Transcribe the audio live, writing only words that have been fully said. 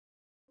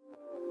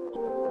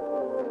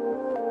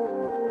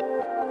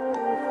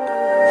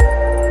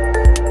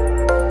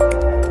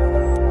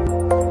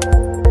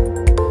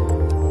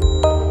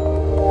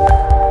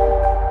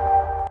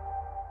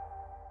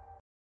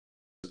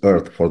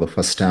earth for the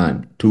first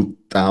time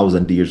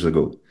 2000 years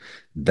ago,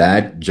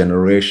 that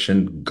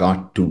generation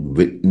got to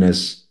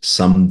witness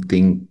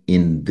something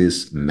in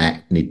this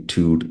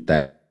magnitude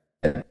that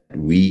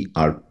we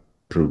are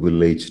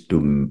privileged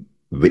to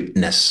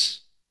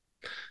witness.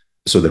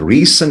 So the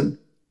reason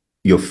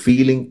you're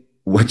feeling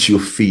what you're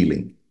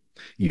feeling,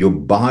 your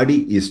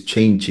body is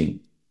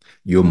changing,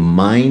 your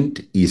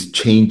mind is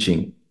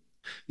changing,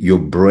 your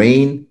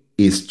brain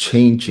is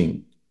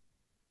changing.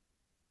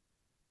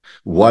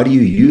 What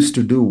you used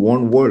to do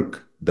won't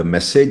work. The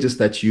messages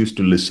that you used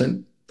to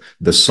listen,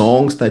 the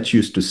songs that you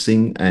used to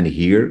sing and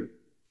hear,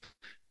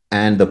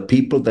 and the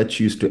people that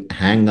you used to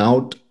hang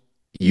out,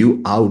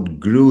 you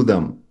outgrew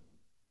them.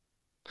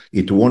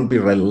 It won't be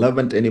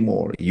relevant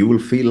anymore. You will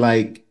feel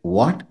like,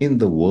 what in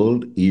the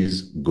world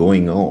is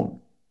going on?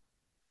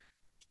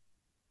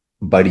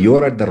 But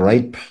you're at the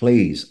right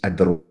place at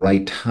the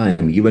right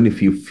time. Even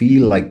if you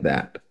feel like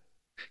that,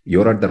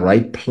 you're at the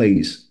right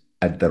place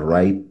at the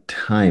right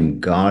time.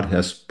 God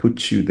has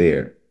put you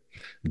there.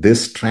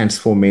 This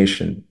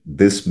transformation,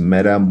 this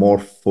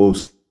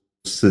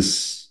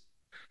metamorphosis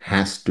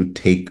has to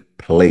take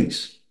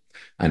place.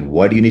 And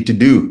what do you need to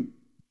do?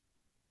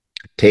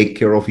 Take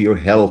care of your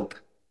health,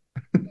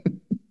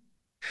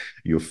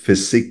 your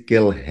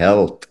physical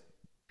health,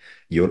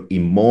 your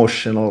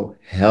emotional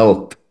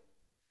health,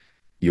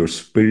 your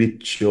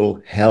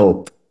spiritual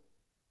health,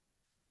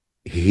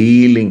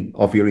 healing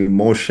of your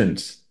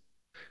emotions.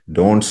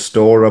 Don't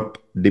store up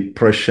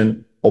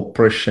depression,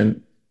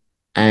 oppression,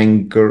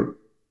 anger,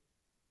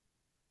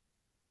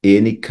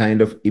 any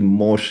kind of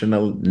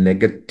emotional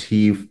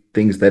negative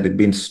things that have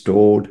been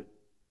stored.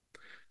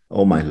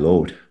 Oh my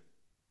Lord.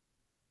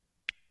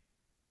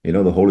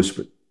 The Holy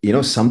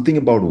Spirit, something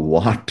about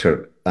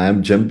water. I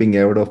am jumping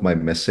out of my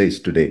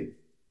message today.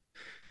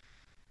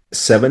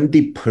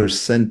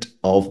 70%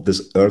 of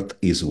this earth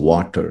is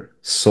water.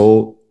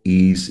 So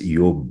is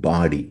your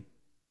body.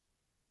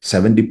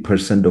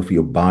 70% of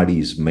your body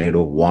is made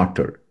of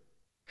water.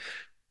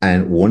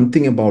 And one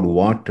thing about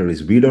water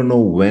is we don't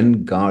know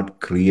when God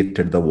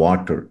created the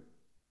water.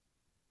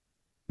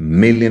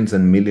 Millions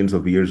and millions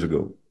of years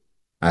ago.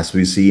 As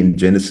we see in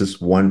Genesis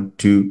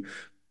 1-2,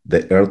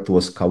 the earth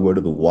was covered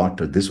with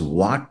water. This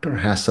water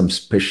has some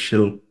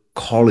special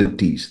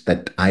qualities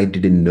that I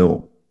didn't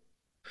know.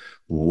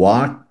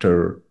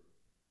 Water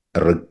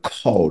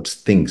records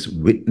things,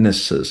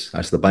 witnesses.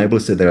 As the Bible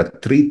says, there are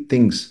three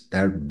things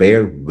that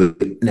bear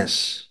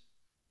witness.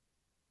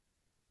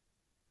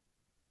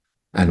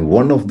 And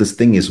one of this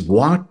thing is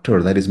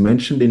water that is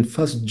mentioned in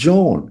 1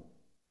 John.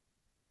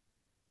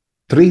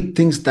 Three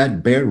things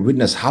that bear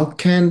witness. How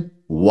can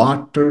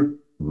water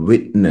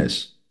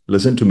witness?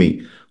 Listen to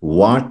me.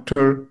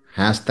 Water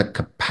has the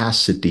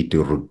capacity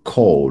to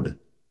record.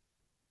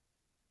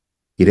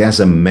 It has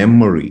a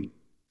memory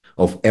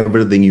of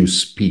everything you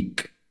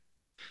speak.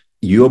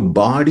 Your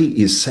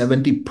body is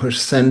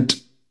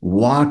 70%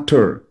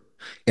 water.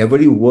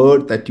 Every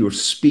word that you're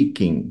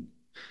speaking,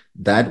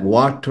 that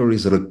water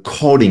is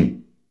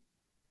recording.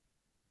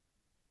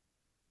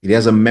 It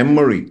has a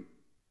memory.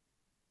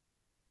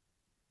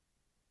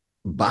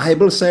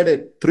 Bible said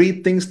it.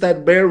 Three things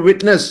that bear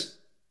witness: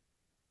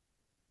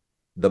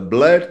 the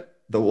blood,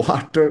 the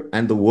water,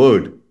 and the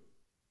word.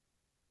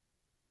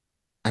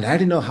 And I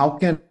didn't know, how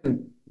can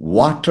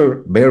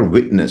water bear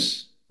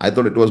witness? I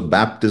thought it was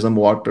baptism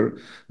water,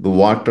 the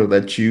water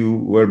that you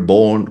were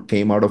born,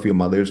 came out of your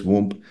mother's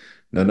womb.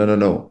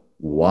 No.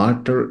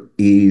 Water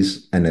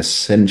is an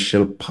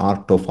essential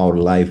part of our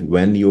life.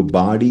 When your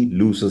body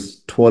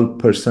loses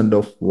 12%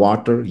 of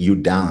water, you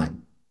die.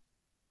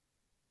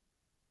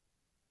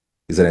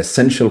 It's an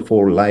essential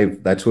for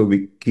life. That's why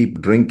we keep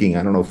drinking,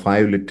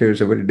 5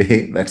 liters every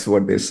day. That's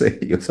what they say.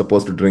 You're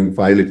supposed to drink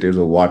 5 liters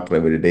of water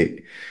every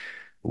day.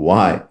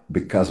 Why?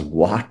 Because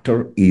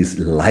water is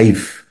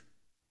life.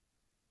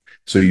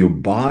 So your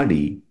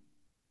body,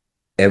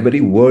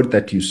 every word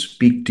that you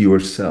speak to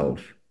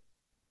yourself,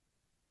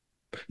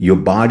 your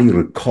body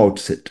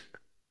records it.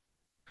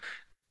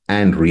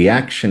 And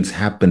reactions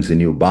happens in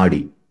your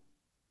body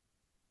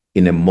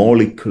in a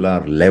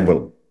molecular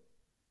level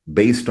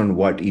based on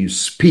what you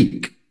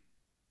speak.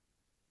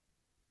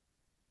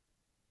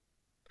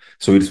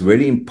 So it's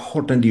very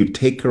important you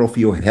take care of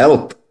your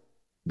health,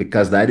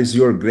 because that is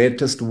your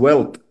greatest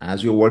wealth.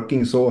 As you're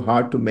working so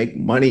hard to make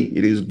money,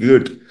 it is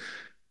good.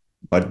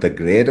 But the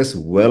greatest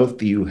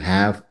wealth you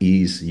have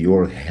is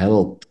your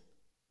health,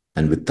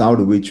 and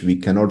without which we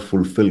cannot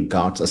fulfill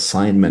God's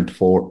assignment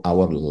for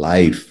our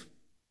life.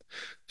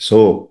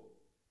 So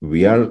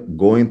we are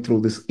going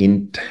through this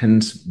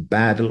intense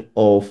battle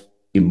of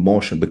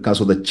emotion because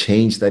of the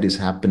change that is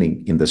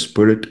happening in the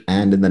spirit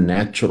and in the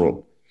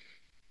natural.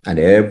 And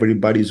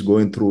everybody's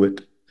going through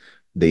it.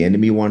 The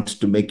enemy wants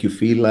to make you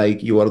feel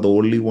like you are the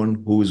only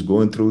one who is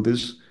going through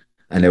this,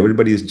 and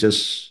everybody is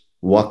just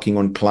walking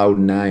on cloud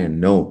nine.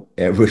 No,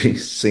 every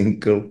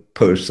single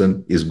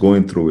person is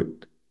going through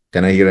it.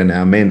 Can I hear an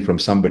amen from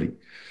somebody?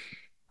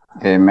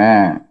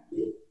 Amen.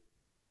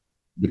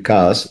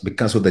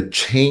 Because of the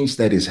change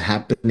that is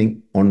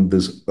happening on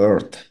this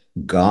earth,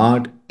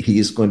 God He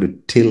is going to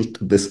tilt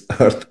this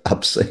earth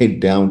upside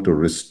down to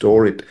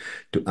restore it,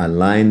 to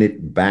align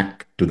it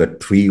back to the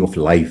tree of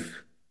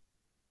life.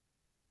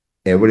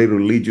 Every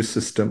religious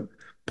system,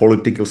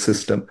 political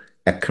system,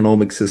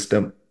 economic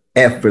system,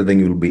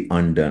 everything will be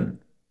undone.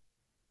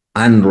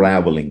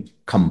 Unraveling,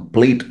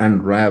 complete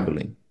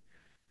unraveling.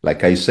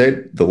 Like I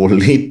said, the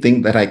only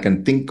thing that I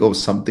can think of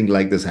something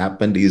like this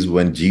happened is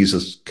when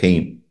Jesus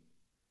came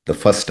the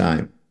first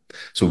time.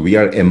 So we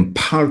are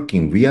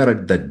embarking, we are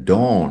at the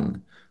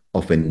dawn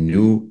of a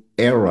new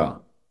era.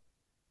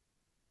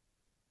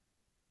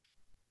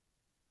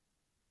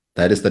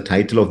 That is the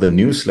title of the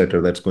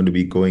newsletter that's going to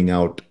be going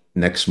out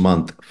next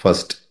month.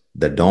 First,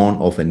 the dawn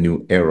of a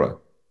new era.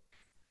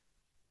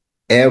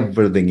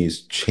 Everything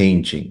is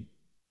changing.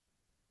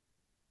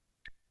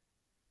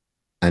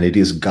 And it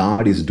is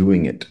God is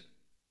doing it.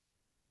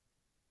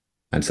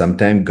 And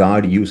sometimes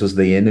God uses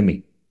the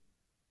enemy.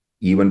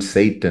 Even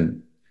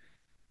Satan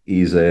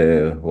is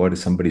what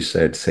somebody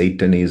said,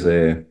 Satan is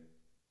a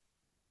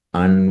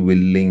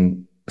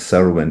unwilling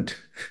servant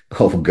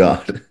of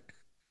God.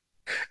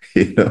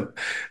 You know,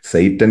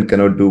 Satan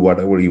cannot do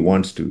whatever he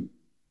wants to.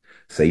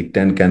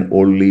 Satan can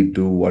only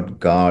do what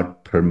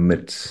God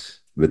permits.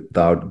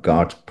 Without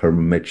God's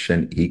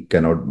permission, he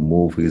cannot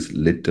move his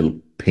little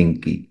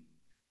pinky.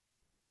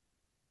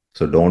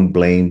 So don't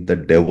blame the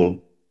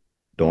devil.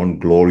 Don't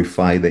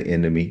glorify the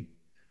enemy.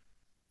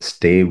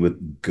 Stay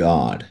with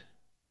God.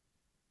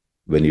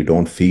 When you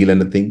don't feel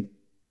anything,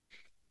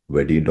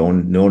 when you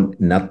don't know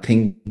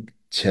nothing,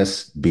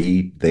 just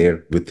be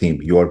there with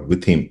him. You are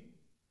with him.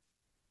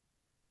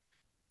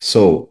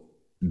 So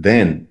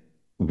then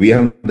we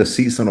are in the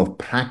season of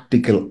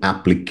practical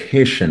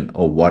application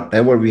of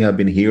whatever we have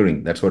been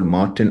hearing. That's what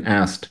Martin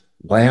asked.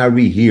 Why are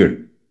we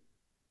here?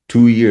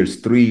 2 years,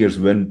 3 years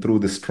went through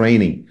this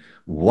training.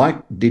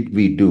 What did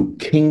we do?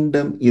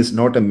 Kingdom is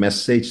not a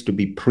message to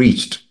be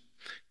preached.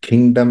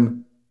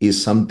 Kingdom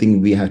is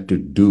something we have to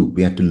do.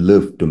 We have to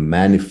live, to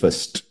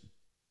manifest.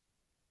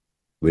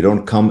 We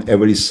don't come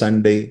every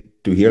Sunday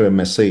to hear a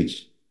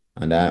message.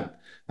 And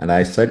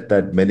I said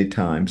that many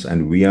times,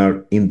 and we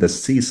are in the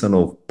season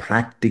of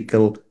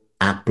practical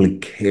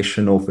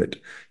application of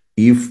it.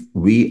 If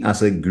we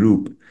as a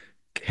group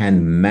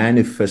can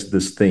manifest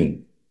this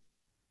thing,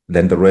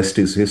 then the rest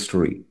is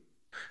history.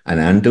 And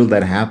until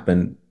that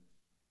happens,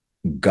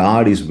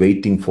 God is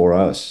waiting for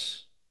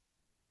us.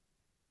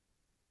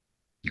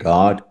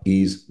 God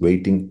is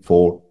waiting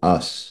for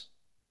us.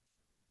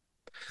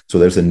 So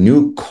there's a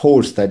new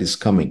course that is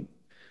coming.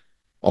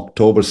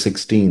 October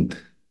 16th,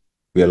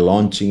 we are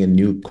launching a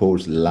new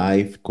course,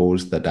 live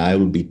course that I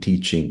will be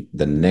teaching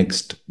the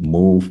next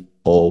move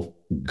of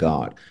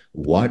God.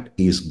 What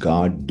is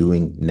God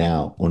doing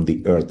now on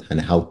the earth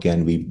and how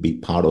can we be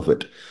part of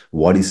it?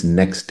 What is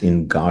next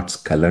in God's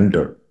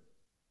calendar?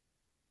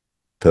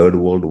 Third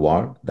World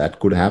War, that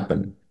could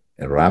happen.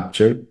 A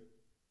rapture?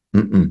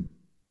 Mm-mm.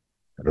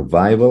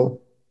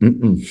 Revival?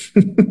 Mm-mm.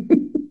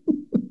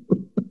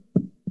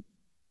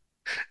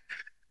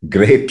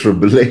 Great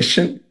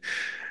tribulation?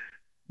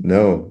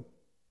 No.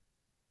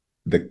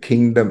 The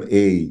kingdom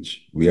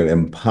age. We are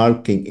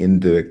embarking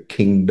into a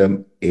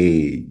kingdom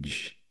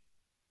age.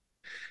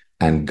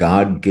 And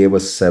God gave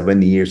us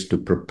 7 years to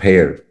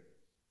prepare.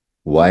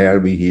 Why are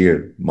we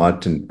here?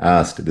 Martin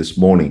asked this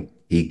morning.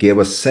 He gave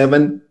us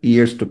 7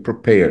 years to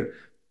prepare.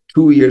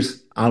 2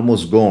 years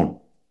almost gone.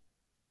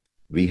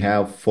 We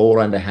have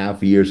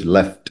 4.5 years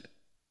left.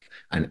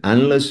 And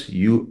unless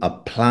you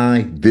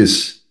apply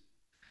this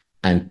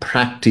and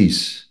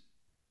practice,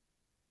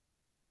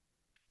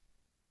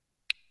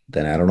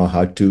 then I don't know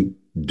how to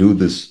do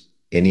this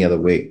any other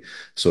way.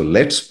 So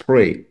let's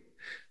pray.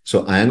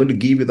 So I am going to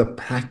give you the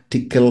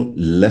practical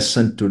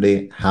lesson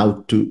today,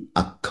 how to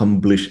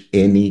accomplish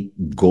any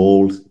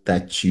goals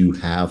that you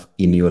have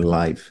in your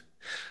life.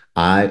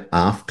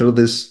 After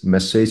this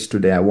message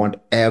today, I want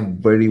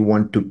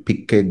everyone to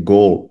pick a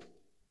goal,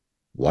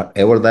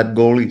 whatever that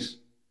goal is,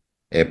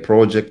 a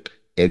project,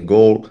 a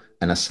goal,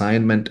 an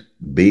assignment,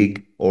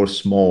 big or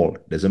small,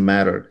 doesn't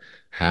matter.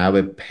 Have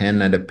a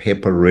pen and a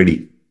paper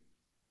ready.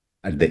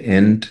 At the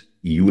end,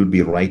 you will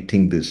be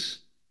writing this.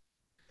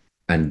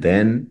 And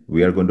then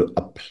we are going to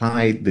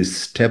apply the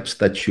steps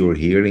that you're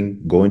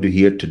going to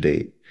hear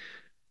today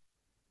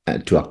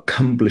to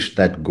accomplish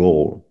that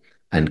goal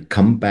and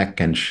come back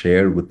and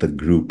share with the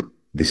group.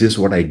 This is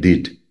what I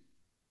did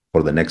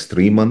for the next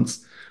 3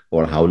 months,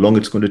 or how long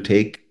it's going to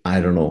take. I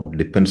don't know.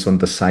 Depends on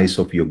the size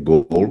of your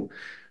goal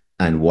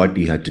and what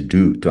you had to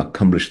do to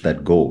accomplish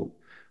that goal.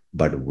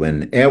 But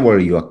whenever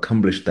you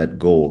accomplish that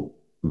goal,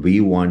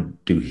 we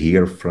want to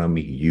hear from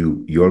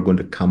you. You're going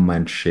to come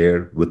and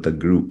share with the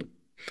group.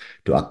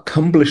 To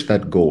accomplish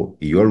that goal,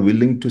 you're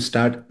willing to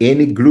start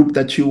any group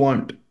that you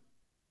want.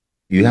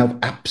 You have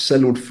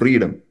absolute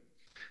freedom.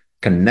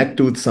 Connect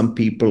with some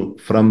people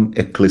from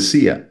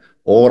Ekklesia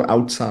or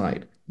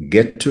outside.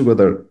 Get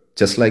together,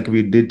 just like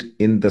we did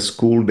in the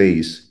school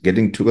days,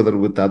 getting together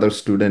with other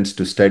students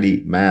to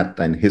study math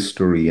and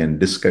history and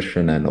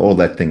discussion and all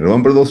that thing.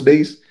 Remember those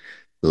days?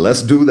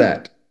 Let's do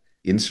that.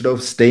 Instead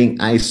of staying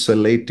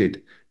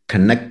isolated,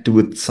 Connect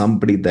with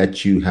somebody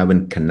that you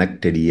haven't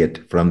connected yet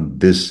from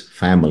this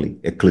family,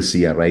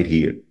 Ekklesia, right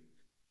here.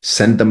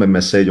 Send them a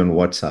message on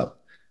WhatsApp.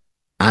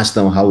 Ask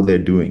them how they're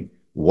doing,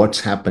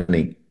 what's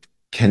happening.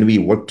 Can we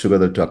work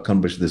together to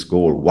accomplish this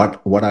goal?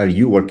 What are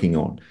you working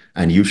on?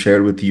 And you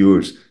share with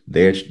yours,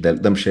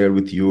 let them share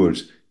with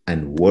yours,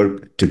 and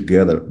work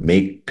together,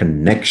 make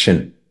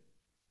connection,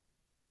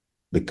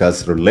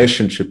 because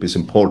relationship is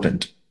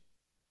important.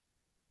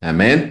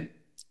 Amen.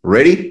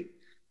 Ready?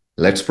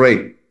 Let's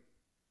pray.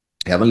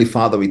 Heavenly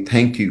Father, we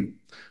thank you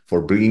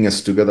for bringing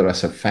us together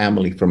as a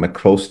family from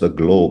across the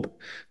globe.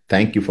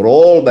 Thank you for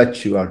all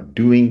that you are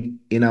doing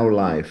in our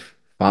life.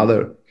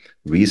 Father,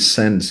 we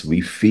sense, we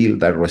feel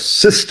that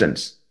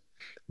resistance.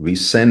 We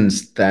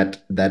sense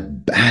that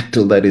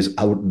battle that is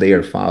out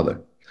there, Father,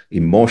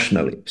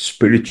 emotionally,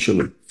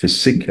 spiritually,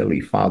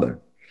 physically, Father.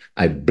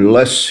 I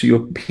bless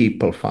your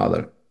people,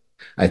 Father.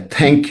 I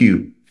thank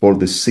you for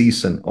the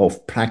season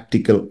of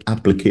practical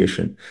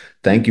application.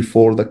 Thank you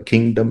for the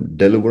kingdom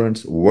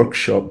deliverance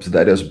workshops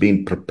that has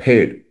been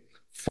prepared.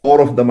 4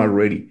 of them are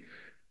ready.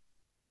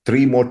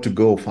 3 more to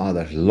go,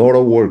 Father. A lot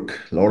of work,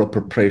 a lot of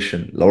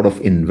preparation, a lot of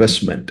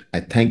investment.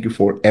 I thank you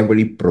for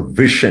every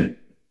provision.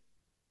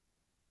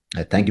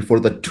 I thank you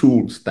for the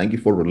tools. Thank you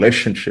for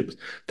relationships.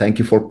 Thank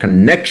you for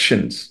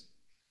connections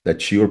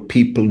that your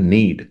people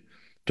need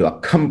to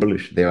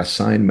accomplish their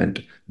assignment,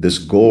 this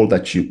goal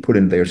that you put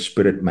in their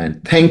spirit,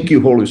 man. Thank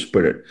you, Holy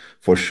Spirit,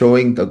 for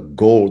showing the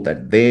goal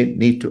that they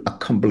need to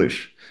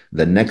accomplish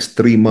the next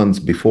 3 months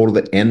before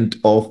the end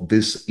of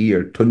this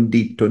year,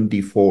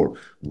 2024.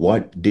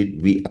 What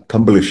did we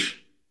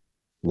accomplish?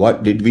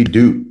 What did we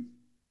do?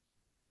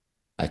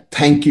 I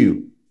thank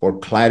you for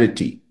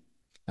clarity.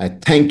 I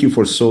thank you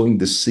for sowing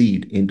the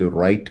seed into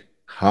right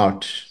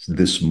hearts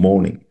this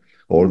morning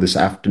or this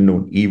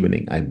afternoon,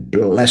 evening. I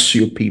bless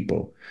your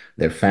people,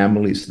 their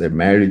families, their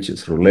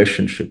marriages,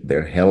 relationship,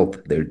 their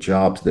health, their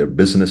jobs, their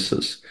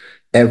businesses,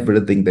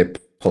 everything they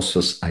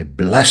possess. I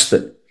bless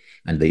it,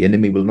 and the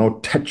enemy will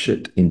not touch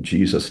it in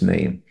Jesus'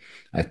 name.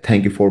 I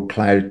thank you for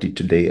clarity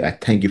today. I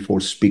thank you for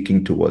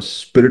speaking to us.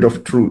 Spirit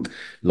of truth,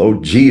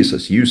 Lord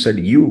Jesus, you said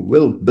you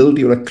will build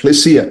your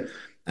ecclesia,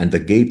 and the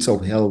gates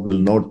of hell will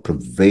not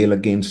prevail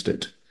against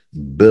it.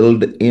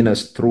 Build in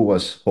us, through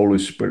us, Holy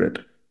Spirit.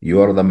 You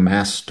are the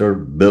master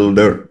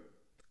builder.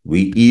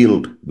 We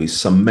yield, we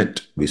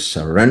submit, we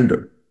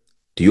surrender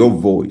to your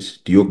voice,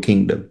 to your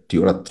kingdom, to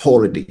your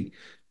authority,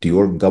 to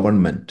your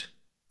government.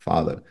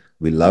 Father,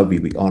 we love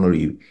you, we honor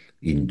you.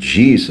 In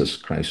Jesus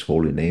Christ's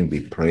holy name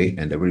we pray,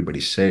 and everybody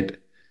said,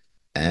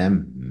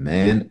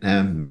 Amen,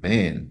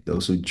 amen.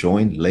 Those who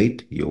joined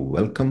late, you're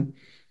welcome.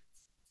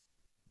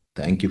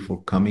 Thank you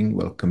for coming.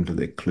 Welcome to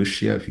the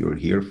Ekklesia. If you're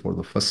here for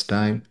the first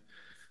time,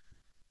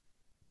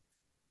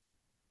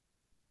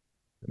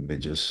 let me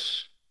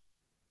just...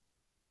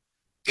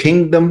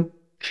 Kingdom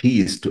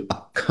keys to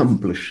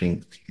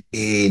accomplishing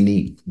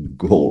any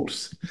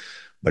goals.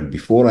 But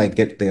before I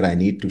get there, I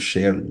need to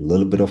share a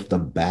little bit of the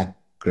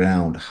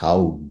background,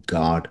 how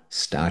God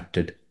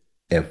started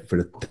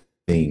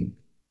everything.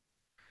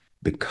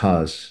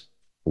 Because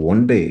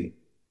one day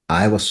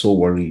I was so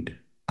worried.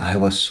 I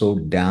was so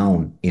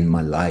down in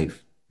my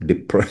life,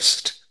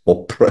 depressed,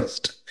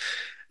 oppressed.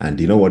 And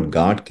you know what?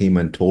 God came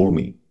and told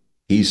me.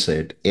 He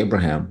said,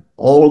 Abraham,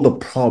 all the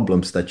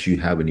problems that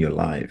you have in your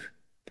life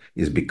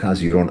is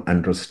because you don't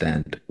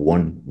understand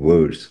one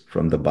verse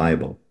from the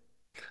Bible.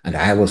 And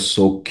I was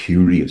so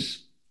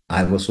curious.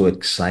 I was so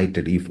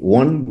excited. If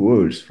one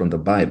verse from the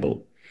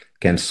Bible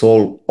can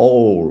solve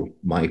all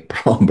my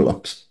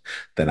problems,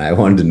 then I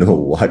want to know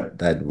what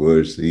that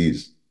verse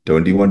is.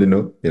 Don't you want to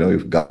know? You know,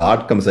 if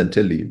God comes and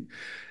tell you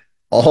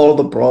all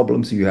the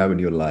problems you have in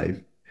your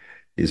life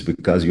is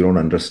because you don't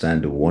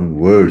understand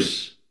one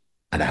verse.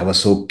 And I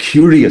was so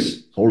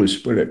curious, Holy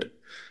Spirit.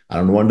 I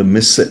don't want to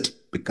miss it,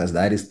 because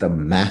that is the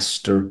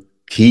master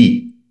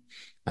key.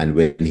 And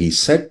when he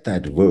said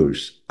that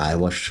verse, I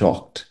was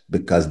shocked,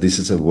 because this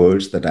is a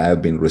verse that I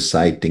have been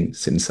reciting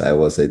since I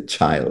was a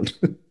child.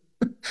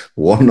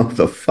 One of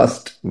the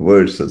first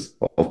verses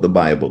of the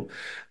Bible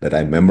that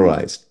I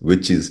memorized,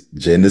 which is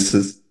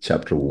Genesis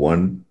chapter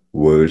 1,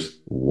 verse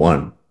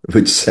 1,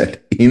 which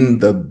said, in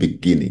the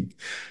beginning,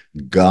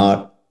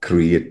 God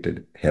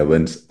created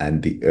heavens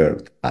and the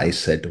earth. I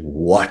said,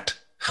 what?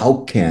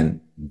 How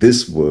can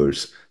this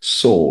verse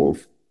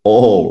solve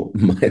all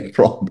my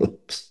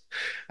problems?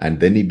 And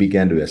then he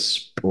began to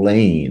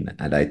explain.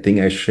 And I think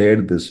I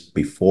shared this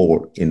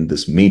before in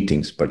these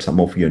meetings, but some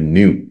of you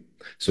knew.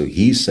 So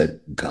he said,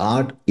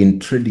 God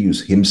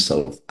introduced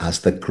himself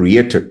as the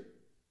creator.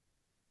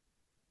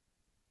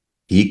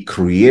 He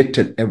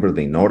created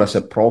everything, not as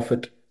a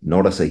prophet,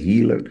 not as a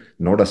healer,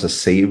 not as a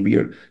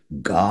savior.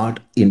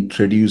 God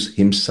introduced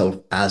himself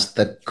as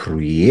the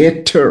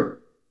creator.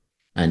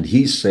 And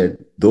he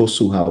said, those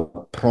who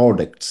have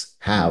products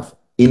have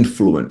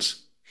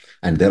influence.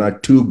 And there are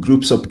 2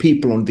 groups of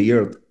people on the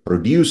earth,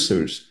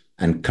 producers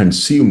and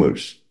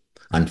consumers.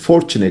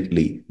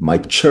 Unfortunately, my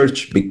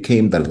church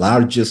became the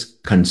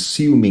largest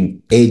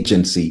consuming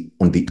agency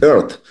on the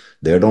earth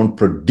They don't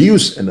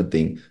produce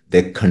anything,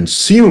 they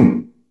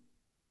consume.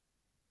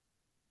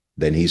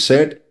 Then he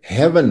said,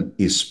 heaven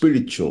is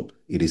spiritual,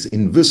 it is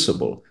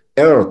invisible.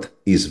 Earth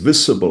is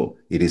visible,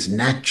 it is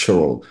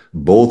natural.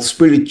 Both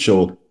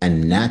spiritual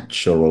and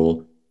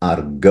natural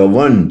are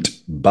governed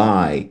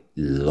by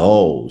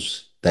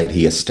laws that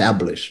he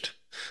established.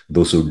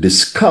 Those who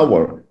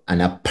discover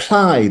and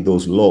apply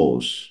those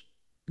laws,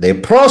 they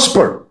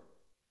prosper.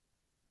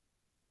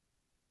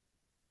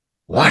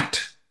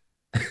 What?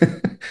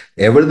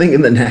 Everything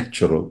in the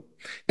natural,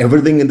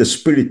 everything in the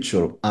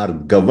spiritual are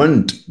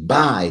governed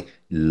by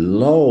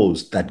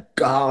laws that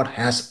God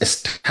has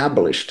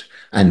established.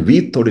 And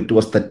we thought it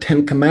was the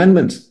 10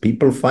 commandments.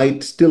 People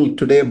fight still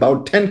today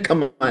about 10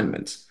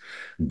 commandments.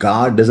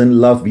 God doesn't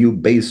love you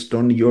based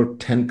on your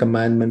 10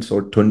 commandments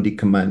or 20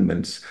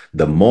 commandments.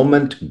 The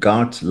moment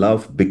God's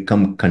love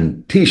becomes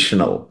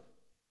conditional,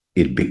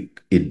 it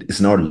is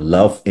not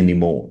love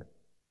anymore.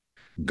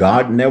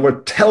 God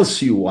never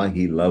tells you why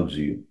he loves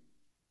you.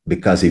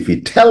 Because if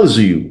he tells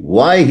you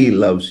why he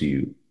loves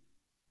you,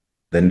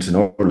 then it's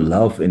not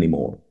love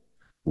anymore.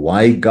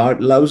 Why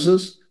God loves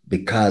us?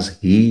 Because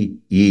he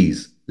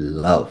is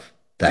love.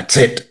 That's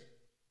it.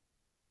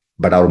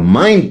 But our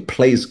mind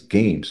plays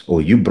games. Oh,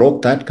 you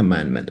broke that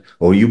commandment.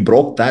 Oh, you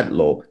broke that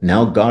law.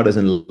 Now God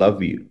doesn't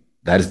love you.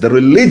 That is the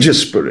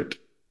religious spirit.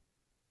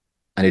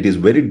 And it is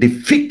very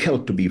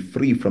difficult to be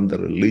free from the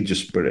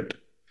religious spirit.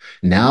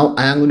 Now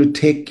I am going to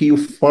take you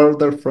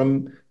further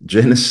from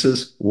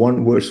Genesis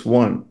 1 verse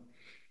 1.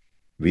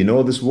 We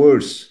know this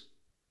verse.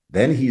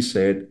 Then he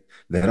said,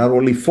 there are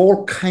only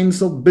 4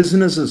 kinds of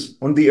businesses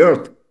on the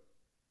earth.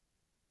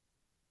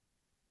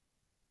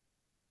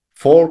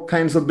 4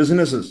 kinds of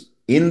businesses.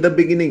 In the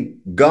beginning,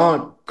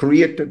 God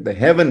created the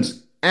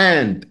heavens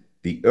and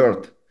the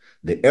earth.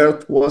 The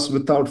earth was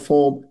without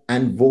form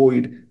and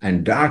void,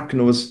 and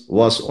darkness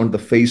was on the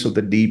face of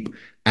the deep,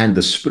 and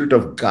the Spirit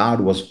of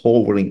God was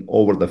hovering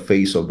over the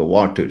face of the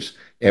waters.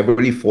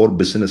 Every 4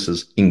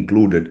 businesses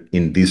included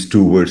in these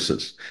 2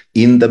 verses.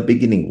 In the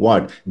beginning,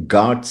 what?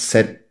 God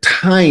set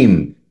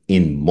time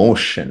in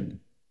motion.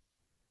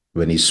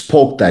 When he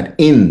spoke that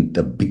in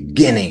the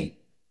beginning,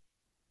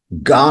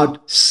 God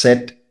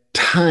set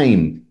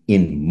time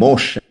in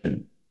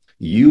motion.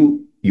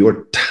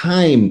 Your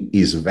time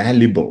is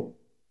valuable.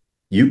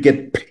 You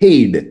get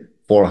paid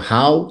for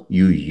how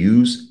you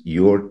use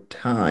your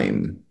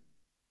time.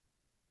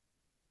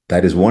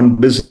 That is one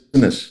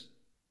business.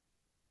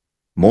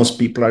 Most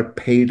people are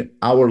paid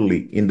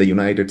hourly in the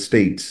United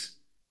States.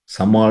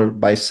 Some are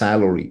by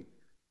salary.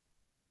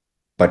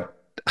 But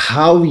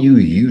how you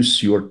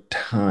use your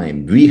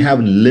time, we have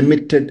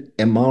limited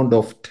amount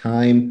of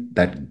time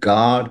that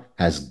God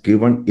has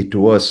given it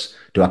to us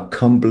to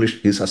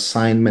accomplish his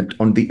assignment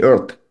on the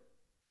earth.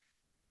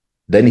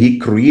 Then he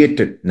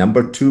created,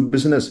 number 2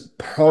 business,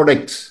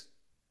 products.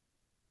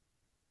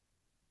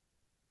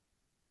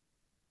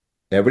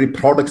 Every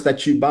product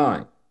that you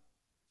buy.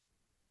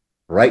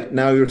 Right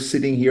now you're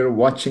sitting here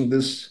watching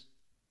this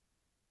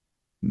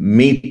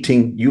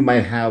meeting, you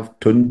might have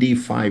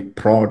 25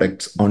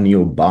 products on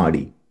your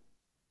body.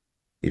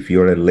 If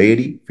you're a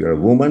lady, if you're a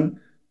woman,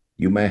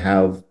 you may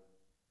have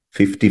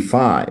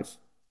 55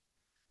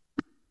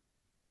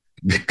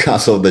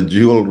 because of the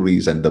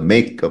jewelries and the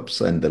makeups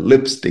and the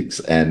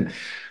lipsticks and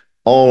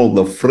all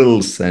the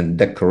frills and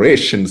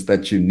decorations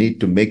that you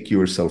need to make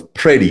yourself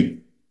pretty.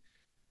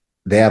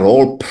 They are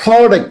all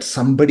products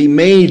somebody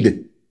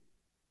made.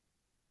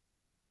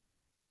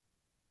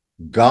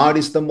 God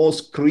is the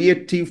most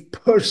creative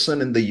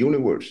person in the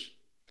universe.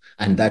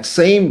 And that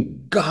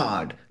same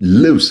God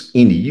lives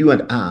in you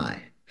and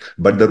I.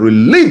 But the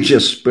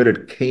religious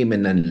spirit came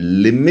in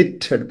and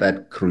limited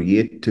that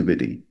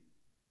creativity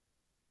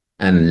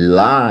and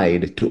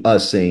lied to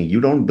us, saying,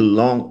 you don't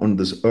belong on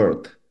this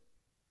earth.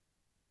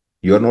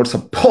 You're not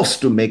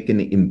supposed to make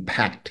any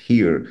impact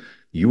here.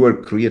 You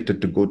were created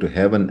to go to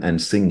heaven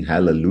and sing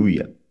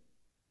hallelujah.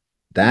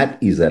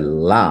 That is a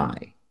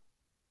lie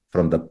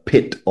from the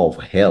pit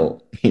of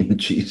hell in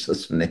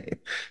Jesus' name.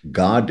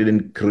 God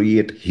didn't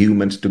create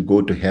humans to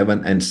go to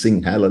heaven and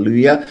sing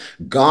hallelujah.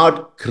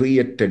 God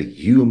created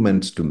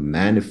humans to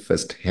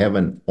manifest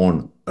heaven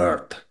on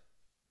earth.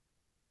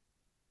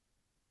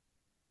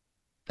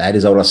 That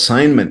is our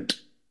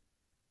assignment.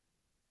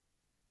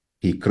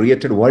 He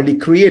created, what did he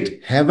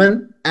create?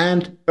 Heaven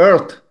and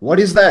earth. What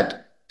is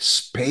that?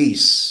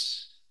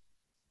 Space.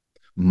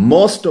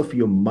 Most of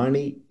your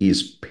money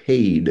is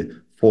paid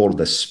for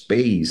the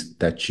space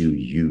that you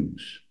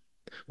use.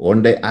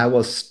 One day I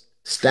was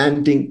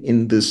standing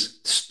in this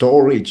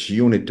storage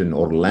unit in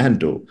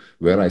Orlando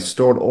where I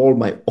stored all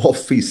my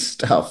office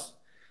stuff,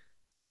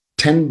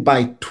 10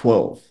 by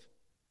 12.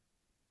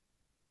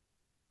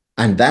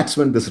 And that's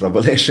when this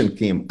revelation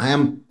came. I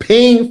am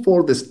paying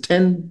for this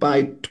 10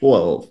 by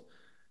 12,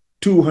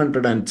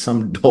 $200 and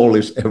some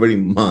dollars every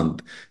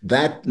month.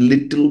 That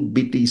little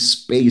bitty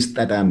space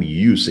that I'm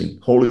using,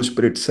 Holy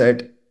Spirit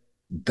said,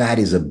 that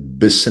is a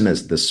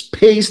business. The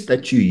space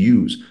that you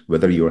use,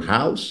 whether your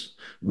house,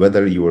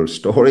 whether your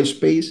storage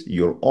space,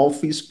 your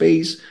office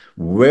space,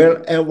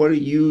 wherever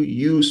you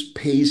use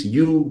space,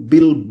 you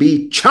will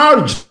be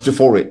charged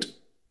for it.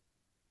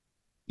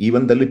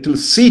 Even the little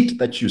seat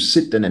that you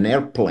sit in an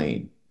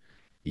airplane,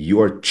 you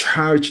are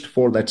charged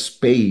for that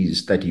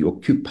space that you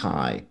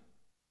occupy.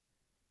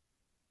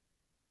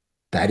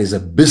 That is a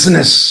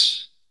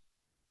business.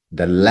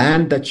 The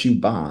land that you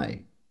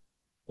buy,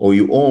 or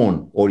you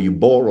own, or you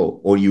borrow,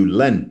 or you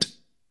lend,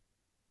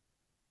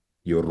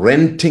 you're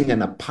renting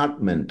an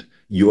apartment,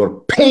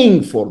 you're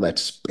paying for that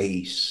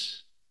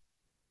space.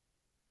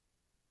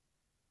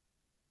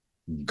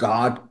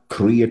 God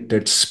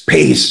created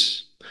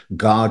space.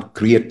 God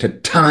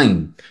created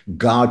time.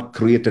 God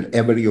created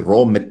every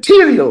raw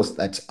materials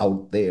that's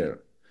out there.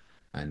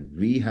 And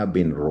we have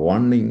been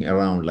running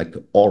around like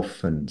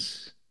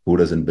orphans who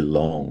doesn't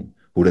belong,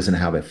 who doesn't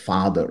have a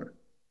father.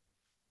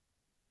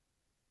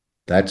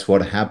 That's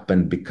what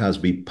happened because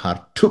we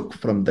partook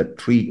from the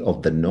tree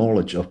of the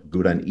knowledge of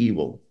good and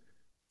evil.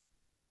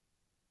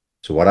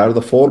 So what are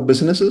the four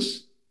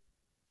businesses?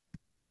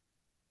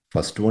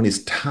 First one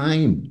is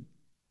time.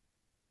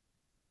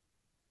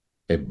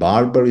 A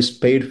barber is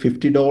paid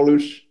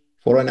 $50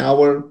 for an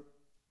hour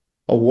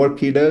of work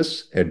he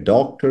does. A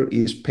doctor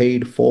is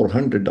paid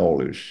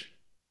 $400.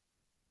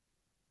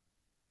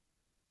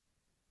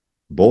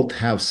 Both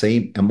have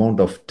same amount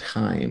of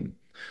time.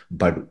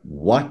 But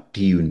what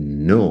do you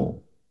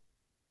know?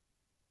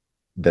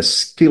 The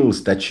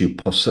skills that you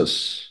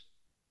possess.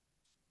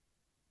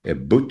 A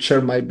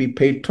butcher might be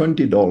paid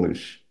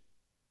 $20,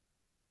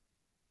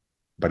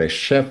 but a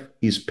chef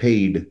is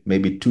paid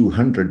maybe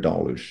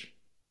 $200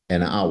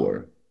 an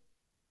hour.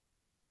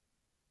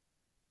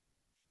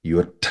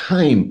 Your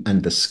time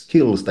and the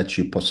skills that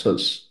you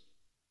possess.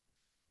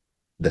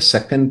 The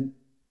second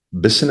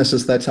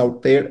businesses that's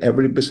out there,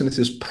 every business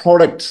is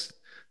products.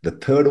 The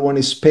third one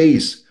is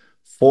space.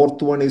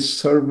 Fourth one is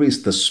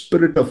service. The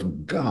Spirit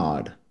of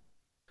God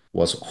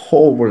was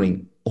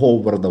hovering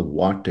over the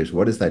waters.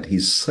 What is that?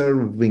 He's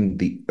serving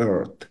the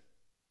earth,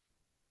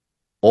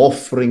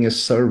 offering a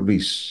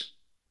service,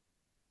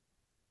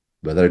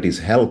 whether it is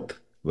health,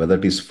 whether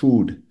it is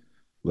food,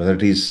 whether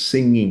it is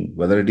singing,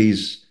 whether it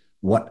is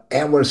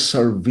whatever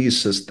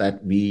services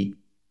that we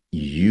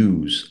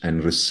use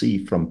and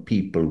receive from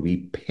people, we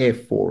pay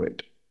for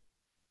it.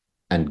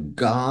 And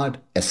God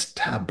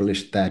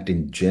established that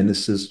in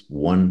Genesis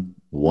 1,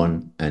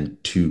 1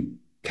 and 2.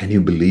 Can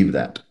you believe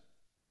that?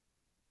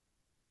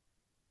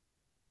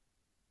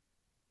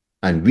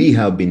 And we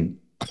have been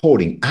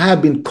quoting, I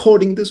have been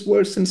quoting this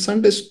verse in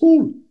Sunday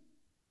school,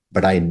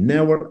 but I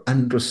never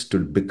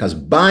understood because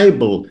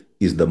Bible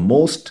is the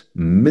most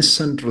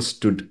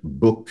misunderstood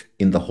book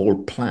in the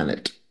whole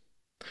planet.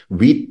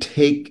 We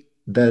take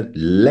the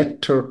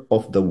letter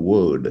of the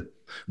word,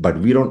 but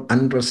we don't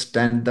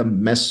understand the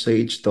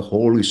message the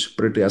Holy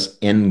Spirit has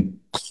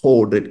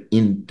encoded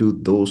into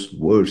those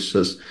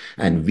verses,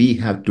 and we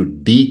have to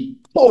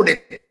decode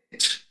it.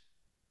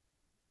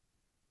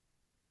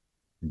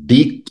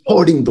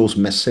 Decoding those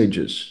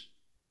messages.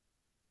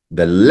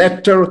 The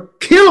letter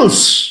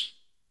kills.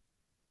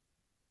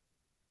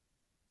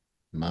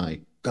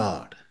 My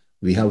God,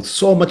 we have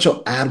so much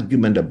of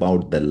argument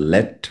about the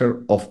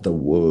letter of the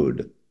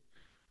word.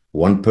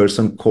 One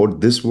person quotes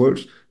this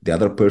verse, the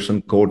other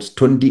person quotes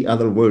 20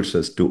 other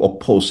verses to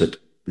oppose it,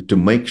 to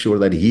make sure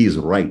that he is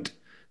right.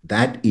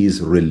 That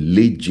is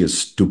religious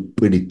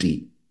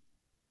stupidity.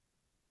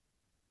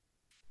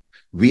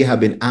 We have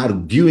been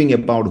arguing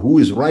about who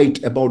is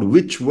right about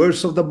which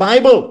verse of the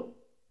Bible.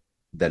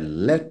 The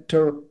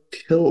letter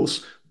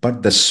kills,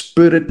 but the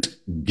Spirit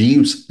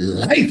gives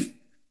life.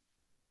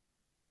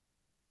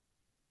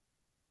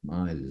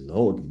 My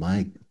Lord,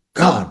 my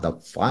God, the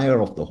fire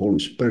of the Holy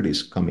Spirit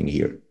is coming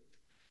here.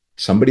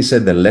 Somebody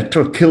said the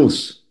letter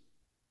kills,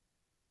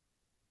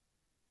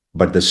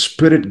 but the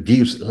Spirit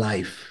gives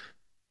life.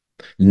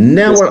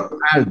 Never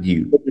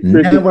argue,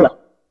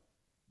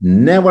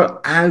 never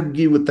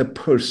argue with a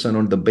person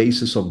on the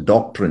basis of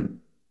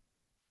doctrine.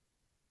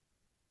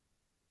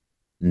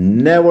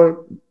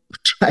 Never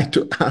try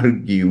to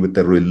argue with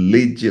a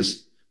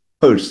religious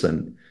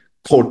person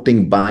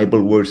quoting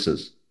Bible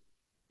verses.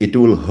 It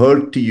will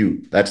hurt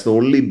you. That's the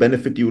only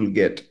benefit you will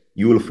get.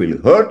 You will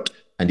feel hurt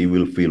and you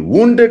will feel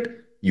wounded.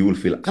 You will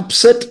feel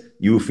upset.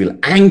 You will feel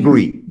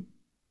angry.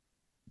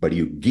 But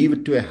you give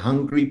it to a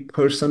hungry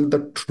person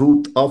the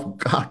truth of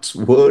God's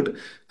word,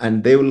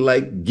 and they will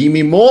like, give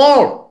me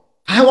more.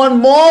 I want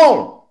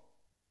more.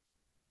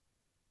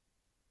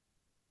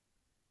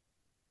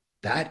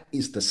 That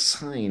is the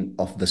sign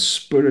of the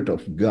Spirit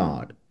of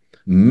God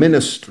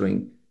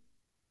ministering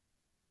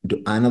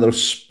to another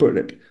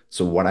spirit.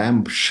 So what I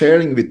am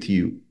sharing with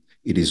you,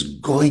 it is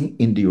going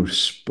into your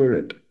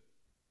spirit.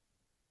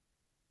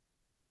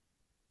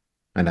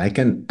 And I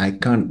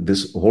can't,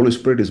 this Holy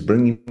Spirit is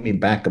bringing me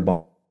back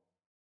about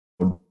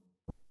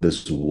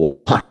this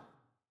water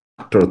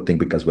thing,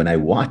 because when I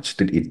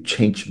watched it, it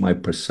changed my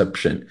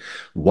perception.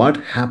 What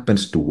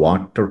happens to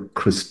water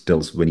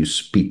crystals when you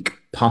speak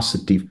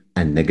positive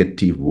and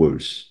negative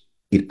words?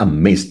 It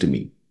amazed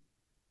me.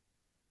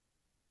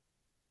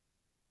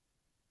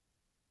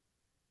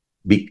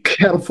 Be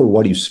careful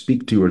what you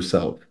speak to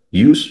yourself.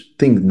 You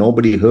think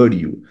nobody heard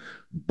you,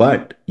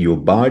 but your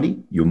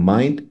body, your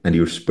mind, and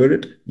your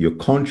spirit, your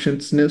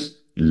consciousness,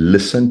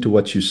 listen to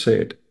what you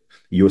said.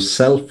 Your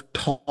self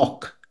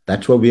talk.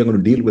 That's what we are going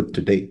to deal with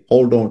today.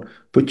 Hold on,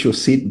 put your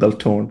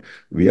seatbelt on.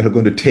 We are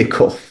going to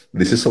take off.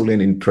 This is only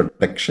an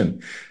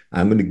introduction.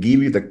 I'm going to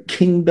give you the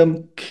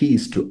kingdom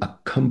keys to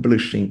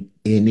accomplishing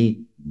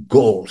any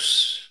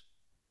goals.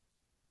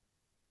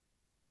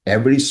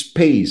 Every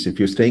space, if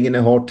you're staying in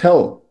a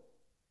hotel,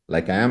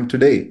 like I am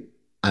today,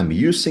 I'm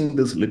using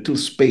this little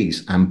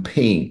space, I'm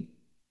paying.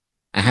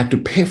 I have to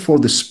pay for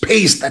the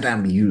space that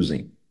I'm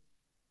using.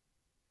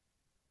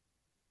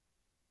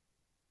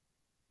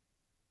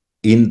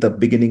 In the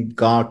beginning,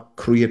 God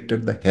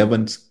created the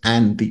heavens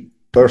and the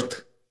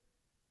earth.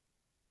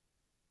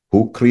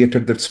 Who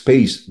created that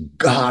space?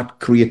 God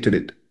created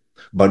it.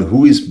 But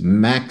who is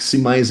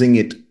maximizing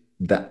it?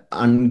 The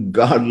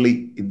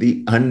ungodly,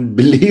 the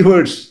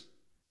unbelievers.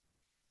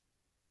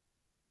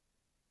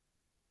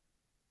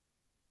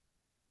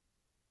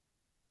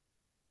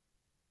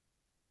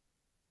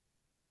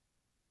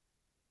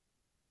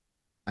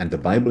 And the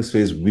Bible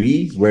says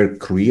we were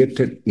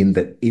created in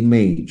the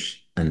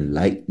image and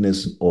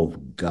likeness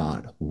of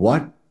God.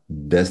 What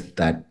does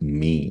that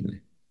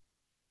mean?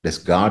 Does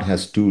God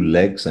has two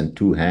legs and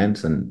two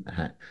hands? And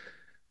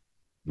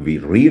we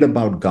read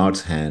about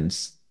God's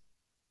hands,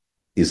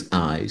 his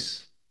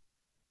eyes,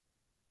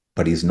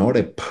 but he's not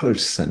a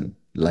person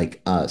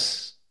like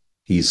us.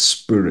 He's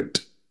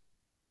spirit.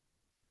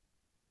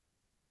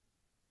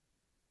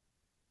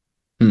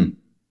 Hmm.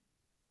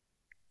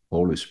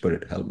 Holy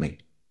Spirit, help me.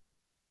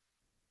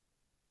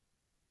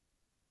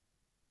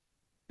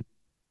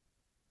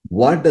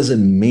 What does it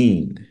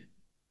mean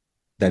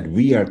that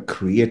we are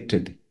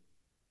created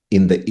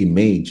in the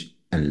image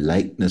and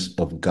likeness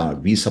of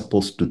God? We're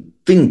supposed to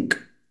think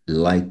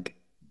like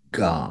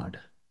God.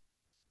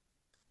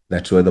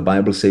 That's why the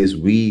Bible says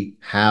we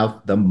have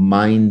the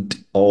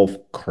mind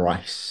of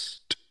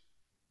Christ.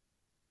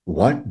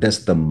 What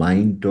does the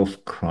mind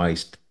of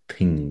Christ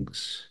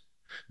thinks?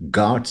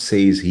 God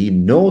says he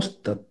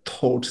knows the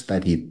thoughts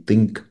that he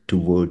think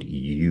toward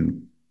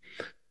you.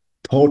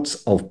 Thoughts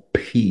of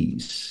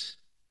peace,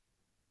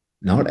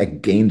 not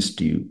against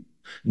you,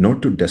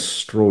 not to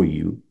destroy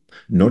you,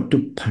 not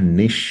to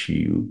punish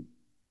you.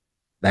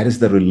 That is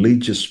the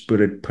religious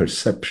spirit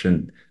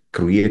perception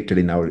created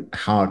in our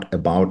heart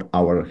about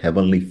our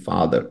Heavenly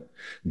Father.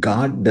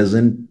 God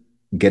doesn't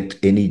get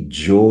any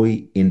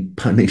joy in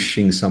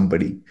punishing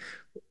somebody,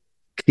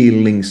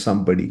 killing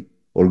somebody,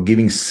 or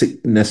giving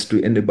sickness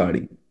to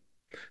anybody.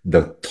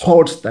 The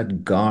thoughts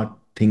that God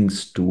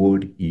thinks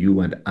toward you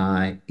and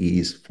I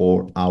is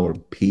for our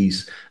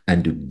peace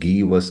and to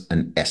give us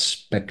an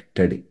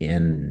expected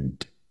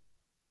end.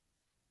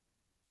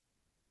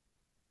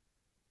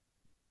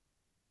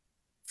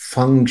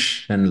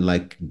 Function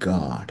like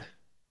God.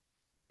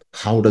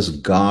 How does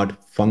God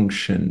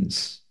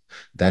functions?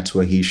 That's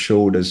why he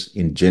showed us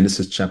in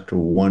Genesis chapter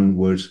 1,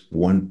 verse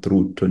 1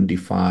 through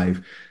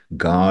 25.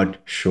 God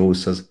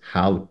shows us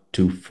how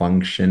to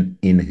function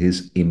in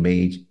his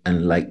image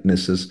and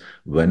likenesses.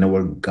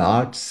 Whenever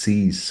God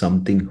sees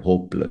something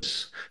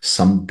hopeless,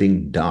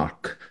 something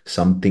dark,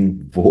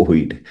 something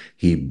void,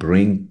 he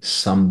brings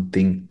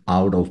something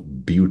out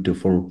of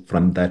beautiful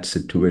from that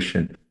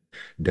situation.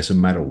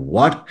 Doesn't matter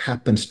what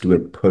happens to a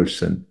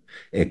person,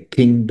 a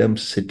kingdom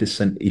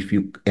citizen, if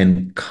you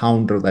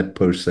encounter that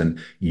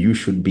person, you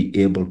should be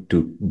able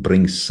to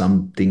bring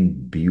something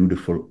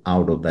beautiful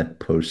out of that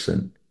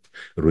person.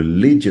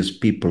 Religious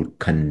people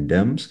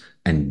condemns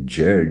and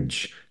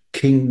judge.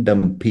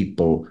 Kingdom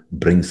people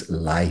brings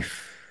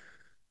life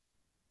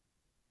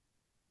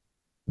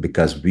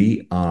because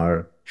we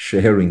are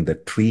sharing the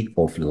tree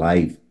of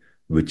life,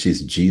 which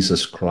is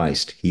Jesus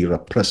Christ. He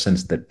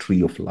represents the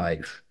tree of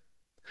life.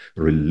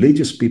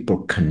 Religious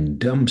people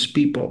condemns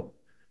people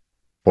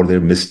for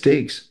their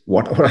mistakes,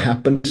 whatever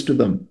happens to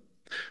them.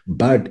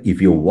 But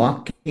if you're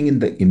walking in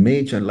the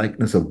image and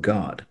likeness of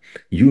God,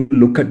 you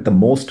look at the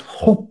most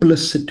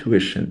hopeless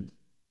situation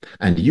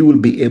and you will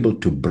be able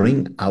to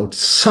bring out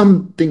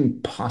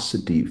something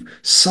positive,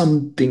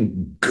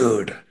 something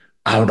good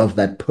out of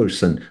that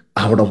person,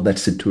 out of that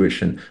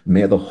situation.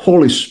 May the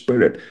Holy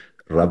Spirit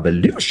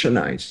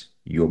revolutionize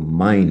your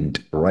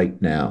mind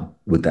right now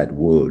with that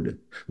word.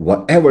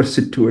 Whatever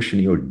situation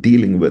you're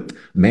dealing with,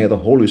 may the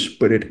Holy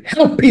Spirit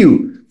help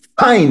you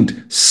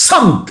find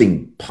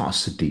something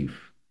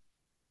positive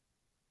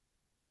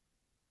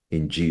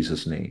in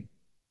Jesus' name.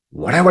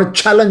 Whatever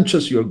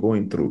challenges you're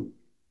going through,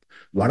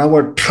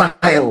 whatever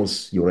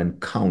trials you're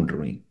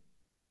encountering,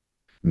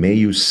 may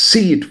you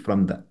see it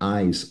from the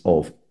eyes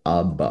of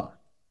Abba.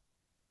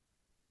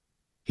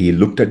 He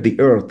looked at the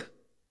earth,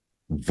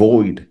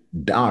 void,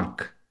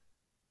 dark,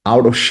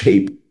 out of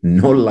shape,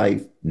 no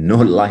life, no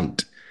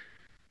light.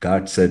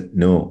 God said,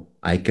 no,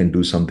 I can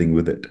do something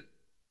with it.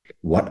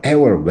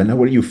 Whatever,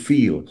 whenever you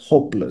feel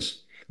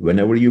hopeless,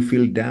 whenever you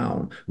feel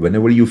down,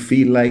 whenever you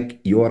feel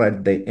like you're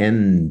at the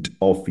end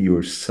of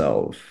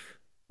yourself,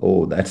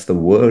 oh, that's the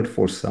word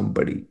for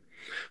somebody.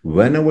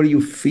 Whenever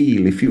you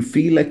feel, if you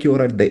feel like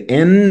you're at the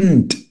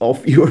end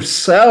of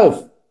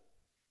yourself,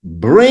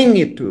 bring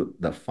it to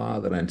the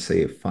Father and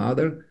say,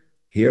 Father,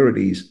 here it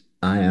is.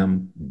 I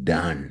am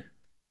done.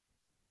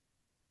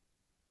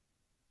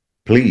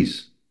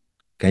 Please,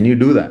 can you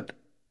do that?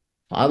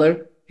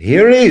 Father,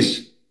 here it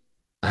is.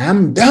 I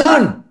am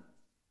done.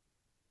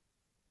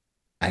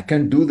 I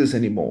can't do this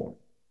anymore.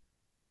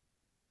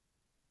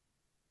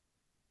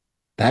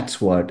 That's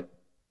what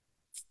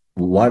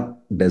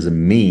does it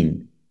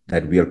mean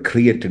that we are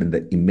created in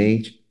the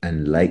image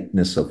and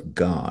likeness of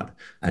God.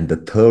 And the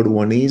third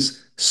one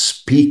is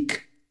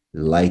speak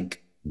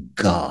like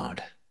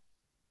God.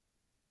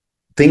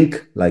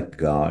 Think like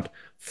God,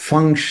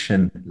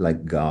 function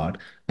like God,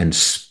 and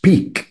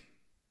speak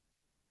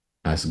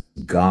as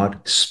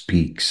God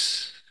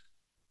speaks.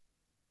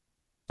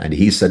 And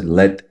he said,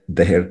 let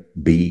there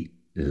be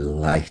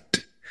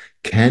light.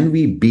 Can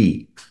we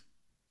be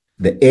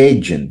the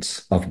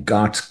agents of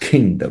God's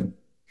kingdom?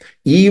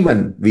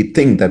 Even we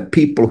think that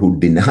people who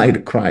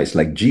denied Christ,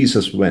 like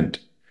Jesus went,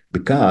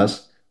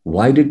 because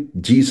why did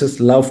Jesus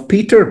love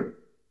Peter?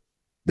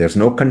 There's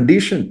no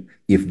condition.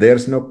 If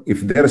there's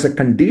a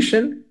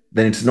condition,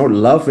 then it's not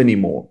love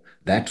anymore.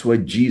 That's why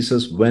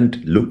Jesus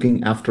went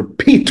looking after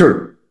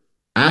Peter,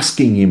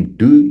 asking him,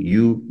 do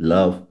you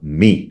love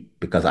me?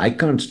 Because I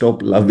can't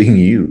stop loving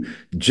you.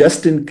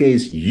 Just in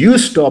case you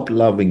stop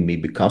loving me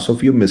because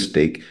of your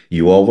mistake,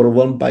 you're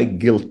overwhelmed by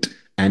guilt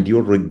and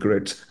your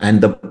regrets and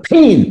the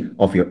pain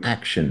of your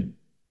action.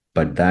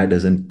 But that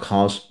doesn't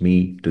cause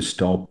me to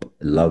stop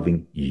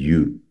loving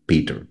you,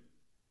 Peter.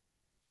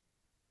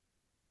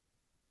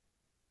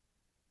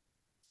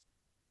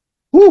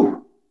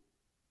 Whew.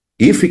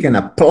 If we can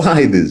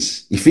apply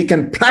this, if we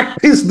can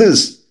practice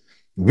this,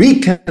 we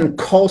can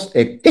cause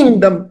a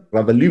kingdom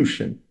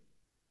revolution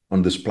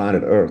on this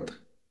planet Earth.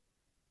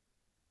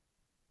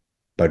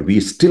 But we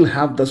still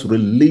have those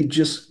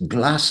religious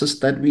glasses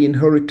that we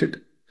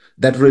inherited,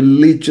 that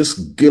religious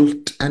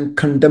guilt and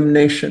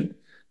condemnation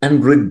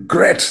and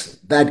regrets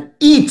that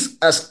eats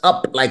us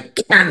up like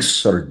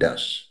cancer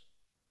does.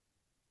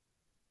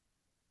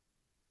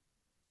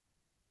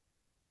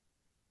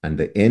 And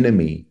the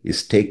enemy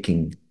is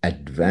taking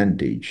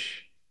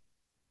advantage,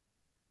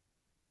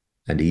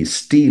 and he is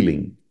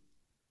stealing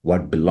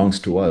what belongs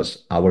to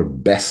us, our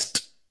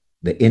best.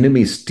 The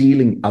enemy is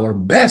stealing our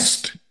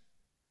best.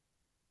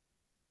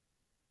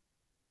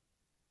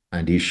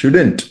 And he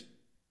shouldn't.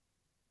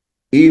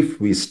 If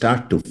we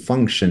start to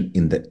function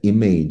in the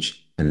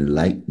image and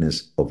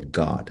likeness of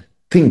God,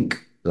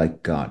 think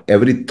like God.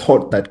 Every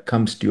thought that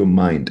comes to your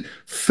mind,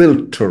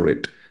 filter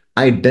it,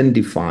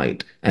 identify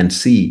it, and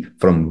see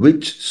from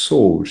which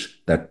source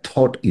that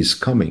thought is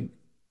coming.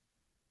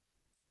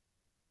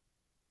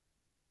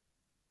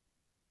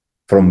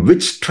 From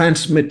which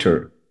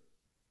transmitter?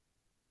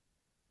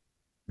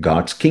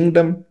 God's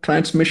kingdom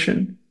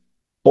transmission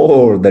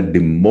or the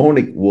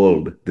demonic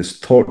world? This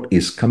thought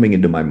is coming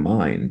into my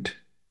mind.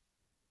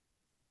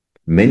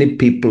 Many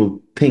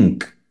people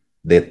think,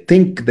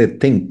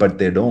 but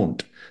they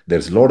don't.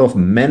 There's a lot of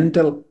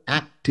mental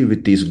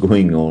activities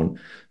going on.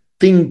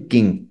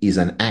 Thinking is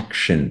an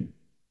action.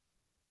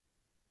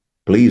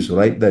 Please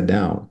write that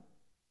down.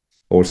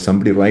 Or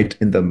somebody write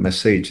in the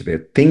message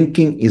there.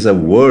 Thinking is a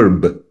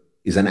verb,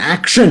 is an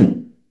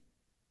action.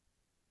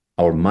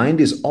 Our mind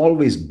is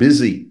always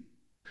busy.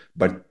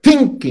 But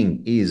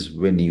thinking is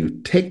when you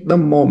take the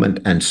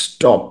moment and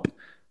stop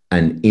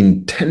and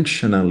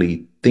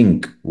intentionally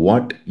think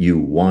what you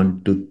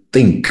want to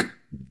think.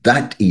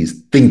 That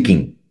is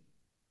thinking.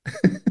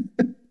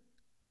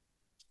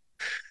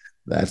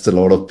 That's a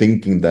lot of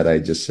thinking that I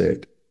just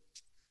said.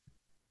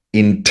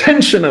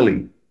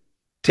 Intentionally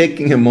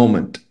taking a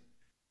moment.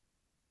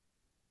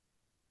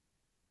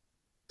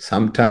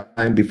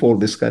 Sometime before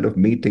this kind of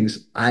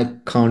meetings, I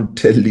can't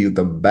tell you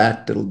the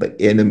battle, the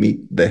enemy,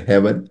 the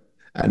heaven,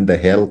 and the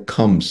hell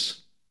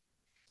comes.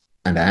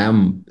 And I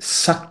am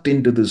sucked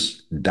into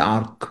this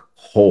dark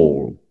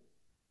hole.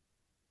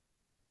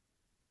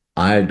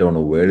 I don't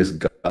know where is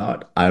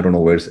God. I don't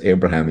know where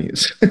Abraham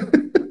is.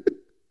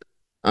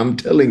 I'm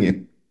telling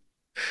you.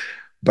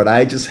 But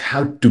I just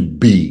have to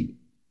be.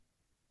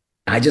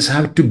 I just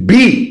have to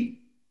be.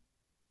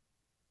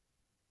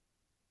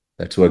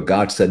 That's where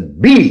God said,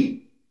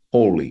 be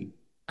holy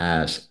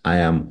as I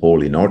am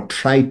holy. Not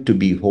try to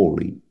be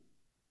holy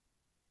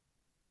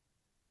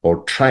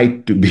or try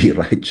to be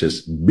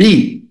righteous.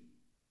 Be.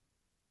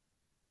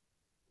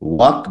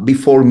 Walk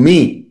before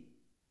me,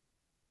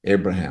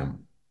 Abraham.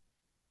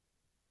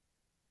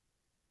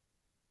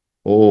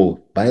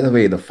 Oh, by the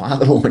way, the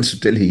Father wants to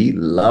tell you, he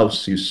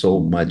loves you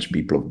so much,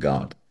 people of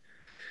God.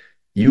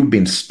 You've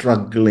been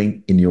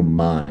struggling in your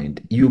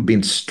mind. You've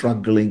been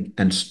struggling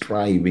and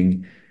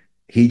striving.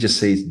 He just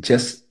says,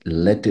 just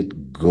let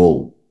it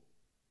go.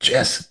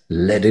 Just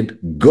let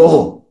it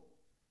go.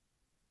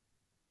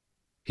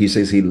 He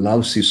says he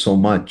loves you so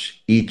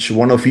much. Each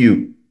one of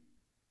you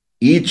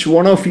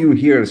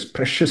here is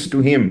precious to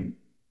him.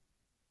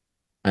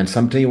 And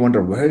sometimes you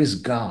wonder, where is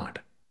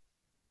God?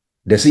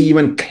 Does he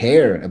even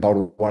care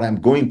about what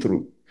I'm going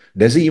through?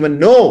 Does he even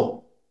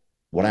know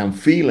what I'm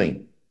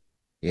feeling?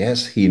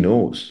 Yes, he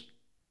knows.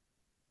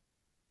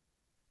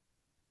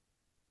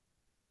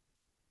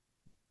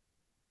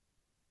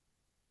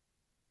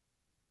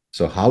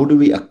 So, how do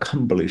we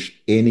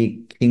accomplish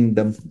any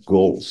kingdom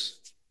goals?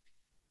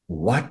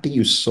 What do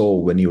you sow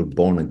when you're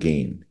born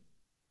again?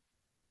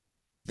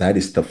 That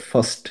is the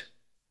first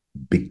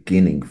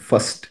beginning,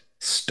 first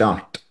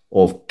start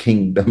of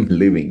kingdom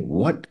living.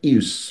 What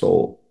you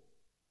sow.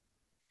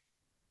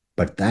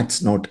 But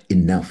that's not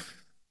enough.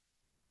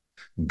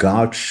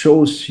 God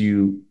shows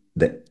you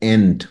the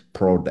end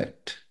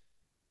product.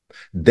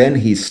 Then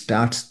he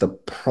starts the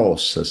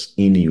process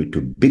in you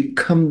to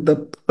become the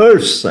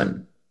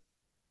person.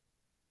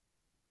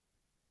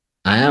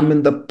 I am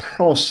in the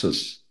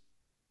process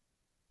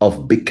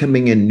of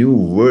becoming a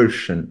new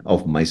version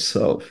of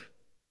myself.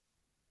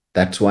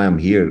 That's why I'm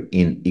here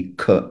in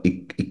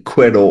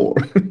Ecuador.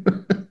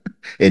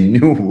 A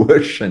new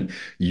version.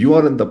 You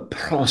are in the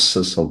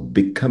process of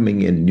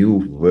becoming a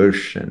new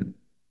version.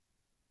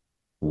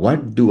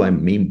 What do I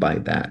mean by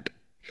that?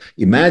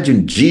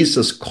 Imagine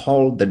Jesus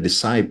called the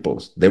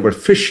disciples. They were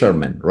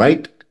fishermen,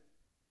 right?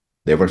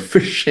 They were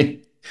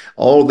fishing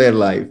all their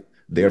life.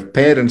 Their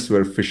parents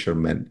were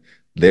fishermen.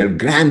 Their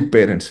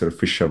grandparents were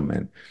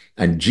fishermen.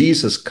 And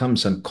Jesus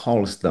comes and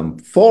calls them,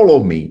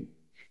 follow me.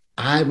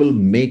 I will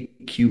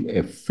make you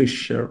a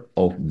fisher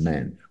of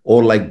men.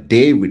 Or like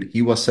David,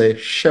 he was a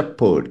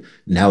shepherd.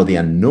 Now the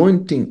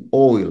anointing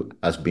oil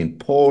has been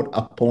poured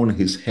upon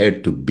his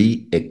head to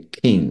be a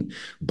king.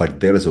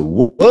 But there is a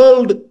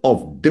world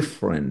of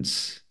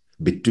difference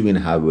between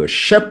how a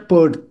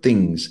shepherd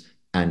thinks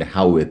and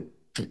how a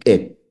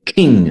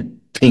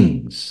king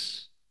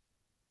thinks.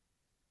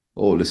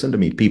 Oh, listen to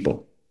me,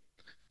 people.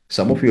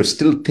 Some of you are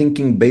still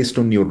thinking based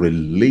on your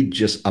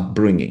religious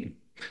upbringing.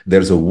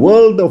 There's a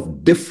world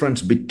of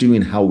difference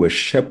between how a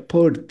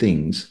shepherd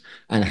thinks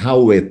and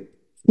how a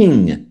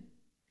king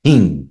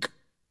thinks.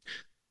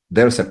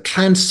 There's a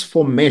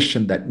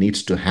transformation that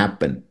needs to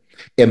happen,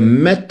 a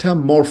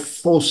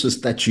metamorphosis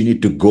that you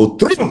need to go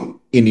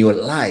through in your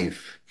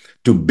life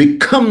to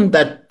become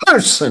that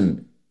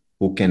person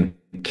who can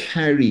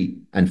carry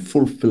and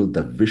fulfill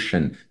the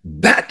vision.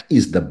 That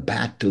is the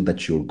battle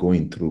that you're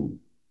going through.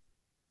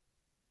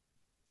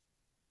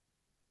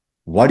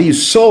 What you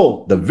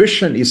sow, the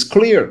vision is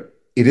clear.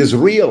 It is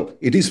real.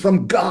 It is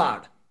from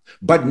God.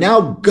 But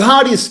now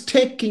God is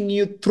taking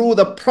you through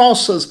the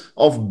process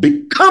of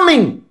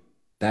becoming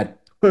that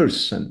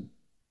person.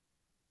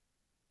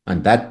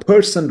 And that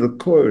person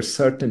requires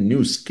certain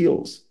new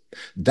skills.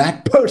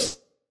 That person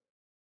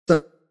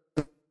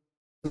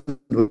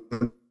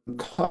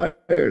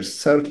requires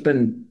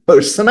certain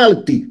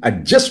personality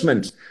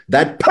adjustments.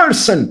 That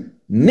person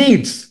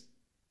needs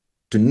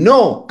to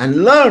know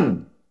and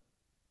learn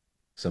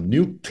some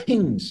new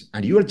things,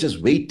 and you are just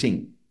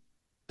waiting.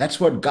 That's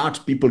what God's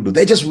people do.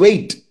 They just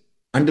wait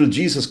until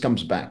Jesus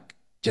comes back.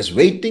 Just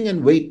waiting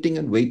and waiting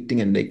and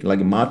waiting. And like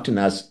Martin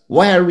asked,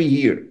 why are we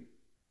here?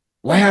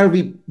 Why are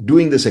we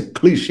doing this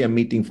Ekklesia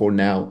meeting for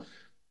now?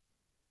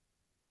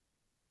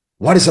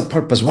 What is the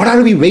purpose? What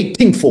are we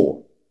waiting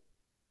for?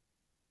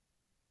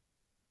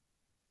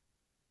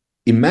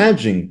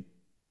 Imagine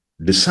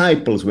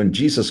disciples when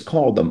Jesus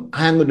called them,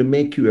 I'm going to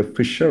make you a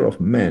fisher of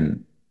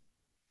men.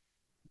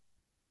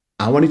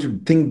 I want you to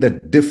think the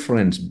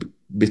difference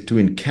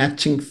between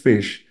catching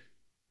fish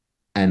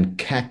and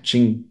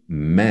catching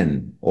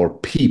men or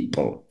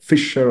people,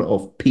 fisher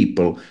of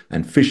people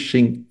and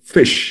fishing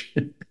fish.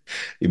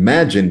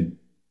 Imagine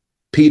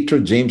Peter,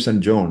 James,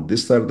 and John.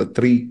 These are the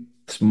three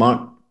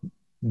smart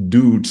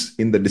dudes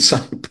in the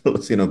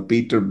disciples,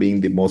 Peter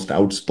being the most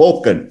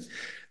outspoken.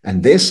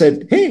 And they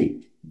said, hey,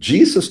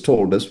 Jesus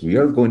told us we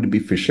are going to be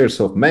fishers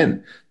of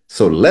men.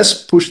 So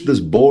let's push this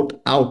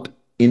boat out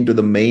into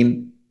the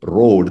main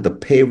road, the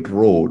paved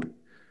road,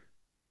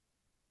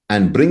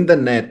 and bring the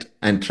net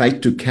and try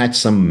to catch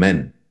some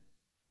men.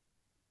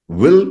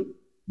 Will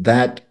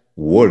that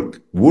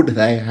work? Would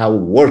they have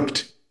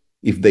worked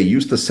if they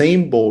used the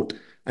same boat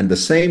and the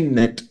same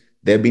net?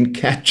 They've been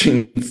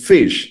catching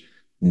fish.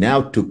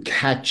 Now to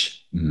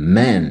catch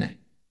men,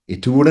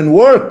 it wouldn't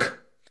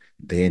work.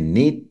 They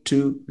need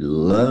to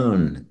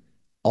learn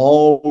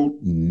all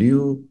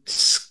new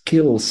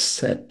skill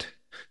set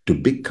to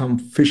become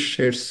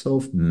fishers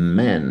of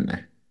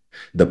men.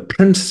 The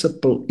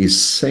principle is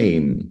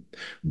same,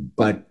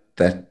 but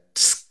the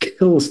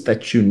skills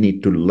that you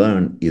need to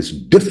learn is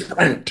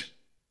different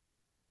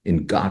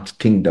in God's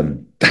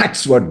kingdom.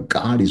 That's what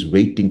God is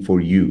waiting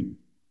for you.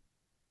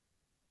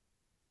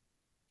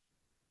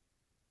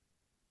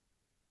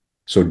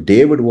 So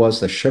David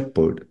was a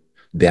shepherd.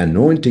 The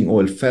anointing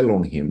oil fell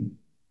on him.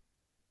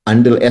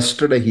 Until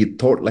yesterday, he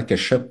thought like a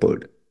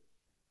shepherd.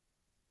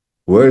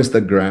 Where is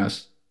the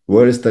grass?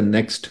 Where is the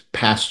next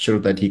pasture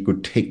that he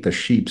could take the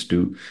sheep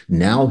to?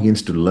 Now he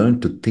needs to learn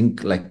to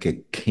think like a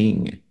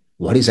king.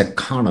 What is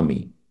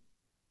economy?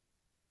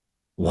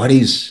 What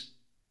is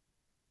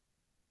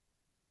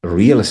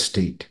real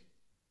estate?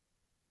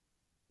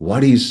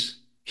 What is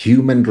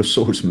human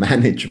resource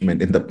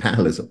management in the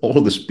palace,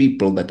 all these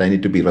people that I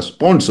need to be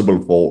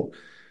responsible for.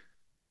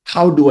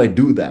 How do I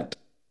do that?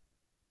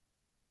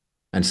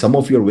 And some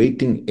of you are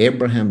waiting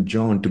Abraham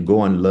John to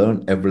go and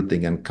learn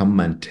everything and come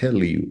and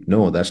tell you,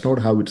 no, that's not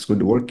how it's going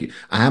to work.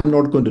 I am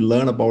not going to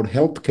learn about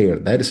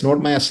healthcare. That is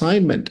not my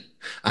assignment.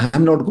 I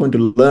am not going to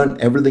learn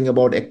everything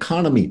about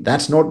economy.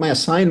 That's not my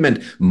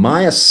assignment.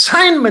 My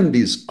assignment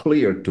is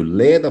clear, to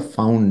lay the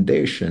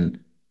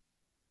foundation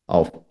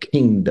of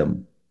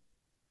kingdom,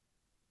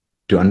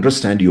 to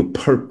understand your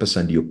purpose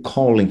and your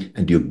calling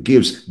and your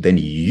gifts. Then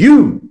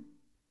you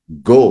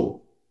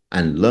go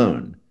and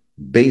learn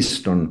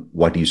based on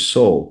what you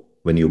saw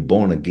when you're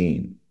born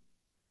again.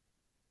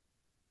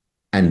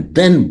 And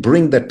then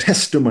bring the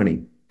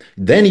testimony.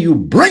 Then you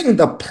bring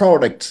the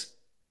products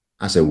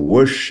as a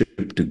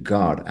worship to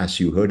God, as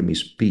you heard me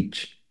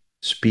speak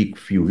a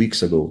few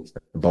weeks ago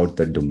about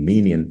the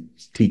dominion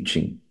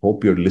teaching.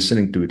 Hope you're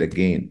listening to it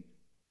again.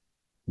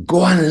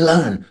 Go and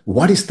learn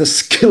what is the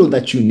skill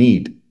that you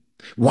need.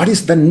 What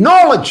is the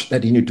knowledge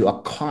that you need to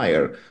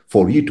acquire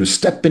for you to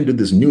step into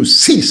this new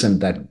season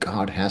that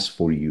God has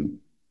for you?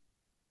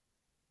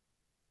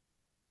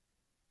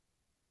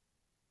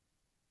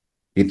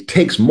 It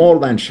takes more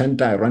than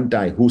Shantai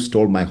Rantai, who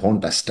stole my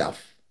Honda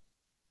stuff,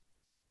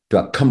 to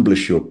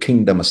accomplish your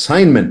kingdom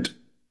assignment.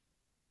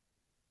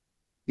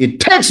 It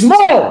takes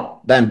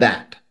more than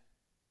that.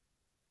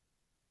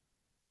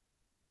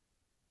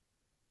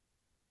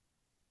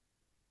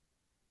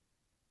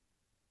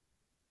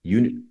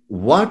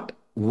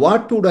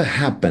 What would have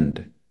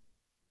happened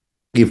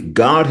if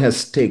God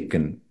has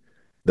taken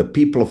the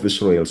people of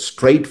Israel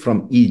straight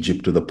from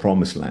Egypt to the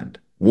promised land?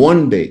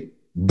 One day,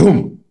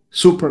 boom,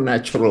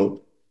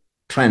 supernatural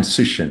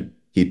transition.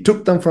 He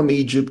took them from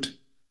Egypt,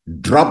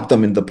 dropped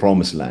them in the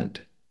promised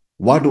land.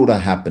 What would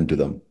have happened to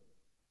them?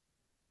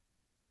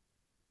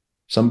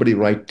 Somebody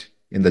write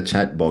in the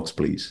chat box,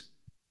 please.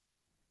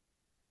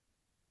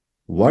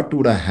 What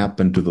would have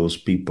happened to those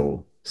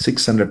people?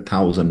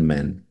 600,000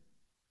 men.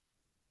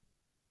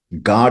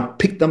 God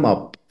picked them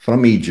up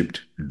from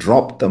Egypt,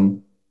 dropped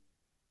them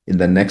in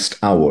the next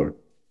hour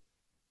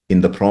in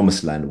the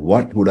promised land.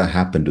 What would have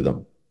happened to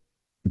them?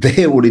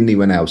 They wouldn't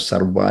even have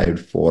survived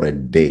for a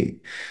day.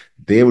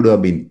 They would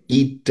have been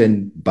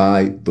eaten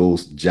by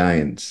those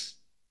giants.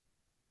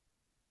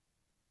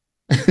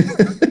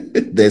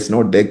 There's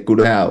no they could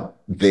have.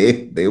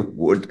 They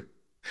would.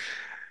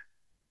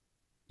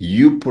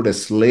 You put a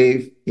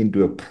slave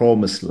into a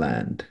promised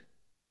land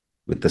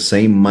with the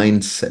same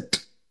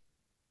mindset,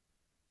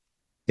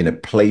 in a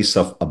place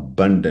of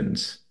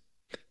abundance,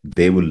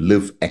 they will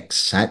live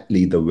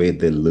exactly the way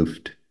they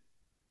lived.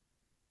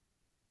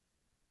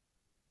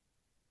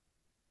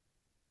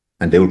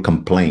 And they will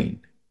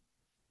complain.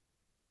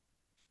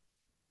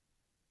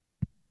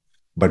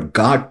 But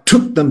God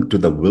took them to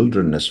the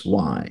wilderness.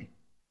 Why?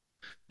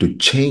 To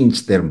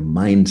change their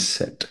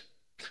mindset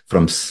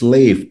from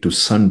slave to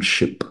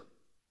sonship,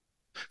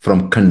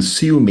 from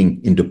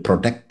consuming into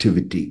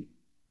productivity,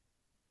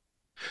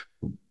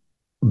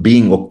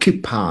 being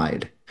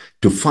occupied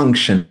to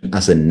function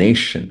as a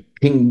nation,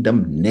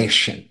 kingdom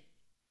nation.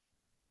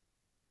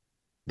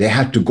 They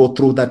had to go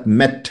through that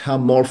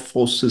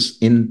metamorphosis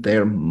in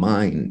their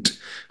mind,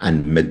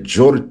 and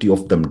majority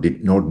of them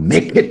did not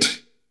make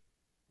it.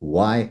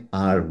 Why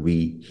are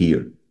we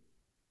here?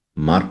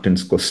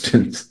 Martin's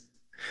questions.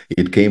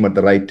 It came at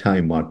the right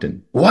time,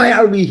 Martin. Why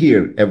are we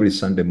here every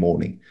Sunday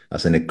morning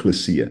as an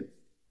Ekklesia?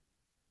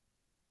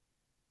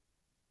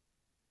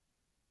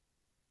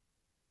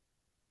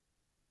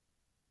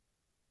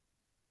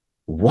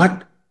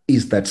 What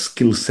is that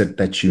skill set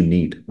that you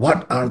need?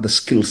 What are the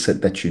skill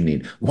set that you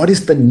need? What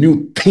is the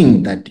new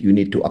thing that you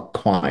need to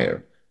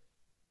acquire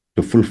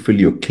to fulfill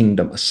your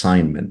kingdom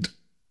assignment,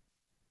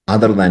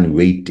 other than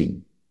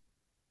waiting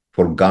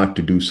for God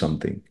to do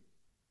something?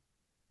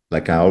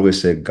 Like I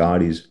always say,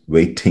 God is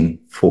waiting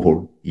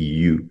for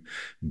you.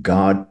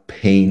 God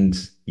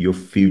paints your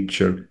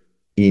future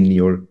in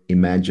your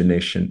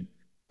imagination,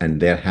 and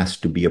there has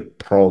to be a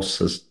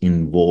process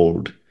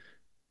involved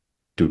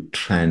to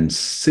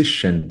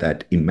transition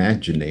that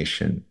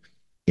imagination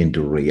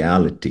into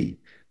reality.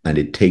 And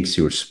it takes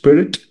your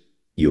spirit,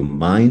 your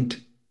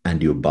mind,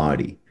 and your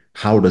body.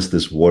 How does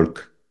this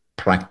work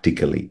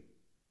practically?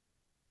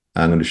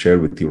 I'm going to share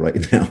with you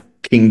right now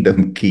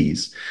kingdom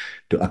keys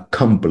to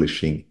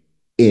accomplishing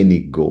any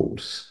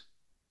goals.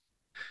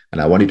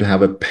 And I want you to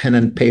have a pen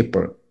and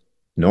paper,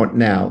 not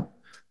now.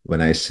 When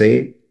I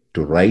say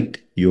to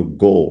write your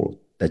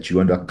goal that you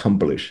want to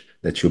accomplish,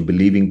 that you're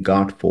believing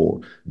God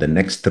for the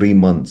next 3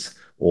 months,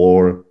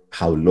 or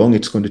how long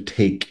it's going to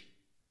take,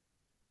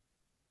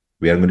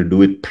 we are going to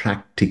do it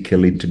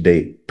practically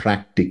today,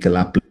 practical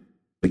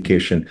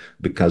application,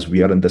 because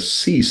we are in the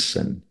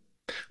season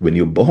when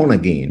you're born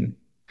again.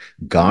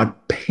 God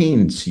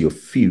paints your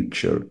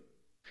future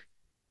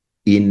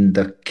in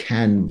the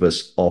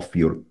canvas of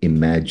your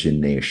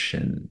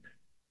imagination.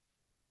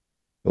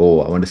 Oh,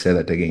 I want to say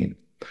that again.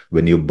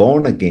 When you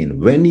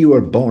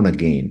are born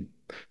again,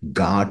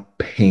 God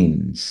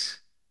paints,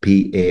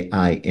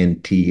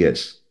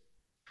 Paints,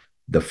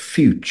 the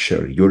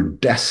future, your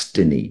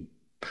destiny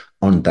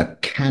on the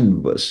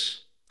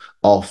canvas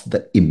of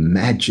the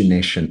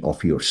imagination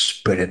of your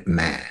spirit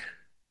man.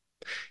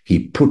 He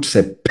puts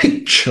a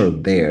picture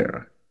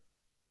there.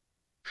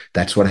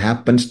 That's what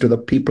happens to the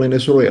people in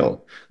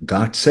Israel.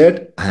 God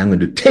said, I am going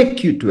to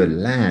take you to a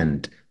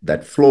land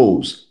that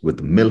flows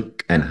with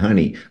milk and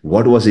honey.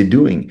 What was he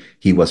doing?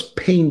 He was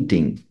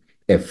painting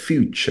a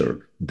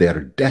future, their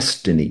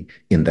destiny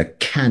in the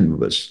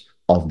canvas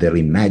of their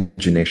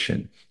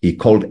imagination. He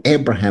called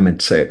Abraham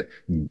and said,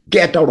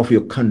 get out of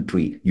your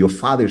country, your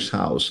father's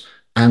house.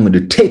 I'm going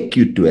to take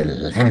you to a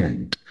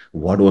land.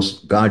 What was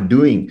God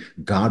doing?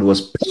 God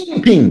was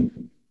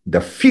painting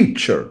the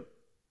future,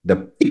 the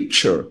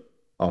picture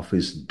of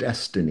his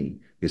destiny,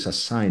 his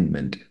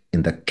assignment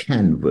in the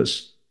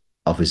canvas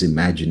of his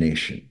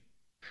imagination.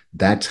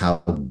 That's how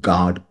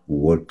God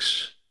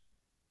works.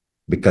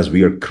 Because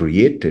we are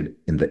created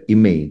in the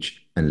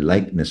image and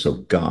likeness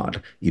of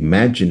God.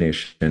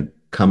 Imagination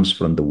comes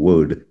from the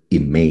word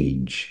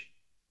image.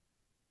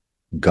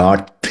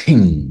 God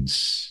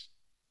thinks.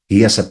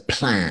 He has a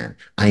plan.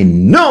 I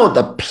know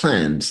the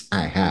plans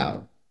I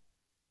have.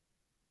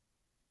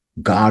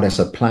 God has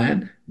a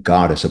plan.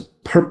 God has a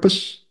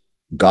purpose.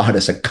 God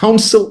has a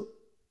counsel.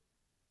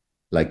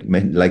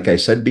 Like I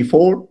said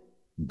before,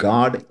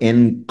 God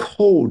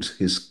encodes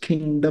his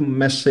kingdom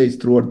message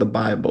throughout the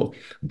Bible,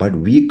 but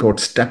we got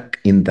stuck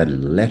in the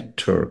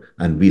letter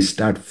and we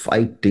start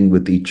fighting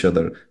with each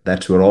other.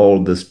 That's where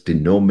all these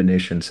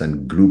denominations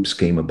and groups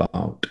came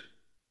about.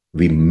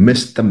 We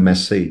missed the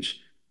message.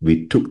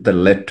 We took the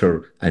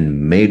letter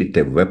and made it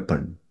a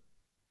weapon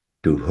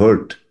to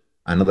hurt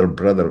another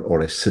brother or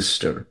a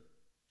sister.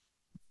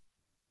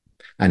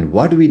 And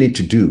what do we need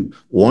to do?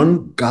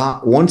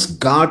 Once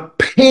God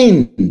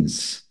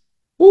pains,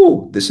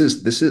 this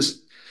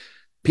is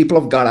people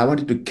of God, I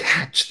want you to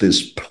catch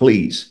this,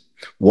 please.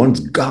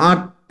 Once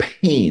God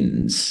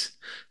paints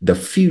the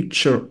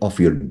future of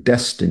your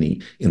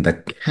destiny in the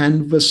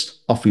canvas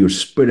of your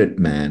spirit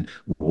man,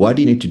 what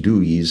you need to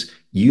do is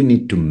you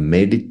need to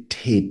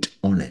meditate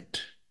on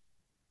it.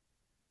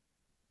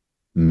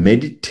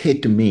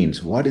 Meditate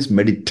means, what is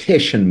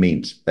meditation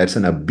means? That's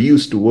an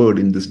abused word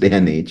in this day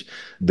and age.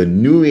 The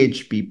New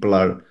Age people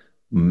are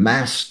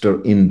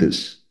master in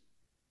this.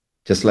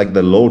 Just like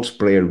the Lord's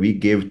Prayer we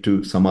gave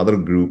to some other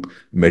group,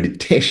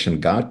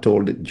 meditation. God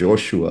told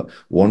Joshua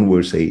 1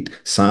 verse 8,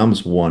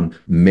 Psalms 1,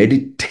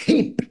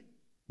 meditate.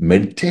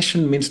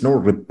 Meditation means no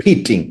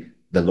repeating.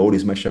 The Lord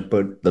is my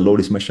shepherd, the Lord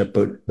is my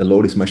shepherd, the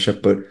Lord is my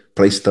shepherd.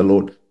 Praise the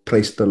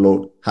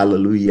Lord,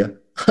 hallelujah,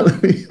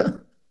 hallelujah.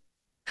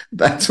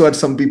 That's what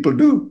some people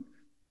do,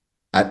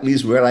 at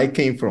least where I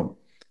came from.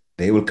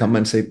 They will come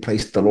and say,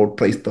 praise the Lord,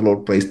 praise the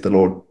Lord, praise the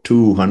Lord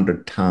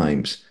 200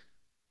 times.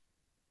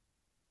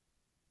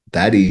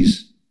 That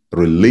is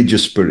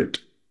religious spirit.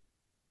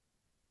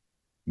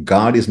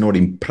 God is not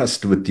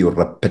impressed with your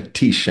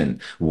repetition.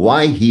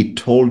 Why he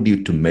told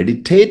you to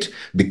meditate?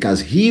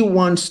 Because he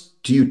wants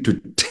you to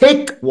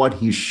take what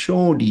he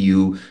showed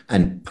you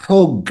and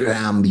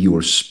program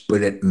your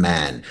spirit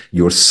man,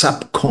 your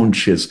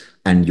subconscious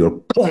and your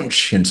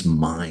conscious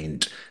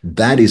mind.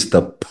 That is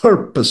the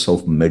purpose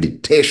of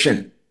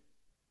meditation.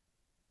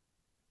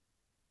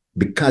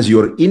 Because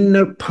your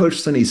inner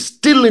person is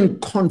still in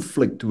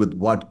conflict with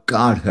what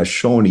God has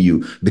shown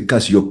you,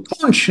 because your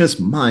conscious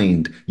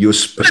mind, your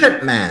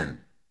spirit man,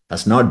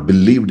 has not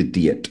believed it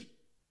yet.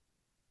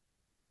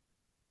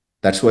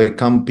 That's why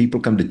people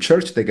come to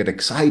church, they get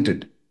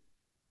excited.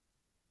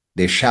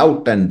 They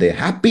shout and they're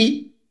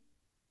happy,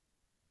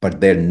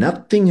 but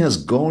nothing has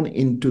gone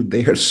into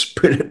their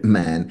spirit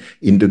man,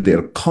 into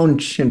their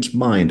conscious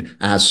mind.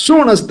 As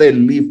soon as they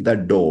leave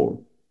that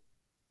door,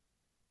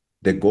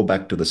 they go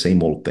back to the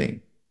same old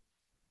thing.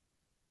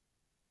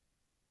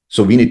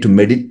 So we need to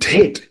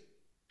meditate.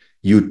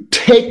 You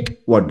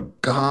take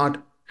what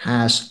God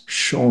has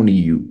shown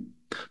you,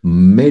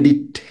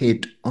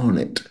 meditate on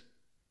it.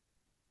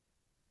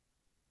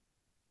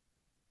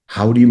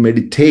 How do you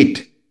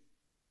meditate?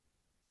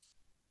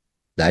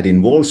 That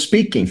involves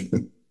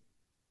speaking.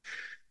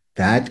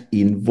 That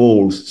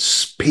involves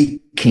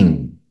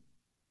speaking.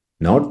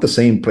 Not the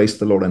same praise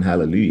the Lord and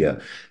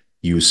hallelujah.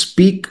 You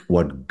speak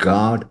what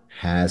God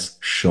has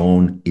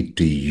shown it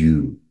to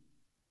you.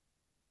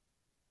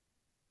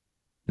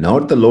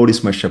 Not the Lord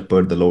is my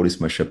shepherd, the Lord is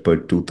my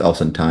shepherd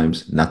 2,000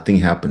 times. Nothing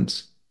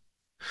happens.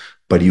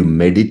 But you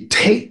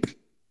meditate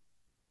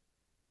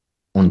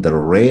on the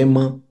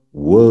Rhema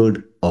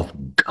word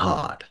of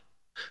God.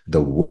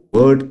 The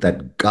word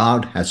that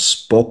God has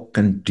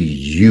spoken to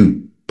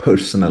you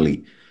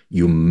personally.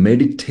 You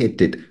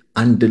meditate it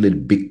until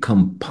it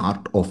becomes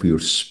part of your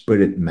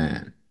spirit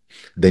man.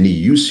 Then you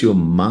use your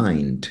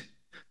mind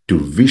to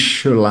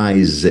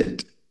visualize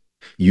it.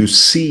 You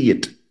see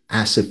it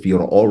as if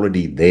you're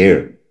already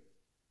there,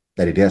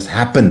 that it has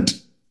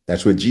happened.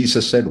 That's what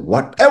Jesus said,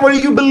 whatever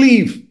you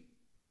believe,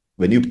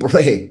 when you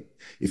pray,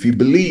 if you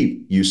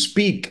believe, you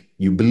speak,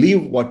 you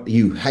believe what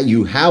you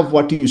have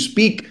what you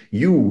speak,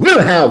 you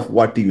will have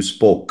what you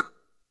spoke.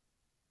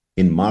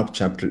 In Mark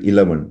chapter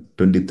 11,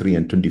 23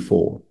 and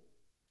 24.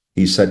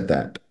 He said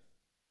that.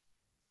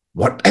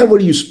 Whatever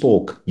you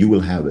spoke, you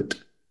will have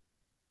it.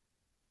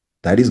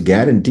 That is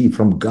guarantee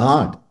from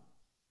God.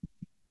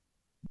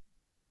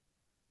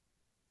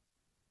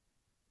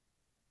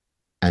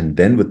 And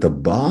then with the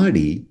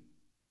body,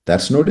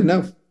 that's not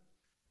enough.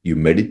 You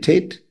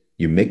meditate,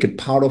 you make it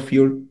part of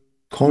your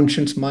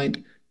conscious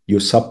mind, your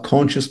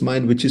subconscious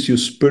mind, which is your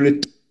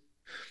spirit.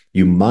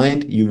 You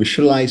mind, you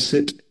visualize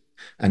it.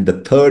 And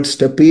the third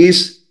step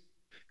is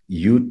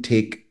you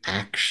take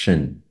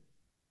action.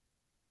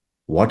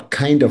 What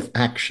kind of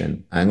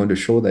action? I'm going to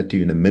show that to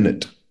you in a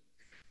minute.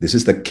 This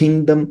is the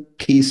kingdom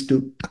keys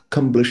to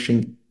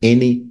accomplishing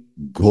any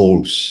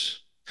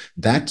goals.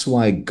 That's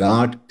why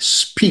God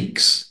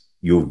speaks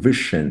your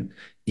vision,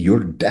 your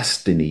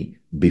destiny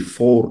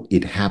before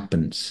it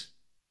happens,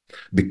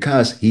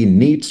 because He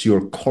needs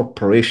your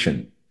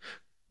cooperation.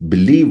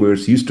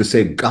 Believers used to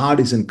say God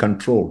is in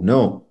control.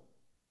 No,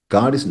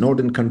 God is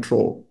not in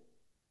control.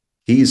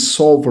 He is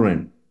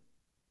sovereign.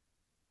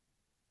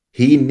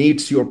 He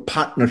needs your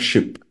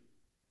partnership.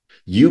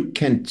 You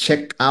can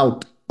check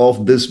out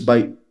of this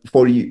by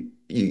for you,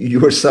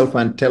 yourself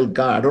and tell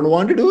God, I don't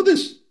want to do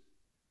this.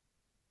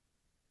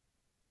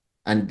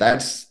 And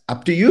that's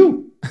up to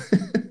you.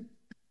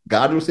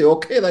 God will say,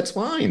 okay, that's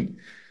fine.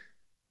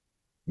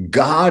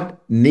 God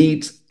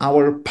needs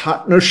our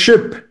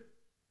partnership.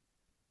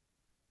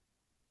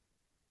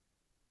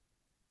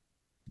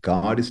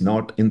 God is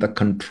not in the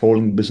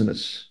controlling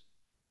business.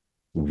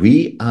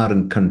 We are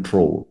in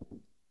control.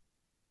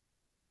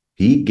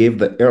 He gave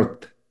the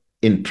earth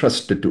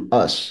entrusted to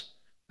us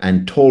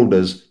and told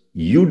us,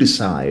 you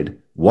decide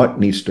what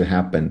needs to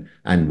happen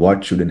and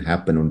what shouldn't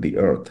happen on the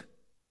earth.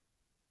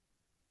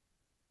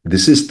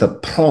 This is the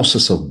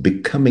process of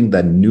becoming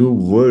the new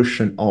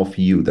version of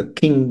you, the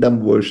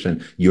kingdom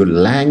version. Your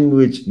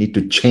language need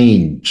to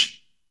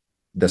change.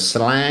 The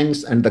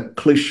slangs and the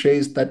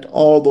cliches, that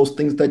all those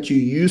things that you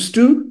used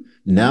to,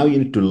 now you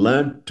need to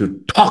learn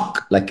to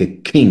talk like a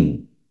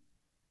king,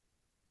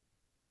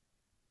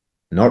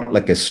 not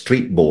like a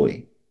street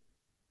boy.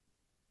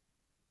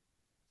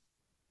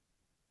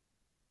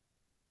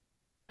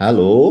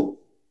 Hello?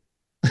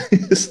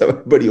 Is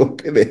everybody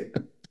okay there?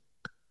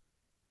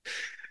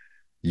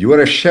 You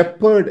were a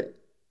shepherd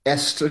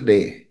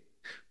yesterday,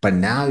 but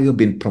now you've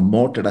been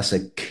promoted as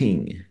a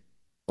king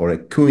or a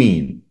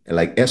queen,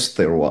 like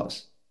Esther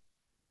was.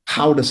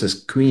 How does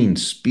a queen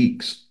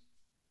speak?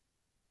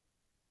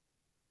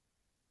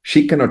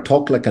 She cannot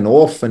talk like an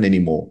orphan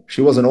anymore.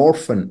 She was an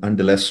orphan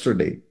until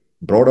yesterday,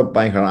 brought up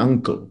by her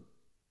uncle.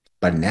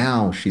 But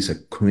now she's a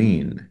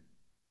queen.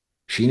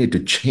 She need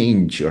to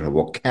change her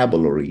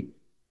vocabulary.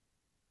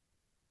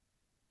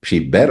 She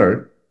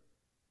better,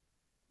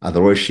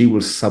 otherwise she will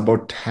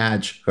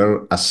sabotage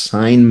her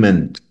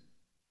assignment.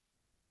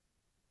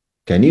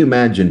 Can you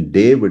imagine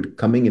David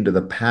coming into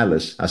the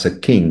palace as a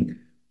king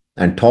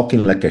and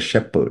talking like a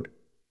shepherd?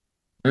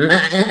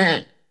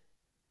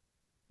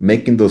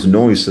 Making those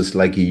noises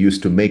like he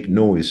used to make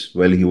noise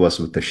while he was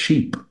with the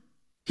sheep.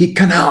 He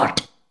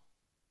cannot.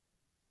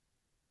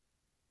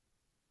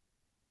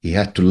 He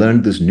had to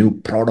learn this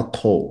new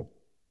protocol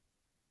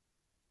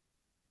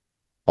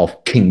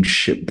of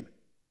kingship.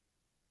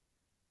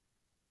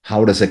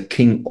 How does a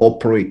king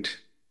operate?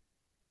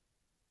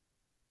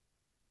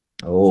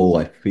 Oh,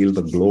 I feel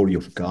the glory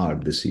of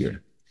God this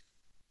year.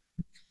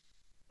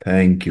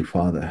 Thank you,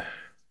 Father.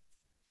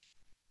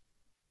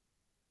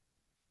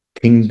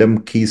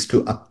 Kingdom keys to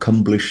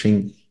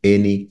accomplishing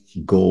any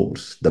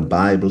goals. The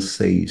Bible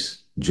says,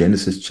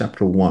 Genesis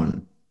chapter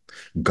 1,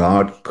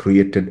 God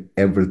created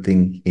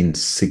everything in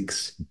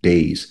 6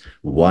 days.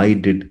 Why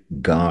did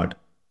God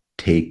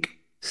take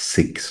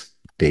 6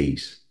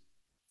 days?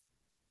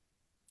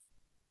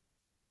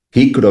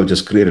 He could have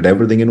just created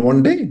everything in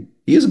one day.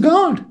 He is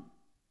God.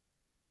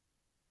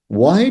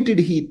 Why did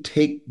He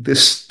take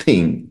this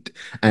thing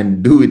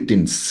and do it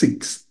in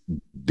 6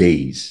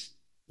 days?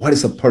 What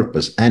is the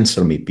purpose?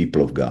 Answer me,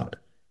 people of God.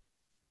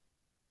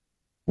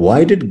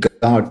 Why did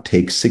God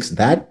take six?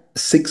 That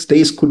 6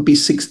 days could be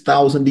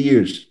 6,000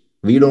 years.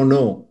 We don't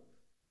know.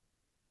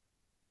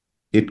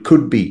 It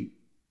could be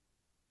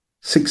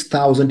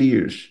 6,000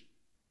 years.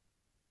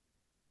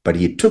 But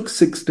He took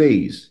 6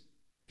 days.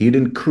 He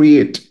didn't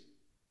create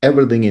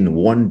everything in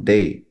one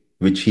day,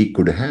 which He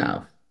could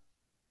have.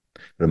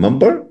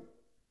 Remember,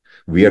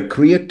 we are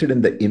created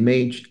in the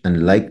image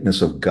and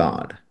likeness of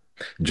God.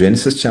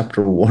 Genesis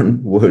chapter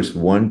 1, verse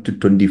 1 to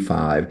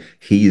 25,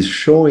 He is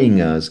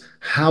showing us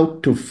how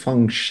to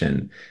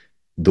function.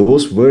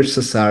 Those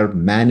verses are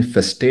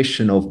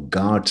manifestation of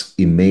God's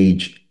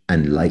image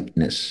and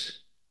likeness.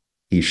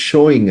 He's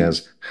showing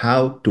us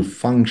how to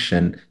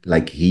function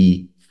like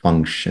He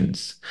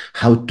functions,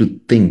 how to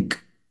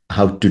think,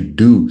 how to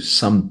do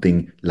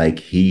something like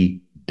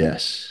He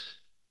does.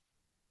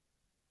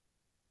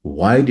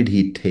 Why did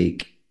He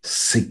take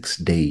 6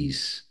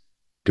 days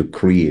to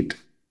create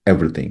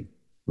everything?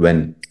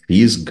 When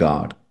He is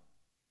God,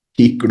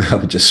 He could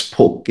have just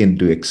spoken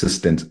into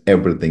existence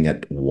everything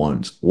at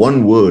once.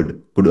 One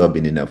word could have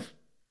been enough.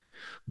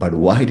 But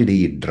why did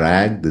He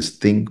drag this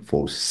thing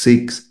for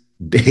 6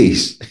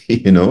 days,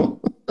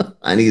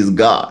 and he's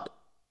God.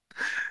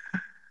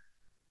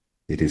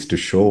 It is to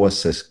show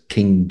us a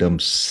kingdom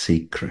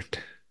secret,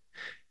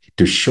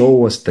 to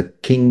show us the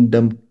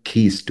kingdom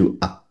keys to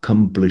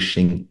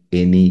accomplishing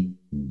any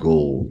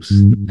goals.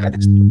 That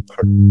is the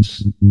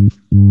purpose.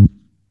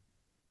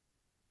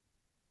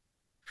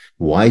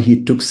 Why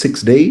he took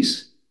 6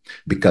 days?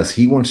 Because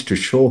he wants to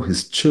show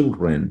his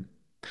children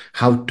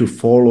how to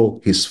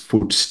follow his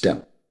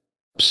footsteps,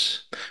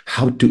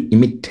 how to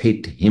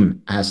imitate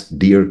him as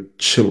dear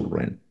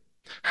children,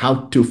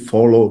 how to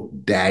follow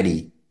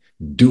daddy,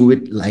 do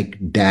it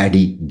like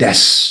daddy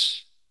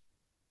does.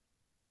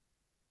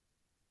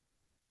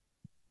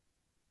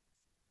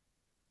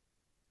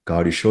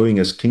 God is showing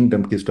us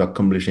kingdom keys to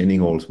accomplish any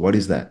goals. What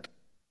is that?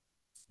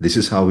 This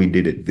is how he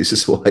did it. This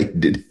is why he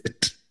did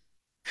it.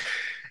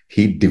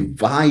 He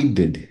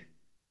divided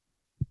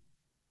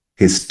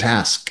his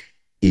task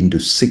into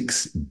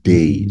 6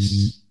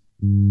 days.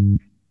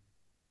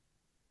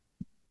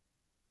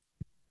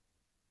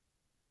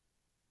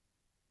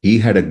 He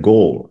had a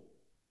goal.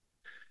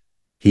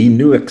 He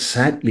knew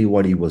exactly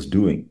what he was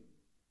doing.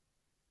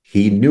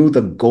 He knew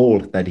the goal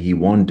that he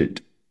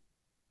wanted.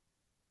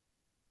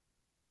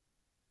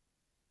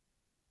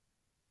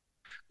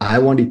 I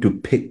want you to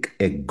pick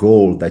a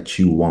goal that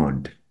you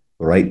want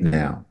right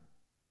now.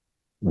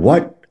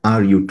 What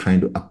are you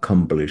trying to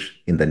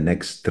accomplish in the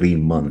next 3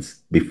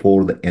 months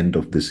before the end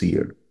of this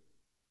year?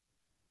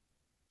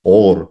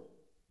 Or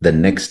the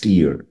next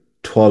year,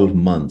 12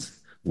 months,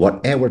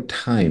 whatever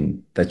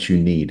time that you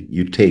need,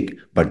 you take,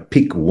 but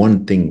pick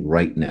one thing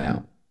right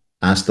now.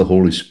 Ask the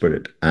Holy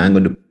Spirit. I'm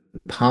going to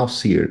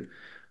pause here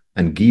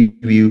and give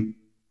you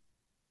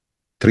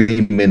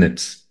 3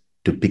 minutes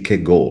to pick a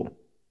goal.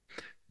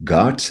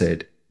 God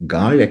said,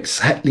 God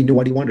exactly knew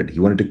what he wanted. He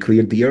wanted to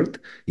create the earth.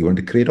 He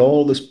wanted to create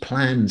all those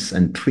plants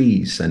and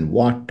trees and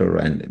water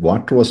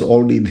was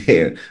already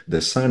there,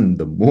 the sun,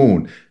 the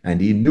moon,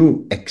 and he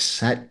knew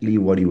exactly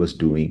what he was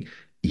doing.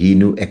 He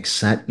knew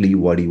exactly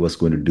what he was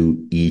going to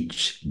do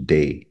each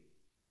day.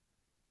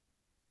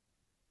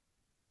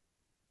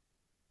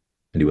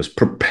 And he was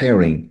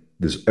preparing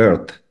this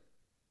earth,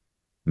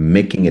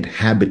 making it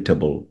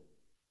habitable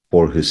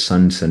for his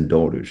sons and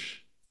daughters.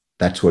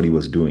 That's what he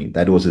was doing.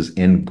 That was his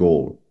end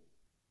goal.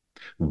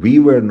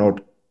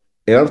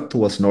 Earth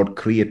was not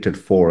created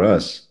for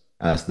us,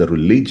 as the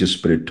religious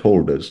spirit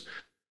told us.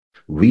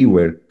 We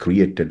were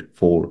created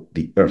for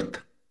the earth,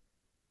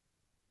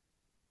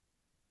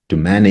 to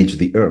manage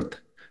the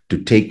earth,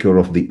 to take care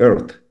of the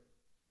earth.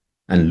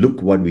 And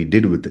look what we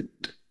did with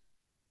it,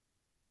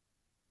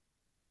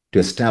 to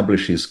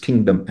establish his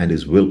kingdom and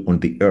his will on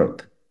the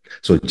earth.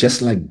 So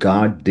just like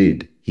God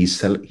did,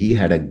 he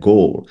had a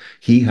goal.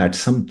 He had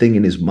something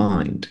in his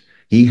mind.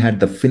 He had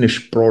the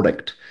finished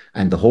product.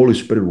 And the Holy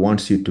Spirit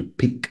wants you to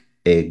pick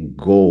a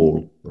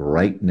goal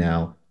right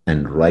now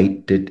and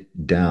write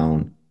it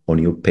down on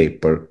your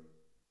paper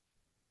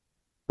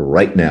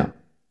right now.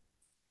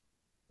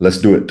 Let's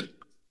do it.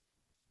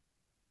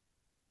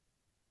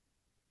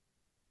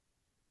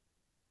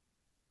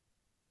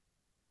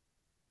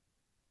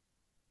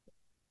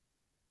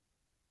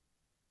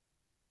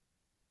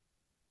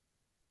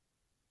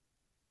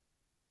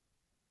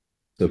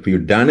 So if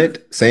you've done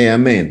it, say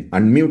amen.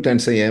 Unmute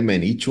and say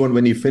amen. Each one,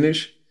 when you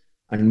finish,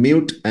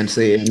 unmute and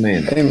say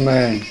amen.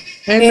 Amen.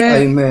 Amen.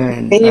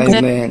 Amen.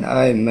 Amen. Amen.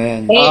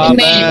 Amen. Amen.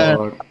 Praise the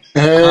Lord.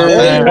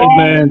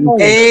 Amen.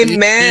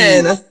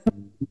 Amen.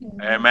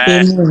 Amen.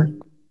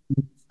 Amen.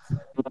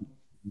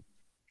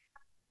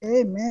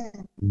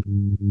 Amen.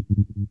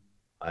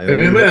 I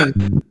only heard,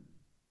 Amen.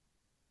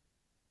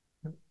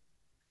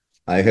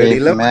 I heard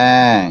 11.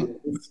 Amen.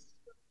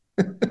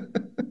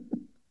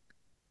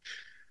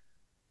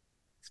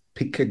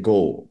 Pick a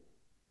goal.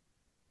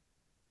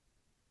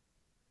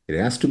 It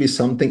has to be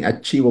something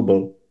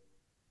achievable.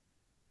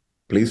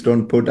 Please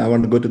don't put, I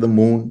want to go to the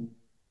moon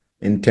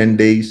in 10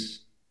 days.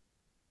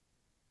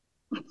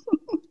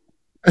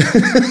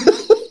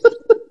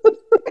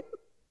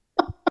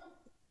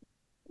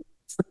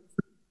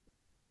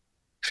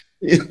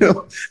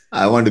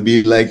 I want to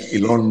be like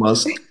Elon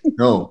Musk.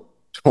 No,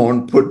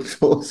 don't put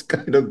those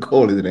kind of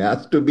goals. It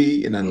has to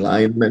be in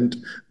alignment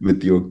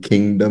with your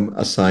kingdom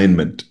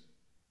assignment.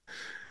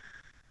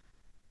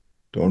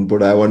 Don't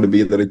put, I want to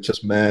be the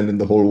richest man in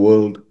the whole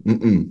world.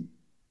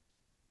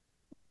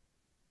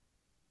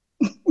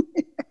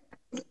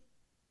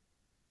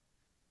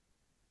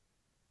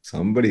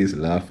 Somebody is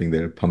laughing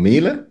there.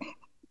 Pamela?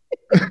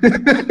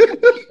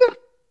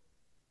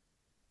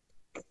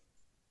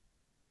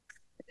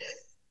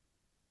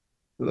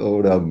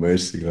 Lord have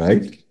mercy,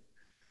 right?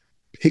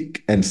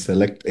 Pick and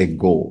select a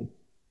goal.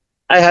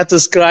 I had to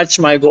scratch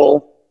my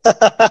goal.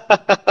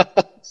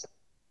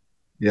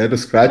 You have to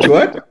scratch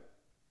what?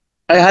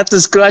 I had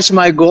to scratch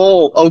my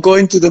goal of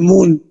going to the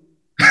moon.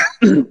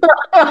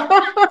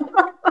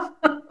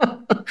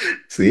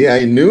 See,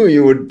 I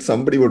knew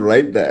somebody would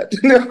write that.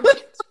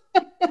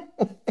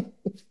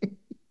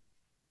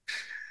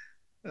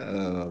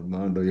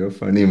 Armando, you're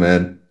funny,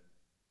 man.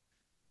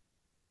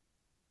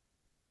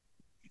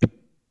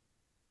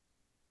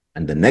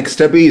 And the next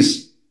step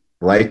is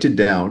write it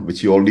down,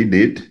 which you already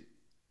did.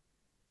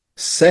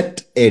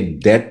 Set a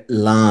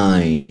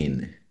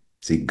deadline.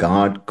 See,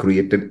 God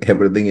created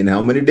everything in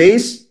how many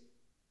days?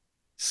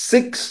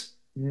 6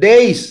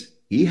 days.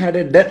 He had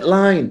a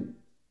deadline.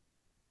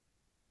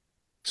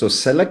 So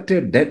select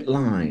a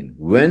deadline.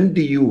 When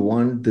do you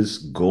want this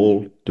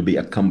goal to be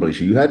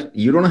accomplished? You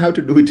don't have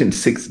to do it in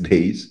 6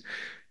 days.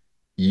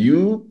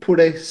 You put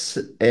a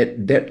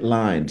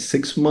deadline,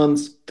 6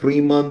 months,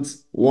 3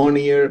 months, 1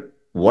 year,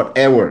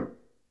 whatever.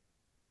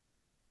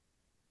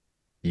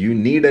 You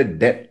need a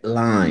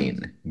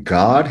deadline.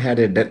 God had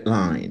a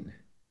deadline.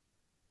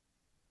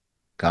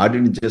 God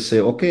didn't just say,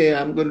 okay,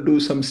 I'm going to do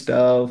some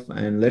stuff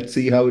and let's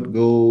see how it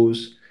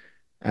goes.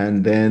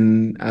 And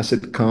then as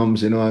it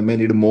comes, I may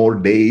need more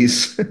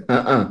days.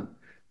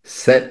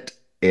 Set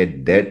a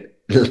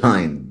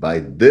deadline. By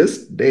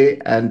this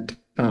day and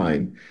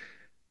time,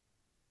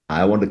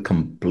 I want to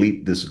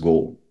complete this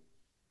goal.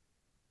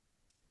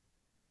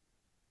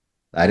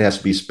 That has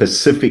to be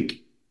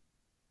specific.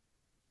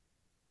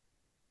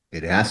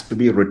 It has to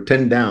be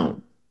written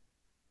down.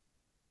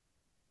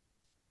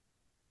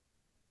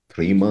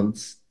 3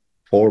 months,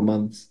 4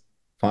 months,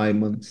 5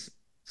 months,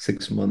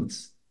 6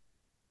 months.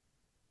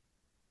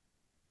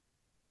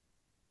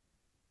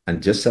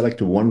 And just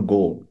select one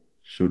goal.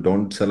 So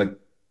don't select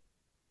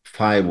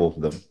 5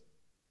 of them.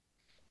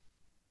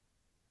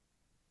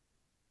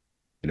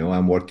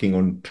 I'm working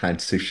on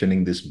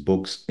transitioning these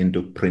books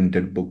into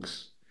printed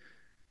books.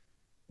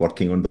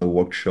 Working on the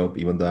workshop,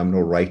 even though I'm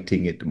not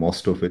writing it,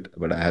 most of it,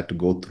 but I had to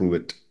go through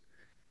it.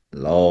 A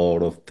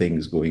lot of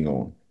things going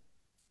on.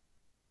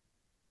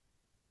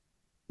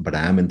 But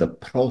I'm in the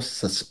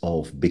process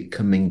of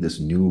becoming this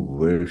new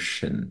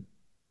version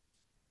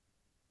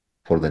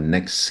for the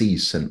next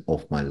season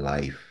of my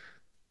life.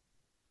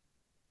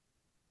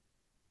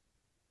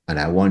 And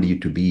I want you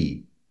to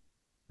be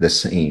the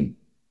same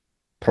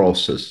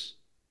process,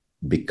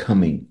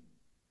 becoming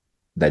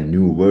the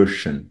new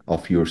version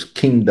of your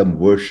kingdom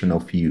version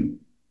of you,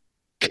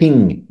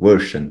 king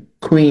version,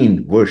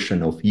 queen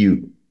version of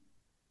you.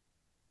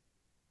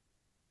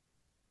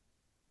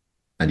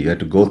 And you have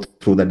to go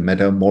through that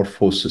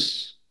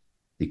metamorphosis.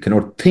 You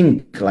cannot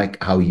think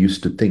like how you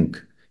used to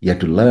think. You have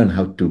to learn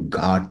how to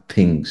guard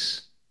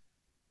things,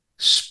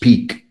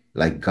 speak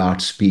like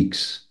God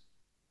speaks,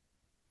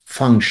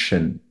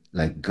 function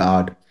like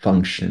God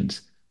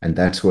functions. And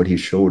that's what he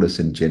showed us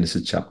in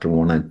Genesis chapter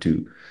 1 and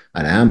 2.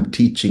 And I'm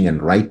teaching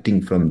and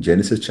writing from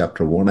Genesis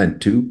chapter 1 and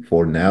 2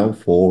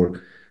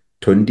 for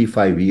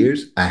 25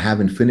 years. I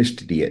haven't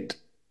finished it yet.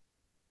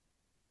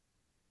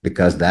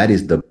 Because that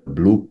is the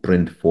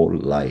blueprint for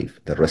life.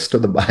 The rest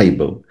of the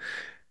Bible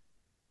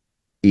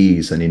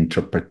is an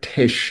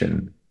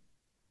interpretation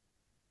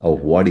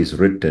of what is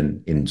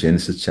written in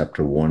Genesis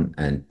chapter 1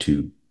 and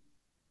 2.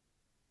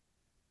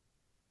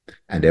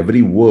 And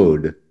every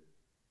word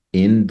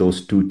in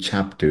those 2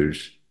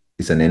 chapters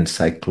is an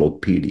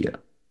encyclopedia,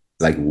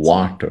 like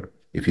water.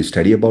 If you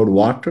study about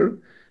water,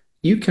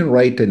 you can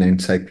write an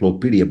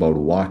encyclopedia about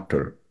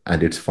water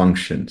and its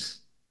functions.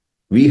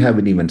 We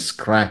haven't even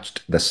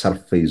scratched the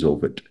surface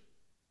of it.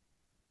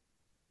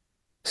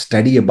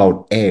 Study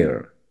about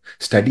air,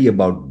 study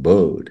about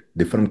bird,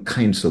 different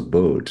kinds of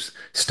birds,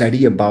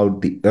 study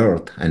about the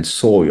earth and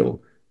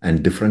soil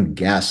and different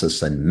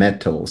gases and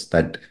metals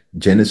that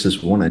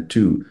Genesis 1 and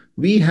 2,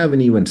 we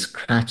haven't even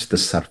scratched the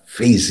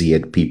surface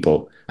yet,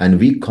 people, and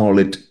we call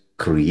it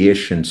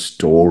creation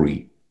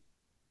story.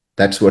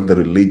 That's what the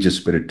religious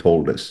spirit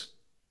told us.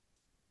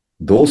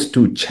 Those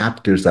 2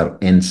 chapters are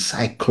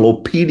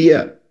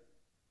encyclopedia.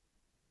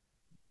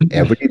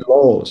 Every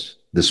laws,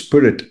 the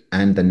spirit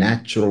and the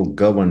natural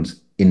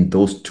governs in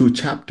those 2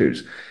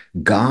 chapters.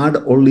 God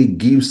only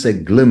gives a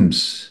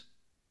glimpse,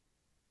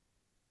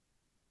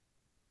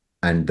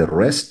 and the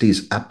rest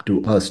is up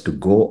to us to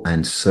go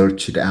and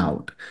search it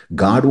out.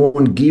 God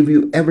won't give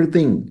you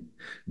everything.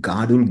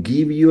 God will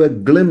give you a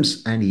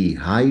glimpse and he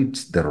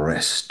hides the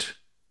rest,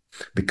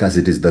 because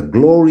it is the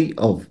glory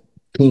of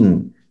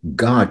King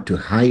God to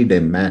hide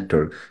a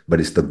matter, but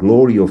it's the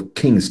glory of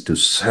kings to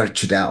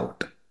search it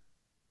out.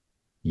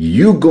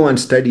 You go and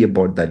study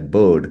about that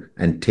bird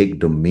and take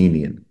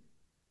dominion.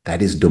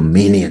 That is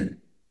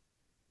dominion.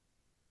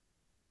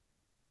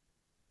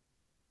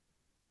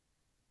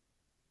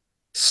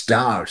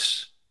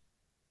 Stars.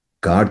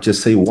 God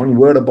just say one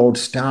word about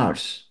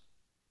stars.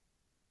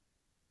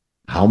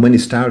 How many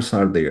stars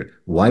are there?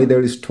 Why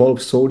there is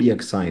 12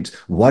 zodiac signs?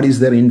 What is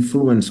their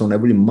influence on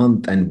every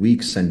month and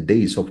weeks and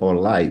days of our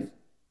life?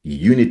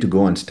 You need to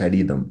go and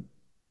study them.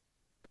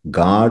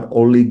 God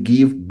only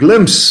give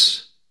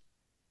glimpse.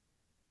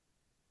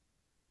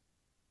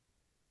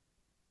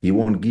 He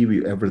won't give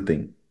you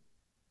everything.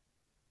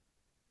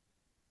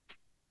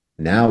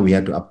 Now we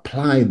have to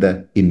apply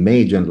the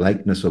image and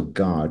likeness of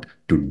God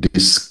to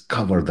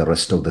discover the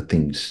rest of the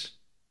things.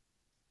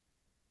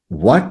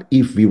 What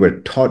if we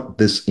were taught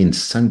this in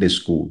Sunday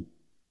school?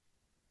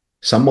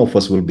 Some of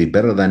us will be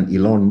better than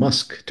Elon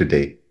Musk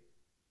today.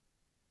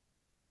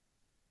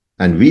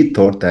 And we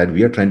thought that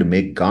we are trying to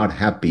make God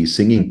happy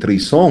singing 3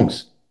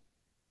 songs.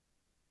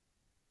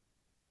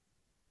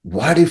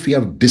 What if we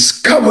have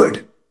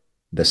discovered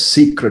the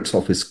secrets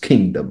of his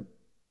kingdom?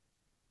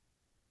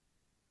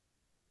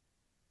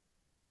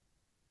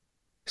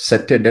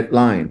 Set a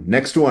deadline.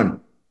 Next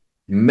one.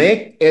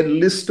 Make a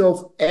list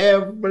of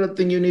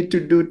everything you need to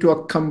do to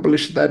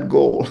accomplish that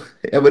goal.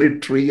 Every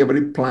tree,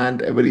 every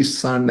plant, every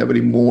sun,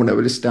 every moon,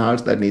 every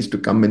stars that needs to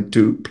come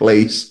into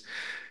place.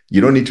 You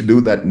don't need to do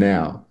that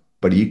now,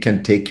 but you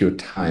can take your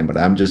time. But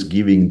I'm just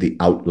giving the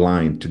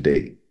outline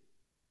today.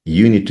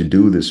 You need to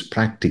do this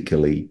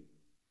practically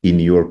in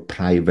your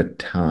private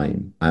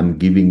time. I'm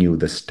giving you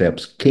the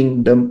steps,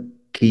 kingdom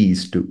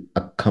keys to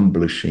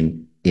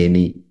accomplishing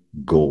any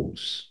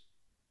goals.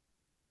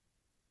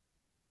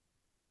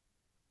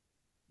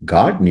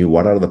 God knew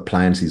what are the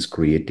plants he's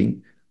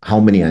creating,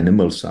 how many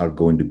animals are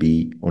going to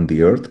be on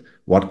the earth,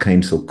 what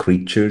kinds of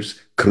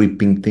creatures,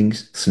 creeping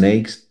things,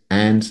 snakes,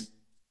 ants,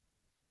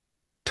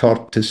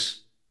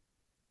 tortoise.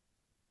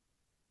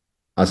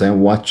 As I'm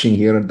watching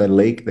here at the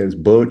lake, there's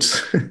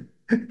birds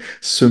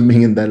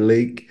swimming in that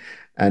lake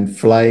and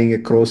flying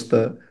across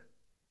the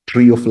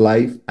tree of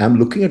life. I'm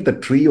looking at the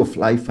tree of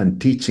life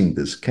and teaching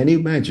this. Can you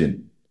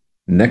imagine?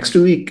 Next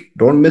week,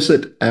 don't miss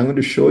it. I'm going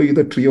to show you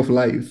the tree of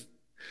life.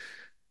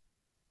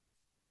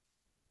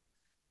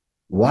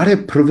 What a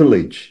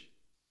privilege,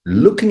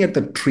 looking at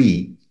the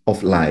tree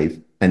of life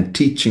and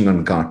teaching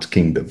on God's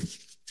kingdom.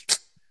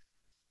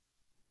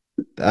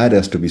 That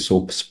has to be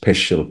so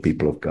special,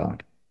 people of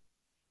God.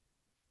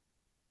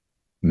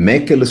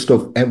 Make a list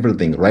of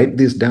everything. Write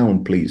this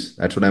down, please.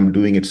 That's what I'm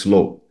doing it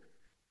slow.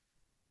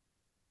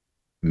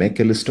 Make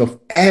a list of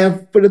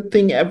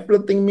everything.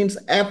 Everything means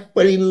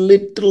every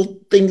little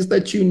things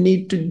that you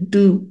need to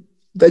do,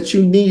 that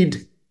you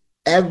need,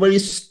 every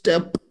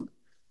step.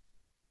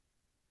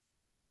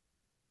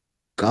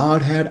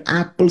 God had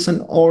apples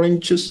and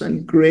oranges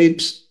and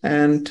grapes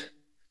and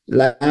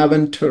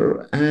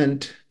lavender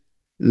and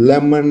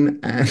lemon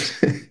and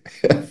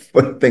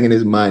everything in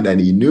his mind. And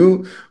he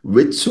knew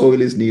which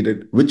soil is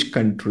needed, which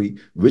country,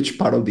 which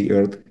part of the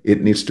earth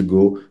it needs to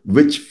go,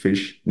 which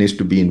fish needs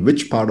to be in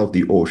which part of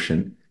the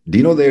ocean. Do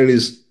you know there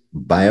is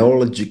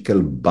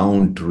biological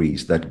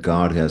boundaries that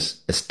God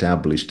has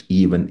established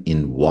even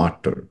in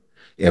water?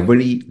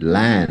 Every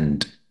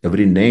land,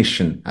 every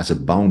nation has a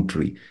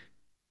boundary.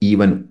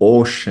 Even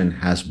ocean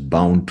has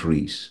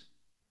boundaries,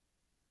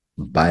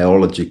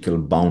 biological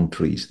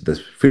boundaries. The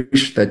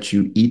fish that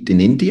you eat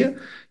in India,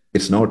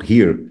 it's not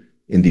here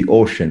in the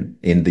ocean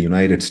in the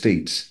United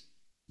States.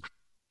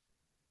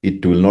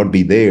 It will not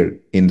be there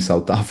in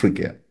South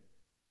Africa.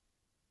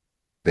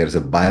 There's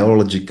a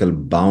biological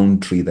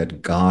boundary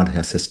that God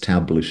has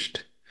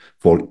established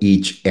for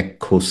each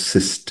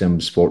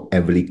ecosystems, for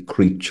every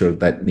creature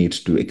that needs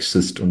to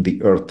exist on the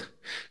earth.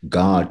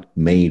 God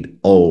made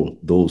all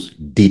those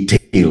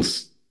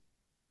details.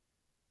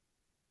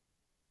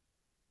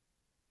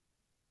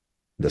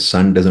 The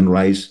sun doesn't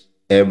rise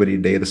every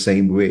day the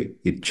same way.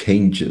 It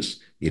changes.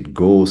 It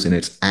goes in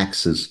its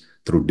axis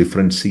through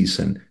different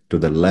seasons, to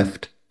the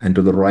left and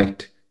to the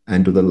right,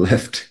 and to the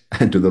left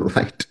and to the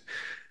right.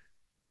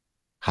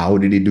 How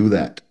did he do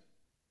that?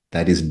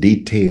 That is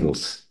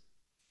details.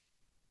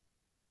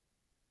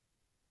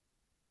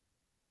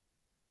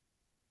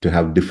 To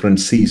have different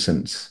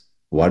seasons.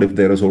 What if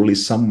there is only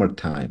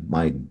summertime?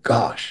 My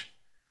gosh.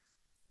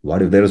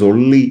 What if there is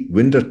only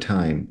winter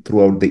time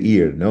throughout the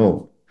year?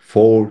 No,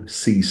 4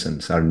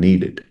 seasons are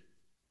needed.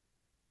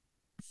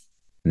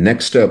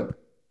 Next up,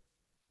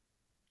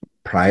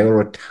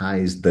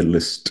 prioritize the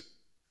list.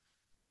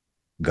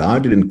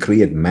 God didn't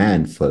create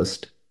man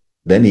first,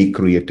 then he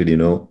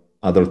created,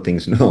 other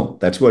things. No,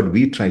 that's what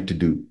we try to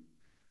do.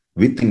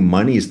 We think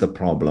money is the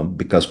problem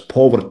because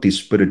poverty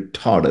spirit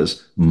taught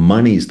us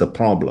money is the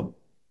problem.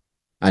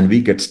 And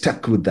we get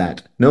stuck with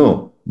that.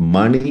 No,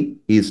 money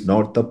is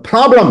not the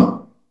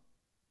problem.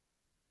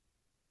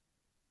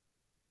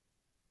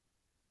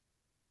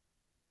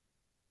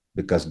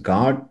 Because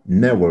God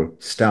never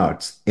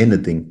starts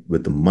anything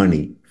with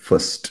money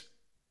first.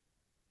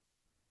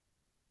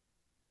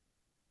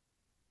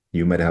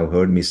 You might have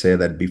heard me say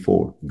that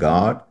before.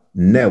 God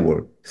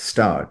never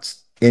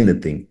starts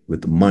anything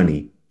with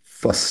money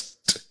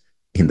first.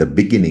 In the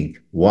beginning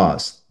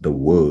was the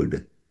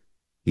Word.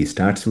 He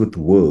starts with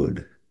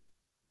Word,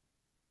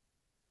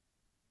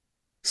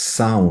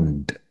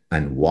 sound,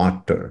 and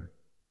water.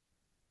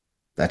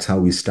 That's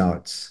how he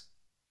starts.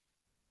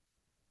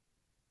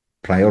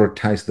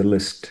 Prioritize the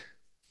list.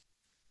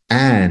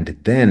 And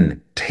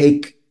then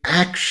take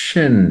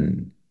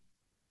action.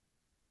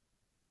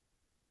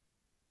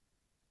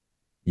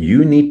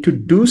 You need to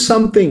do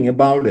something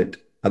about it.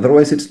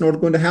 Otherwise, it's not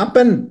going to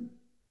happen.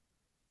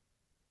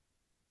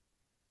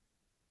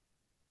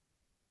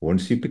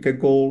 Once you pick a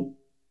goal,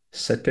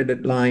 set a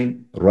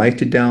deadline,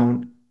 write it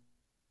down,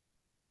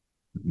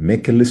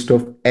 make a list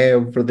of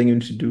everything you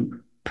need to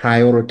do,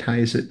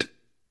 prioritize it,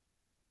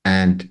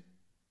 and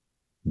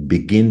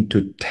begin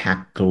to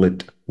tackle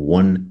it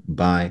one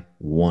by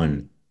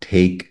one.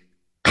 Take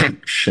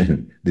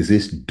action. This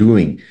is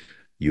doing.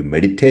 You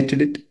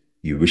meditated it,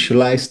 you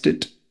visualized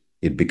it,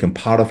 it became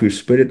part of your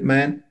spirit,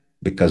 man.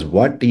 Because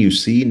what do you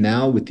see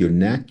now with your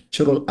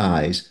natural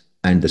eyes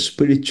and the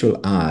spiritual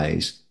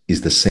eyes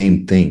is the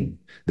same thing.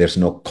 There's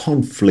no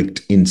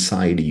conflict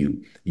inside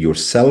you. Your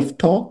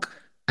self-talk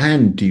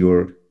and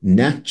your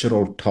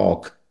natural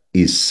talk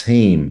is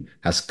same,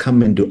 has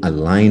come into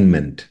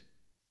alignment.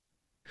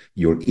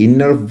 Your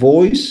inner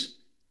voice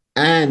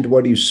and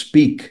what you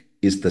speak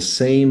is the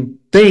same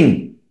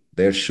thing.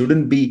 There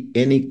shouldn't be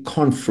any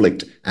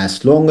conflict.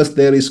 As long as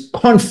there is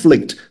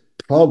conflict,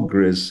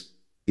 progress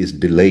is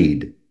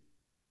delayed.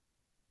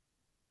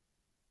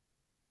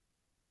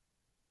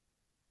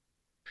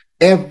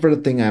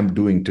 Everything I'm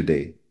doing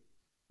today,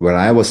 where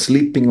I was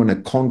sleeping on a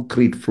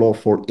concrete floor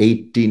for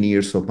 18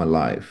 years of my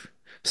life,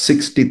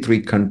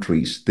 63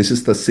 countries. This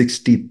is the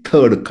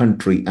 63rd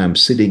country I'm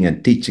sitting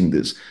and teaching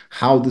this.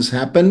 How this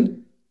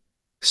happened?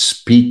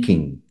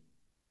 Speaking.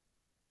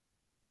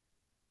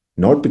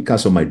 Not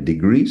because of my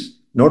degrees,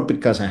 not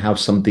because I have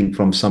something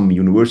from some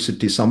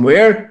university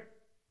somewhere,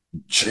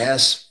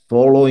 just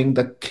following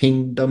the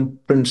kingdom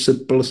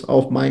principles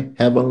of my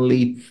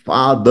heavenly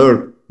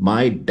Father,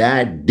 my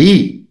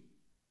daddy.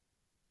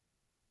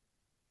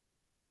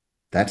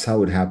 That's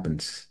how it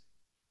happens.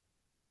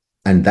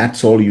 And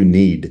that's all you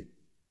need.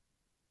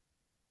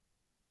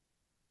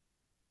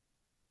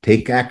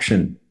 Take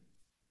action.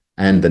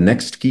 And the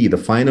next key, the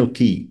final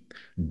key,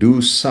 do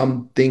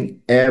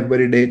something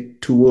every day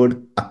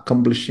toward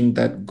accomplishing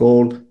that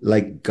goal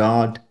like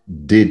God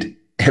did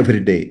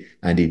every day.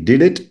 And he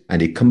did it and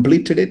he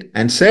completed it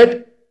and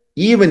said,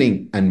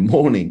 evening and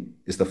morning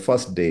is the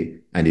first day.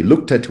 And he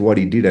looked at what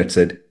he did and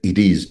said, it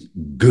is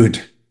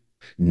good.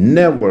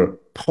 Never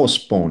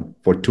postpone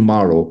for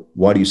tomorrow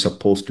what you're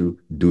supposed to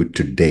do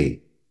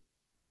today.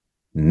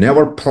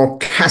 Never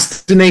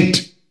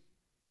procrastinate.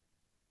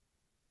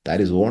 That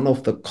is one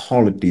of the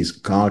qualities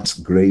God's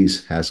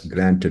grace has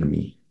granted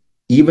me.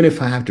 Even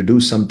if I have to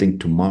do something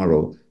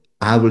tomorrow,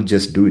 I will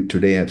just do it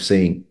today. I'm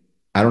saying,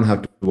 I don't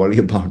have to worry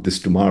about this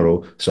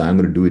tomorrow, so I'm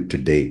going to do it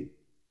today.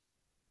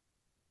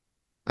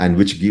 And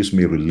which gives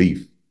me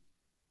relief.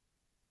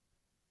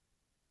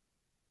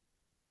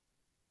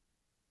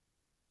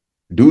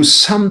 Do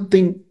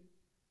something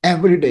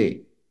every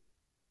day.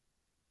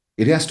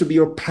 It has to be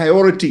your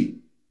priority.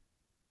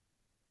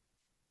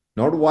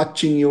 Not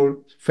watching your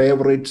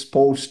favorite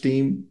sports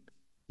team.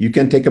 You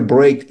can take a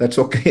break, that's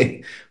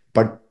okay.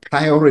 But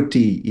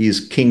priority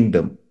is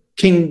kingdom.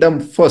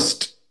 Kingdom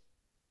first.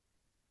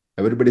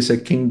 Everybody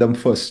say kingdom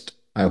first.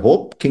 I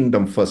hope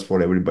kingdom first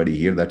for everybody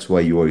here. That's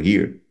why you are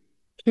here.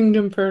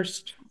 Kingdom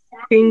first.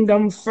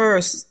 Kingdom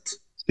first.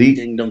 See,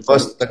 Kingdom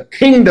first first. the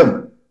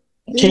kingdom.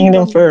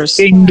 Kingdom first.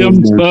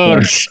 Kingdom Kingdom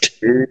first.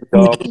 first.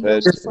 Kingdom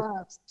first.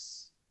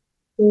 Fast.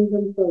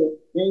 Kingdom first.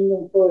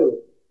 Kingdom first.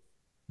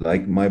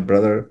 Like my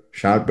brother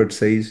Sharbert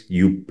says,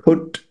 you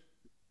put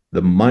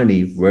the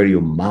money where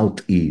your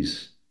mouth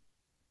is.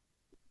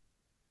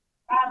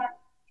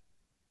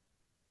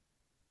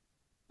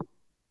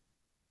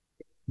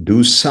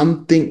 Do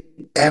something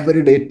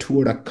every day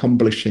toward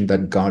accomplishing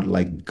that God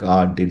like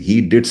God did.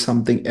 He did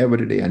something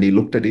every day and he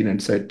looked at it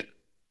and said,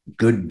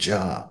 good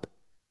job.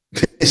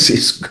 This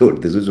is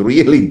good. This is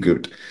really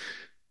good.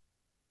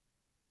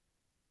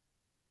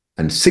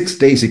 And 6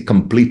 days he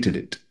completed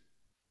it.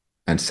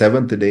 And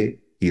 7th day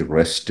he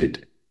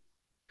rested.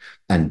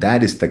 And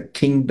that is the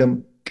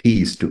kingdom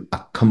keys to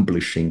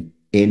accomplishing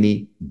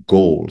any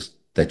goals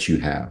that you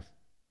have.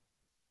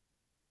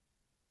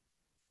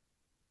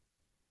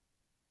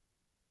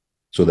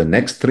 So the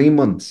next 3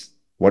 months,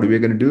 what are we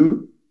going to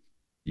do?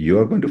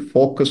 You're going to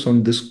focus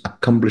on this,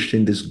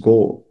 accomplishing this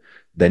goal.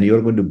 Then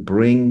you're going to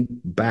bring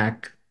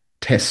back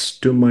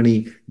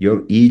testimony.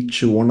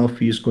 Each one of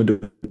you is going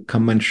to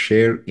come and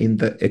share in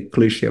the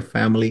Ekklesia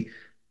family.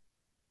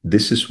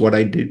 This is what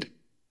I did.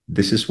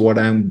 This is what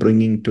I'm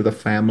bringing to the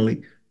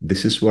family.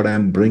 This is what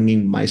I'm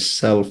bringing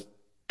myself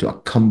to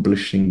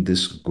accomplishing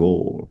this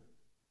goal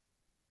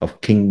of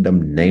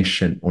kingdom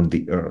nation on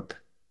the earth.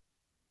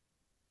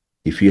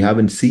 If you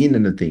haven't seen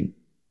anything,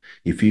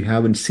 if you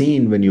haven't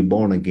seen when you're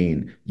born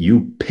again,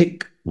 you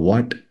pick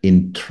what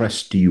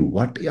interests you.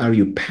 What are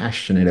you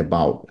passionate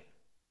about?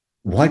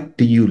 What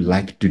do you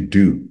like to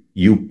do?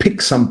 You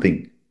pick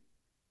something.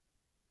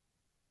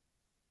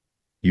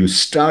 You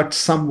start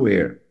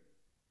somewhere.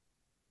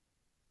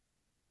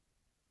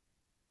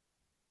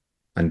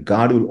 And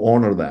God will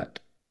honor that.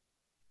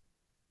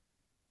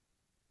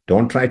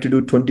 Don't try to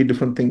do 20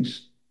 different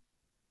things.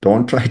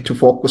 Don't try to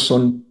focus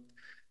on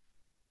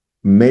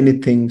many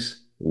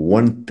things.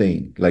 One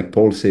thing, like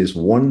Paul says,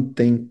 one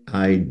thing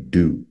I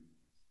do.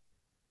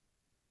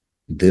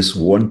 This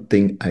one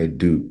thing I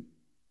do.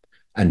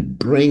 And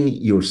bring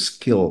your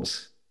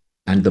skills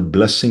and the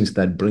blessings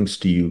that brings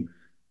to you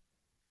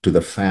to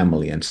the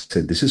family and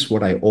say, this is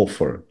what I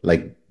offer.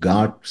 Like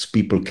God's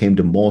people came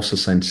to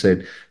Moses and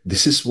said,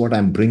 this is what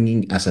I'm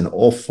bringing as an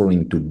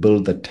offering to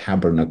build the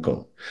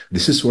tabernacle.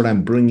 This is what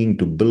I'm bringing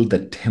to build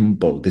the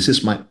temple. This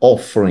is my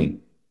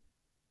offering.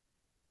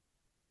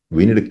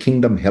 We need a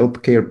kingdom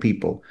healthcare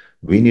people.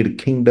 We need a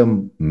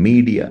kingdom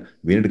media.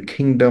 We need a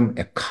kingdom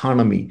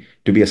economy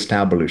to be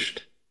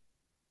established.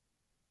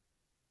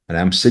 And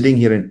I'm sitting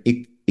here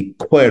in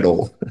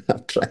Ecuador.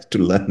 I'm trying to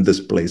learn this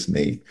place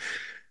name.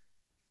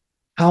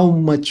 How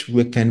much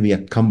can we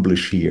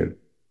accomplish here?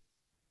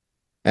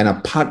 An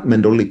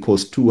apartment only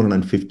costs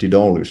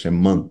 $250 a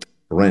month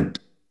rent.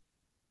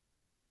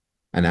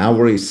 An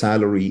average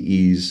salary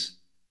is,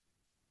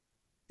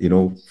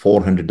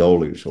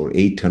 $400 or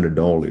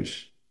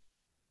 $800.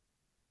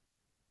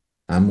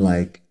 I'm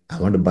like,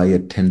 I want to buy a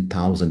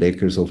 10,000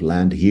 acres of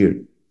land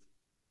here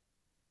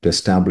to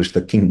establish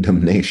the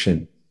kingdom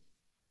nation.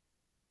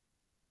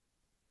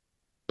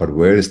 But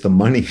where is the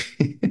money?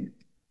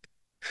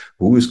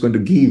 Who is going to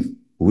give?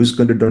 Who is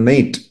going to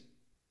donate?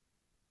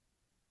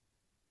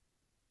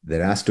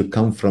 There has to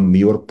come from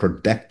your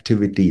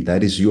productivity.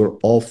 That is your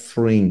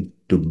offering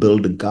to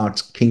build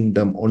God's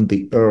kingdom on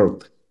the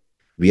earth.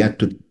 We have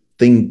to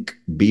think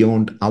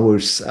beyond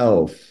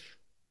ourselves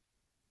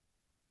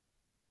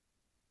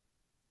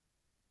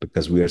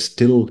because we are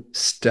still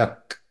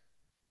stuck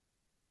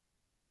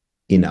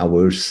in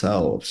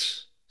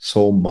ourselves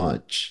so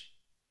much.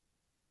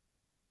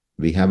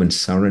 We haven't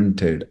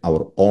surrendered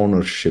our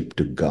ownership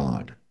to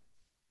God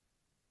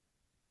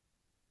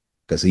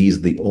because He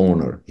is the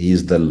owner. He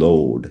is the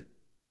Lord.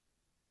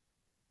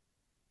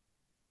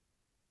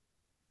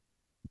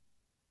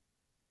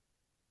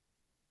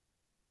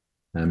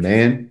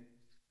 Amen.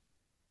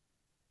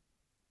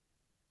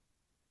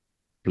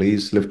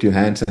 Please lift your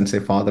hands and say,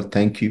 Father,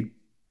 thank you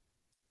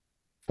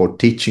for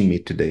teaching me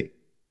today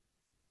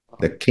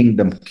the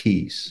kingdom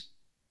keys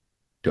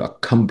to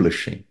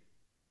accomplishing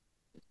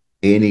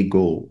any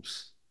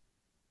goals.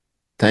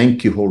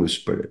 Thank you, Holy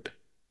Spirit,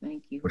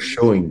 for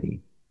showing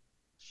me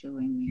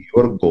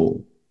your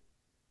goal.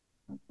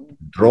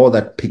 Draw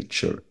that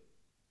picture.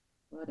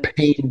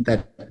 Paint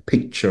that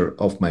picture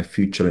of my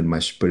future in my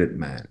spirit,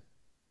 man.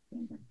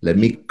 Let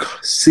me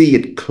see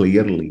it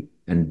clearly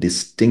and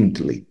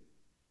distinctly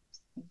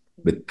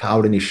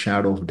without any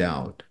shadow of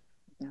doubt.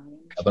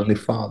 Heavenly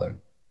Father,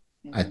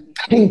 I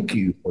thank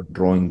you for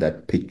drawing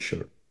that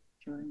picture,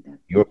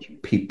 your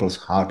people's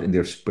heart and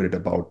their spirit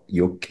about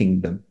your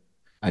kingdom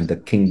and the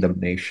kingdom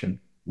nation.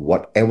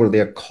 Whatever they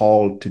are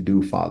called to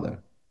do,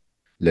 Father,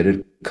 let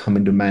it come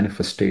into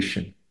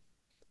manifestation.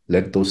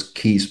 Let those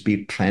keys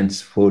be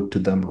transferred to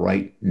them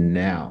right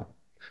now.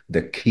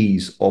 The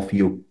keys of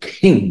your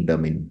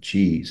kingdom in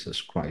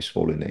Jesus Christ's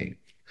holy name.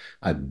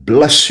 I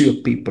bless your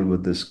people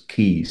with these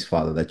keys,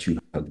 Father, that you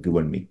have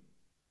given me.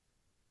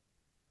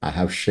 I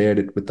have shared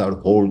it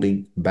without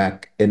holding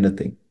back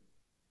anything.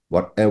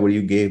 Whatever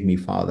you gave me,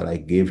 Father, I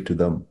gave to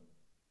them.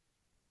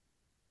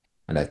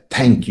 And I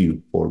thank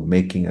you for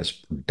making us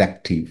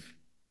productive.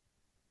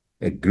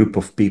 A group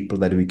of people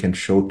that we can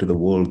show to the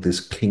world this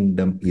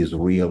kingdom is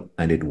real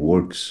and it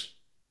works.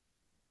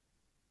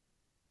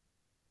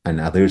 And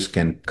others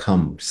can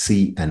come,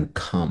 see and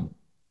come.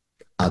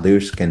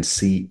 Others can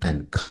see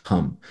and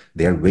come.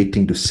 They are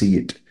waiting to see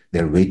it.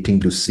 They're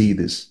waiting to see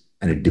this.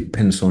 And it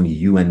depends on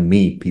you and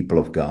me, people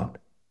of God.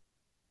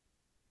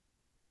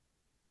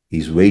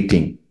 He's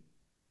waiting.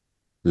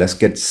 Let's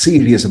get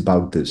serious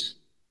about this.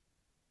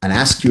 And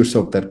ask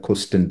yourself that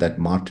question that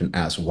Martin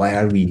asked. Why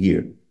are we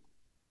here?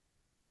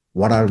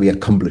 What are we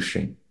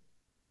accomplishing?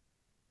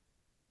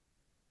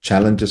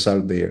 Challenges are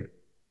there.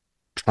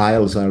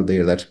 Trials are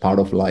there. That's part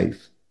of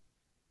life.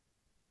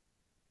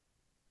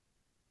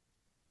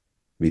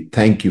 We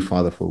thank you,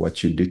 Father, for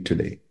what you did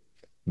today.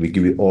 We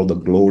give you all the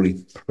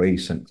glory,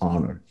 praise, and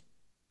honor.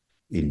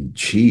 In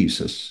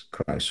Jesus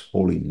Christ's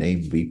holy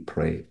name we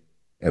pray.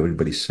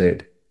 Everybody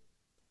said,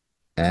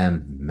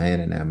 amen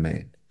and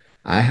amen.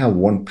 I have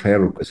one prayer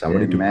request. I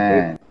wanted to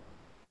pray.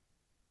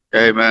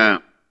 Amen.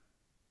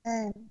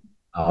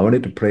 I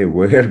wanted to pray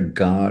where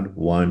God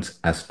wants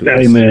us to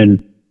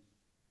Amen.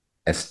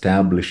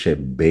 establish a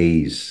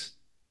base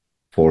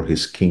for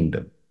his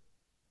kingdom,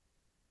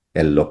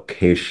 a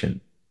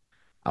location.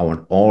 I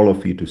want all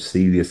of you to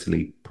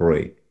seriously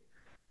pray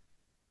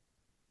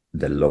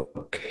the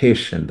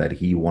location that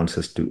he wants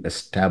us to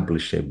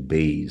establish a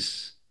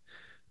base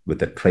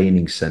with a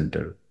training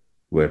center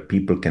where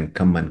people can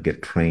come and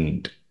get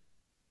trained,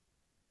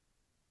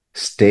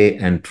 stay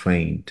and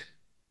trained,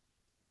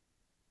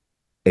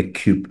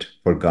 equipped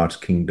for God's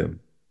kingdom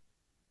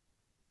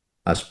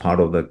as part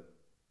of the,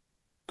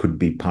 could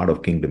be part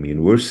of Kingdom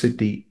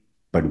University,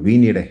 but we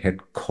need a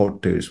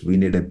headquarters, we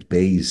need a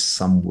base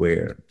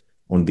somewhere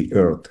on the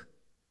earth.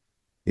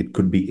 It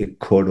could be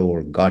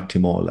Ecuador,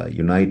 Guatemala,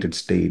 United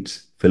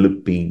States,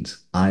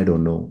 Philippines, I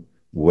don't know.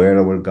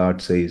 Wherever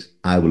God says,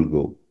 I will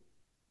go.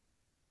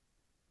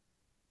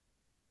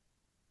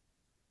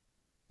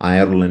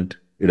 Ireland,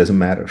 it doesn't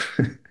matter.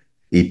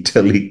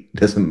 Italy,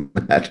 doesn't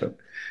matter.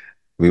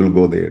 We will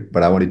go there.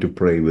 But I want you to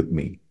pray with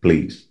me,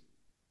 please.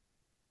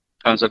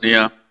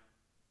 Tanzania.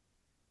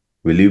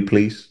 Will you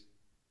please?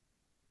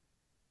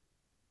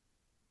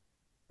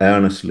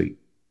 Earnestly,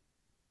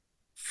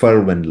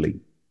 fervently,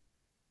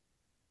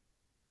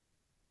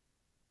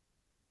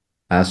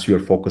 as you're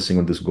focusing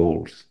on these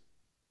goals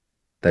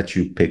that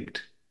you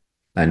picked.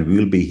 And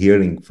we'll be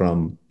hearing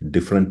from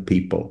different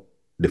people,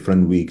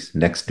 different weeks.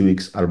 Next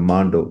week's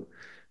Armando.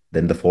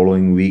 Then the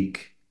following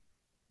week,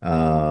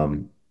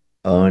 um,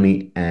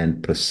 Ernie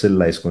and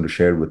Priscilla is going to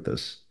share with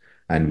us.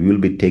 And we will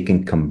be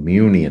taking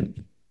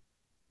communion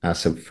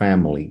as a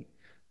family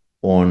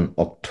on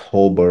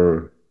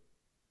October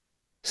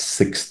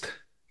 6th.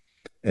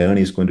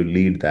 Ernie is going to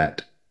lead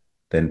that.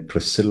 Then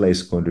Priscilla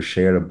is going to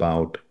share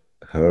about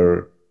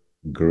her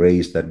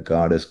grace that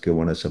God has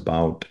given us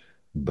about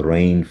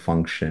brain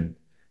function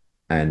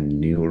and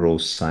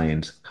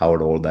neuroscience, how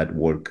all that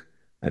work.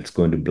 That's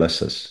going to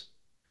bless us.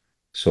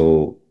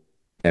 So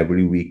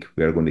every week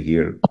we are going to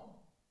hear,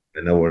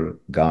 whenever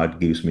God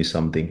gives me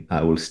something,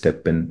 I will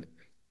step in,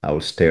 I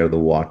will stir the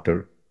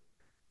water,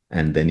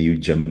 and then you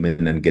jump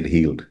in and get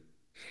healed.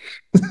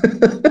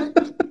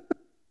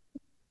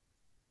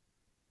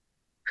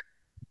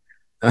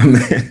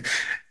 Amen.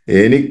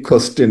 Any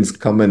questions,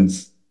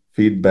 comments,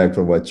 feedback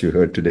from what you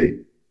heard today?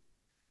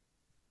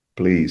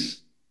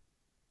 Please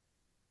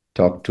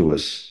talk to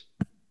us.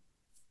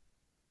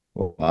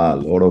 Oh, wow, a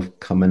lot of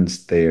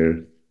comments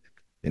there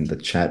in the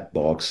chat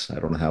box. I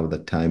don't have the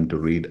time to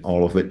read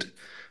all of it.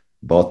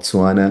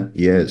 Botswana,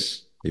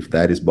 yes. If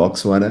that is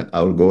Botswana,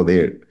 I will go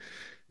there.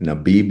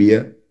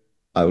 Namibia,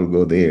 I will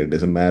go there.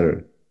 Doesn't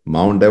matter.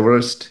 Mount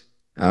Everest,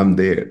 I'm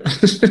there.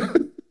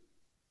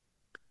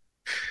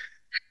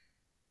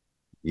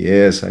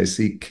 Yes, I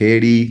see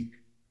Katie.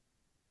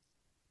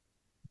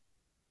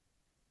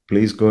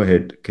 Please go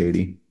ahead,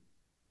 Katie.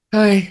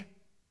 Hi.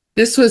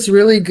 This was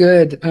really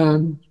good.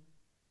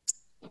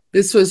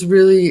 This was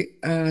really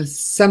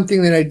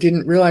something that I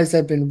didn't realize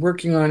I've been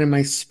working on in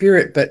my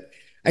spirit, but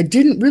I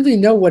didn't really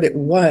know what it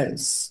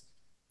was.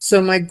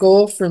 So my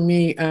goal for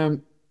me,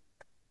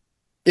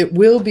 it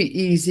will be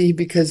easy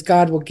because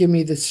God will give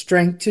me the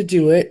strength to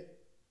do it.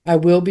 I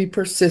will be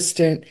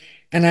persistent,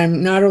 and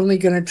I'm not only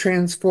going to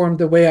transform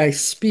the way I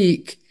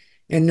speak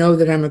and know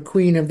that I'm a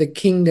queen of the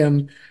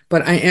kingdom,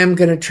 but I am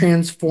going to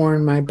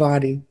transform my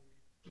body.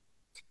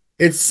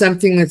 It's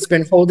something that's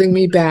been holding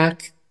me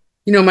back.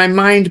 You know, my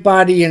mind,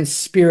 body, and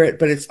spirit,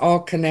 but it's all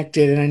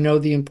connected, and I know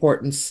the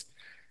importance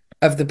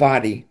of the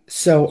body.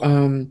 So,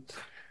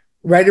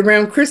 right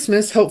around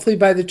Christmas, hopefully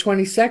by the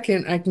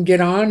 22nd, I can get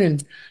on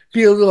and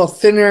be a little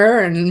thinner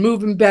and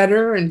moving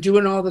better and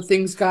doing all the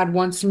things God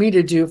wants me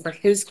to do for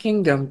his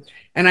kingdom.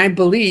 And I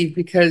believe,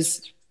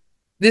 because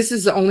this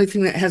is the only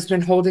thing that has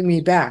been holding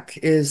me back,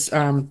 is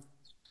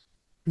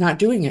not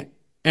doing it.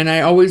 And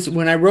I always,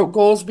 when I wrote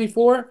goals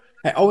before,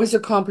 I always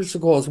accomplished the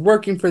goals,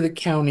 working for the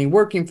county,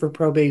 working for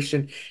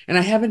probation. And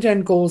I haven't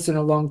done goals in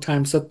a long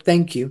time. So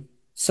thank you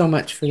so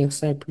much for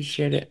this. I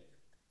appreciate it.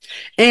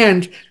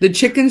 And the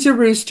chicken's a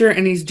rooster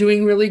and he's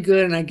doing really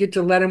good. And I get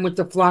to let him with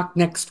the flock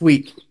next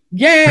week.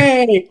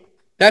 Yay!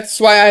 That's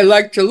why I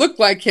like to look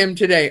like him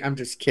today. I'm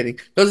just kidding.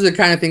 Those are the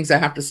kind of things I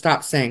have to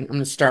stop saying. I'm going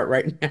to start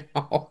right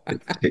now.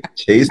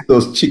 Chase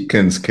those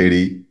chickens,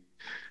 Katie.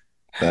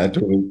 That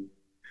will.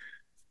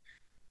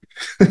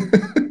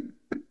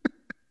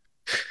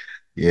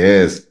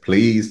 Yes,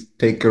 please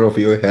take care of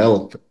your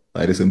health.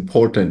 That is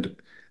important.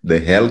 The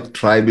health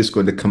tribe is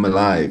going to come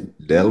alive.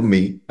 Tell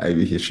me,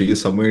 she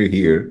is somewhere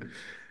here.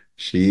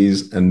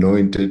 She's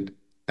anointed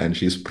and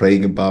she's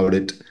praying about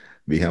it.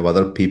 We have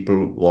other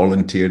people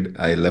volunteered.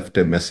 I left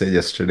a message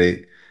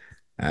yesterday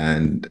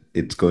and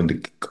it's going to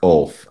kick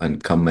off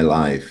and come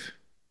alive.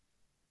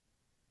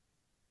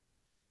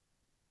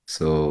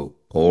 So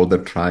all the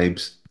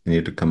tribes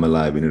need to come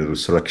alive. We need a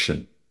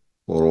resurrection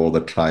for all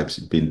the tribes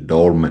been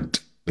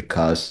dormant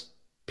because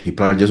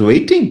people are just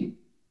waiting.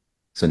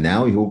 So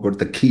now you've got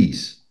the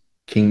keys,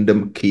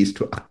 kingdom keys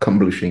to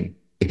accomplishing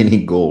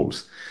any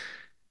goals.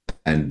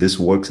 And this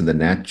works in the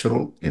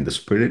natural, in the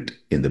spirit,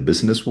 in the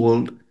business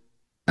world.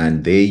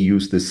 And they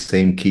use the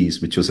same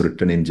keys, which was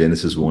written in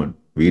Genesis 1.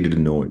 We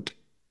didn't know it.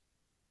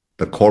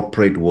 The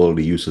corporate world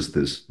uses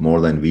this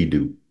more than we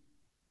do.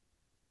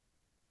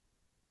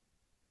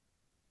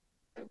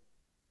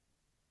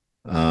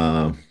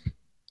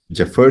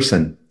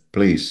 Jefferson,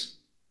 please.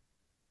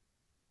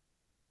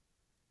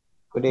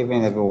 Good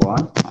evening,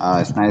 everyone.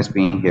 It's nice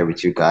being here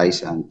with you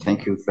guys, and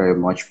thank you very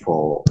much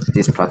for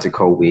these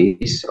practical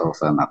ways of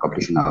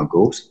accomplishing our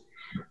goals.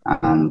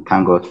 And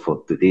thank God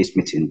for today's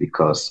meeting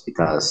because it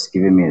has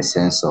given me a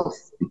sense of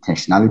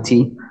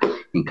intentionality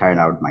in carrying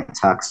out my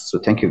tasks. So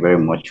thank you very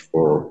much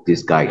for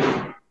this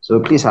guide.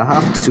 So please, I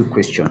have two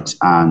questions,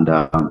 and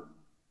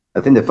I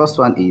think the first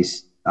one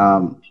is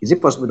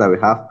it possible that we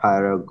have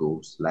parallel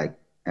goals, like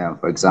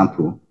for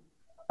example,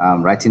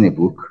 writing a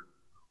book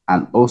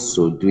and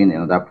also doing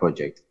another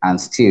project, and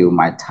still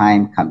my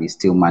time can be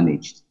still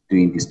managed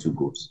doing these two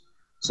goals?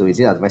 So is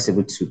it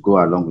advisable to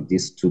go along with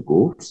these two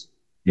goals?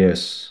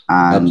 Yes,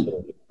 And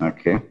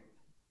absolutely.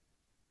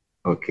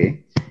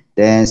 Okay.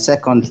 Then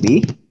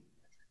secondly,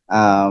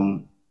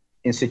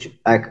 in such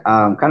like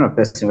kind of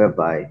person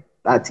whereby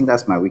I think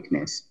that's my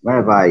weakness.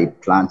 Whenever I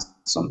plan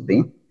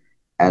something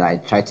and I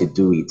try to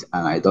do it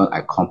and I don't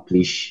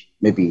accomplish,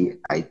 maybe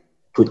I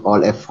put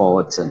all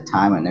efforts and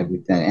time and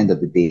everything, at the end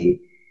of the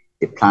day,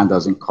 the plan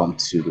doesn't come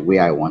to the way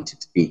I want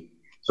it to be.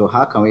 So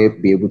how can we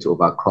be able to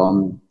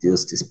overcome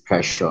this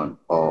depression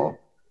or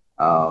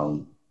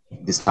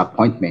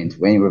disappointment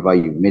whenever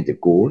you made the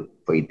goal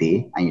for a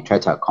day and you try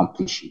to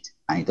accomplish it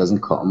and it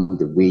doesn't come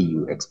the way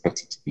you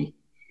expect it to be.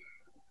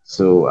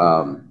 So,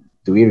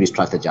 do we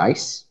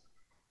re-strategize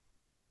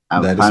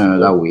and That is find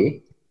another called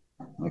way?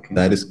 Okay.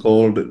 that is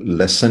called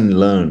lesson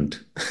learned.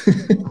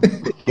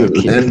 You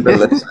Okay. learn the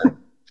lesson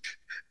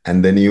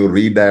and then you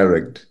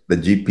redirect the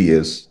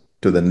GPS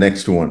to the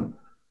next one.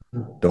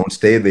 Don't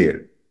stay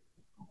there.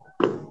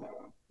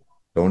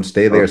 Don't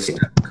stay there Okay.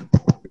 stuck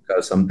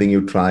because something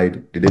you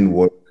tried didn't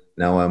work.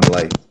 Now I'm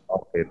like,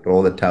 okay,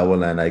 throw the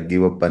towel and I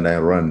give up and I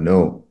run.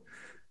 No,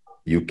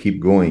 you keep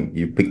going.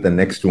 You pick the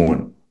next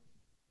one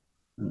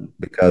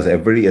because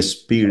every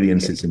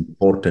experience Okay. is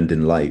important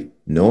in life.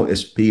 No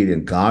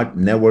experience. God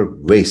never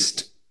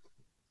wastes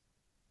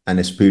an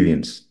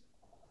experience.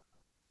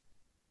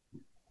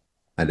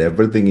 And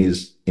everything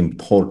is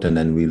important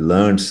and we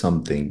learn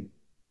something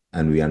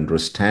and we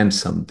understand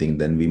something,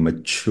 then we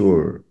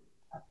mature.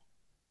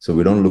 So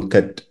we don't look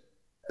at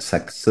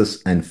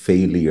success and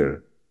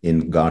failure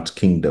in God's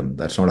kingdom.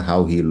 That's not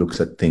how he looks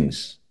at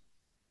things.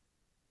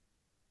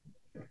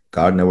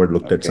 God never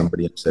looked at Okay.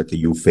 somebody and said,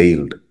 you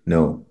failed.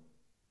 No,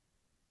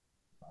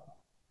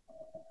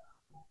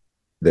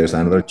 there's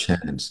another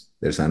chance.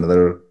 There's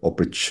another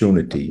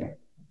opportunity. Okay.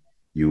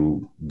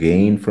 You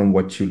gain from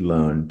what you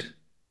learned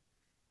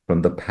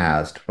from the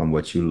past, from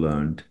what you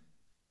learned,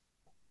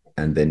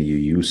 and then you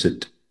use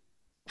it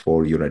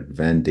for your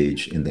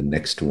advantage in the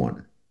next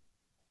one.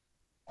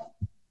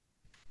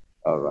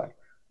 All right.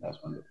 That's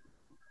wonderful.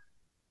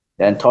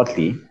 Then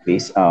thirdly,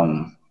 please,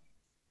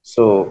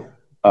 so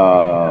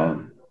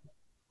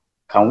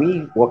can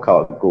we work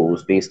out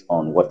goals based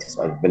on what is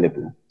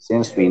available?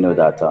 Since we know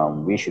that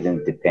we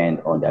shouldn't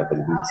depend on the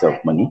availability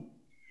of money,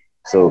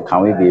 so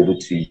can we be able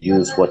to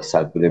use what is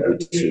available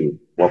to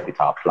work with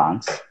our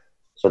plans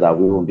so that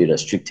we won't be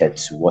restricted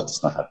to what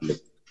is not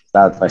available? Is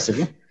that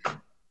advisable?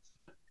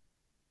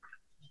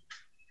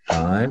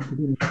 I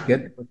didn't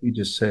get what you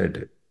just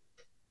said.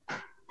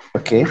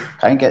 Okay.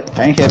 Can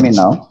you hear me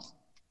now?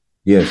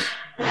 Yes.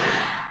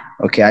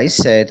 Okay, I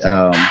said,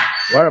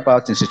 what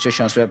about in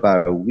situations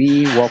whereby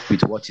we work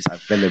with what is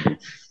available?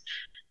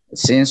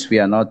 Since we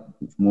are not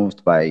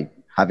moved by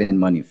having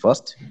money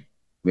first,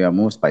 we are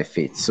moved by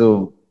faith.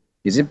 So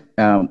is it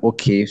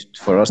okay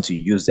for us to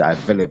use the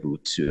available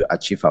to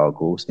achieve our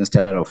goals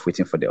instead of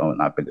waiting for the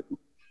unavailable?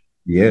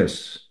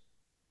 Yes,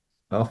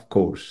 of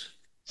course.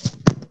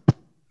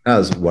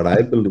 As what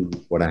I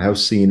believe, what I have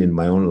seen in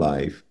my own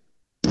life,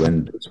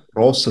 when this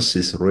process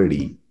is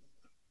ready,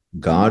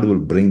 God will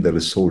bring the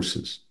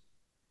resources.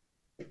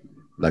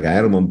 Like I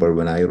remember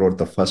when I wrote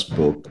the first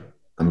book,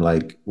 I'm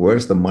like,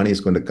 where's the money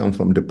is going to come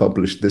from to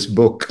publish this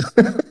book?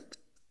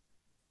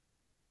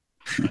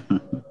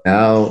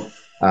 Now,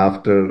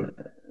 after,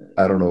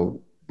 I don't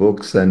know,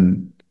 books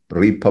and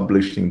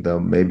republishing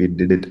them, maybe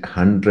did it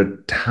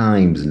 100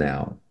 times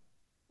now,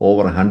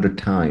 over 100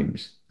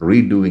 times,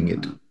 redoing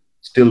it,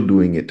 still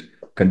doing it,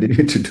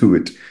 continue to do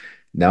it.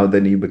 Now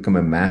then you become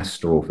a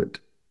master of it.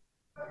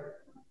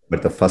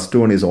 But the first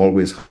one is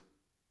always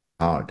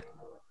hard.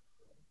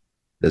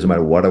 Doesn't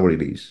matter whatever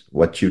it is,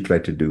 what you try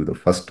to do, the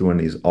first one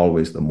is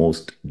always the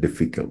most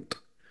difficult.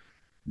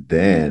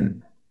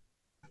 Then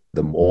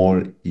the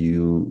more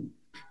you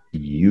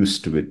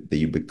used to it, that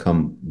you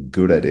become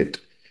good at it,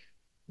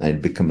 and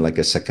it become like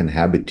a second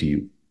habit to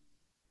you.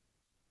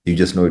 You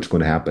just know it's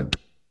going to happen.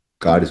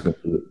 God is going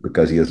to do it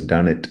because he has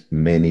done it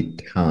many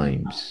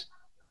times,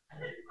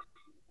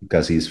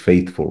 because he is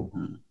faithful.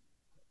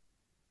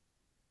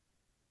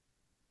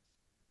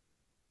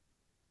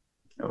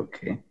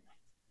 Okay.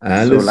 So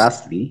Alice,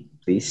 lastly,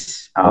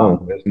 please. oh,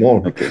 there's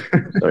more. Okay,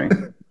 sorry.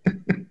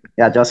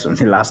 Yeah, just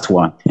the last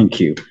one. Thank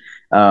you.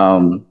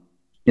 Um,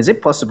 is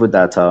it possible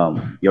that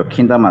your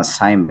kingdom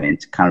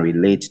assignment can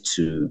relate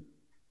to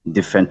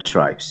different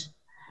tribes?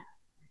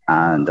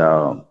 And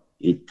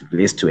it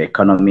relates to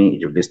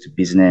economy, it relates to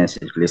business,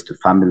 it relates to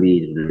family,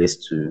 it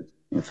relates to,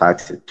 in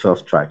fact,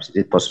 12 tribes. Is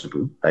it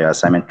possible that your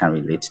assignment can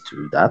relate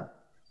to that?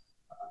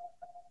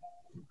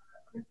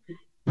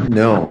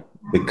 No,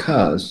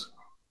 because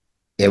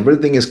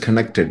everything is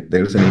connected.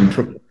 There's an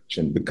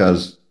interconnection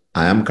because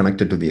I am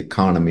connected to the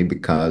economy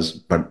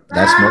but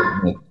that's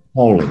not my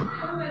calling.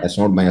 That's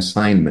not my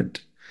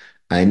assignment.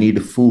 I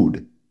need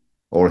food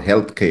or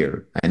health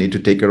care. I need to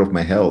take care of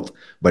my health,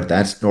 but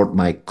that's not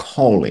my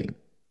calling.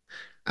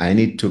 I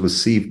need to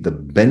receive the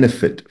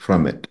benefit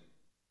from it.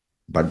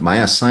 But my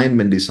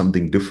assignment is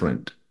something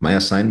different. My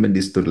assignment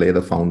is to lay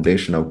the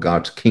foundation of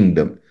God's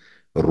kingdom,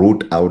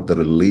 root out the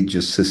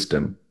religious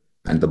system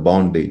and the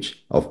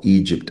bondage of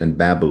Egypt and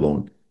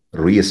Babylon,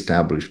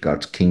 reestablish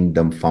God's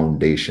kingdom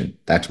foundation.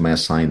 That's my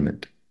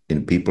assignment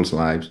in people's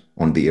lives,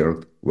 on the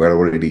earth,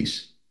 wherever it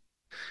is.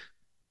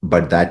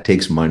 But that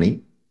takes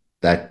money,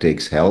 that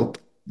takes health,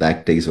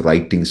 that takes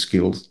writing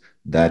skills,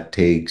 that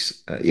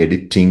takes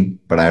editing.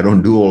 But I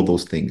don't do all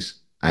those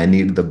things. I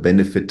need the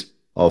benefit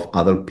of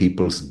other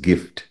people's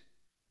gift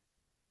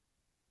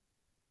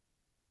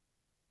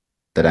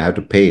that I have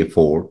to pay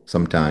for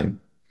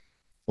sometime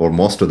or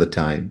most of the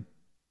time.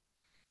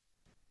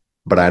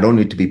 but I don't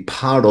need to be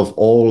part of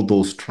all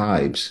those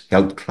tribes,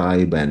 health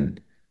tribe and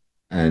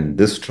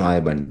this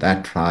tribe and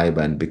that tribe,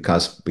 and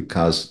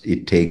because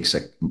it takes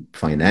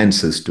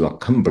finances to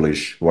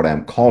accomplish what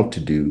I'm called to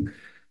do,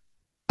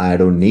 I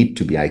don't need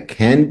to be. I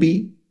can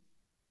be,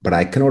 but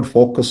I cannot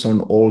focus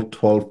on all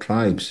 12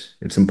 tribes.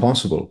 It's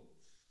impossible.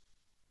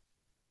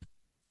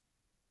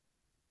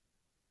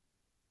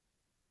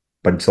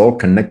 But it's all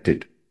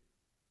connected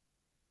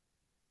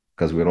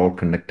because we're all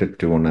connected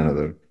to one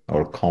another,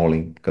 our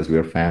calling, because we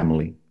are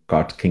family,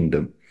 God's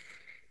kingdom.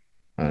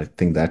 I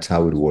think that's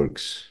how it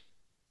works.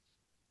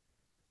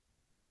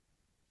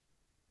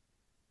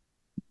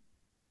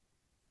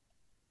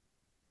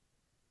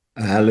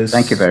 Alice.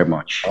 Thank you very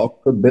much.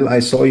 Dr. Bill, I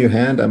saw your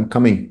hand. I'm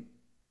coming.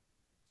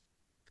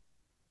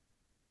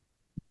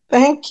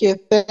 Thank you.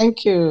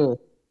 Thank you.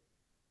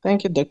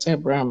 Thank you, Dr.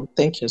 Abraham.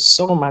 Thank you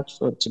so much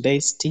for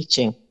today's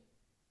teaching.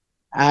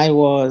 I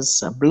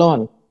was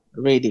blown,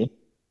 really,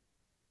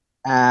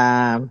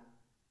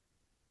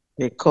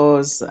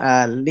 because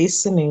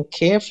listening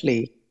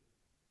carefully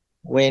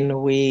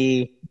when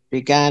we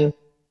began.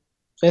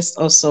 First,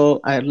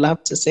 also, I'd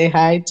love to say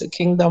hi to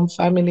Kingdom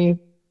family.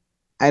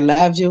 I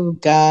love you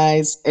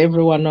guys.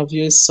 Every one of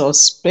you is so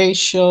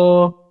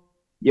special.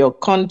 Your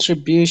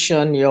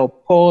contribution, your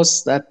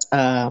posts that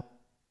are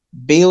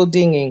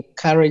building,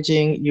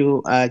 encouraging,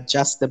 you are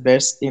just the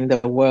best in the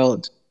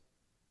world.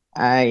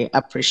 I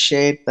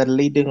appreciate the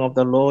leading of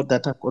the Lord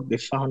that I could be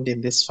found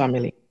in this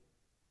family.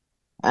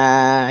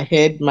 I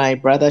heard my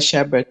brother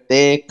Sherbert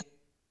there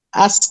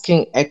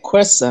asking a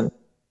question,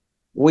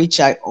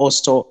 which I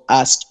also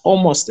asked,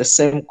 almost the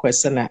same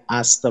question I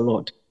asked the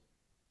Lord.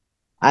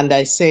 And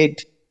I said,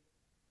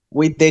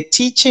 with the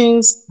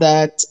teachings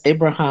that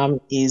Abraham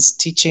is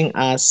teaching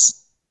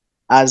us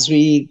as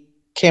we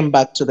came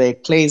back to the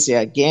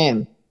Ekklesia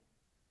again,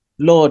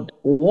 Lord,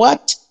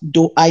 what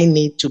do I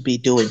need to be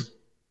doing?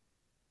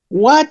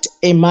 What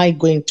am I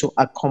going to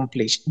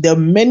accomplish? There are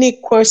many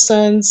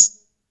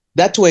questions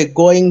that were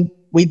going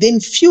within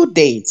few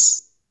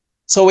days.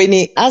 So when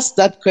he asked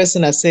that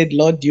question, I said,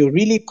 Lord, you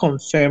really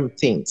confirm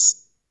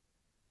things.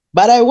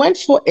 But I went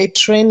for a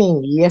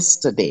training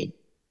yesterday.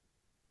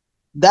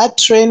 That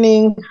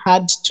training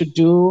had to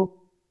do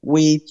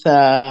with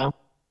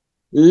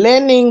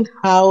learning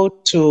how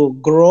to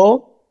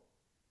grow,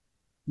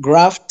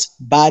 graft,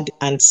 bud,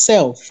 and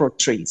sell fruit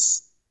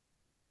trees.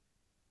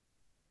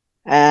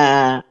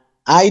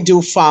 I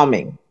do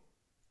farming.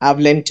 I've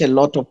learned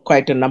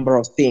quite a number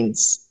of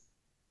things.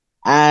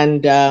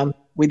 And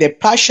with the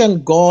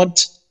passion God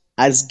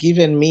has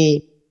given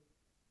me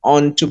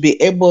on to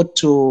be able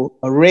to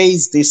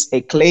raise this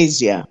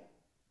Ekklesia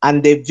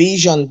and the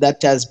vision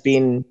that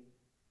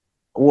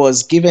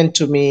was given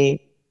to me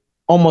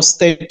almost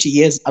 30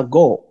 years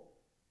ago,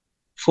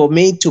 for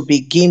me to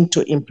begin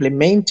to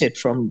implement it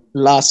from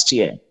last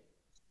year.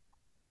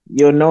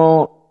 You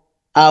know,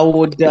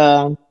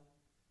 I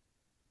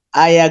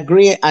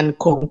agree and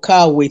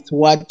concur with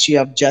what you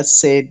have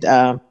just said,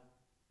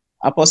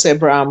 Apostle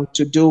Abraham,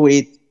 to do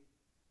with,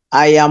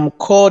 I am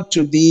called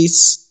to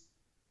this,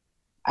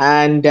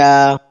 and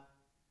this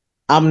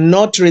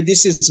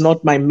is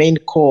not my main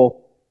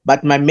call,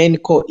 but my main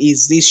call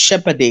is this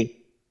shepherding.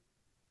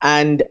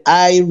 And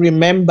I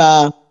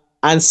remember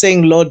and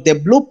saying, Lord, the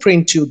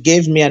blueprint you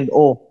gave me and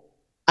all,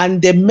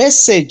 and the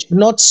message,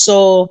 not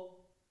so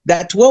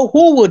that, well,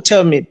 who will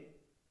tell me?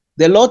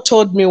 The Lord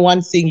told me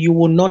one thing: you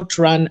will not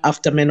run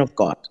after men of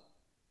God.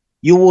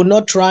 You will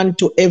not run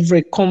to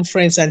every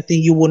conference and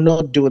think. You will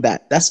not do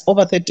that. That's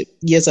over 30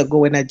 years ago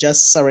when I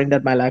just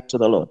surrendered my life to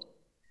the Lord.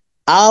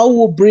 I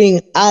will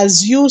bring,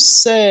 as you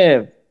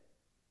serve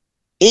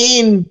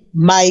in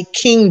my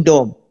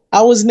kingdom.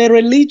 I was in a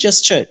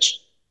religious church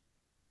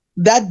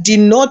that did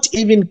not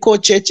even call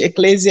church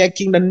Ekklesia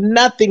kingdom.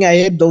 Nothing.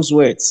 I heard those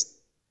words.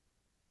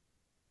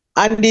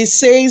 And he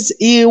says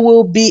he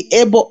will be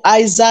able,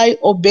 as I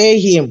obey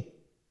him,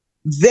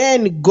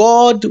 then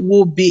God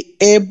will be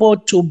able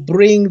to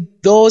bring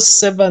those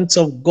servants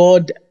of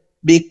God,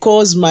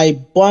 because my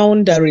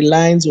boundary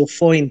lines will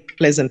fall in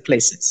pleasant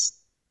places.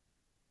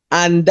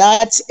 And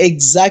that's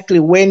exactly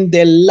when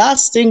the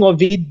last thing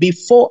of it,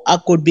 before I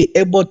could be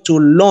able to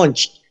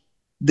launch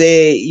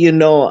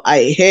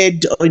I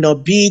had,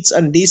 beats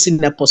and this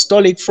in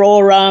apostolic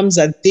forums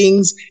and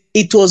things.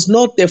 It was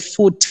not the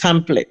full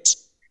template.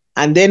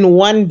 And then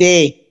one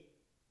day,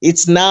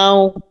 it's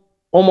now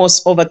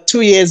almost over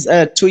 2 years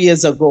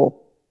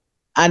ago,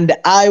 and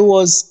I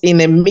was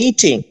in a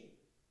meeting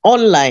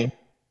online,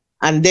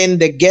 and then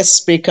the guest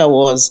speaker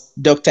was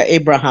Dr.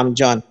 Abraham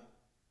John.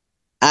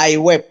 I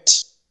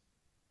wept.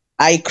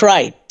 I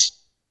cried.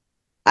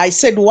 I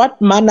said,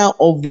 what manner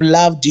of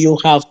love do you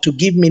have to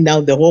give me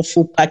now the whole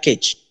full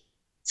package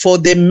for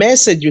the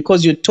message?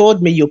 Because you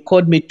called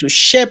me to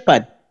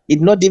shepherd. It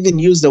not even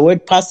use the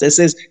word pastor. It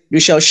says, you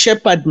shall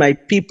shepherd my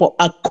people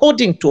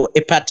according to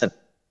a pattern.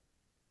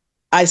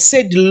 I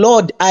said,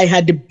 Lord, I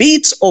had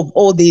bits of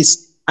all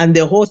this, and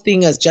the whole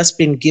thing has just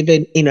been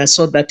given in a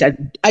so that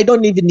I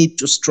don't even need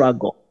to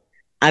struggle.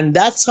 And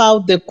that's how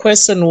the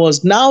question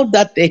was. Now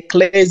that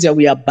Ekklesia,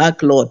 we are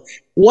back, Lord,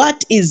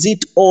 what is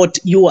it, ought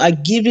you are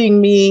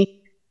giving me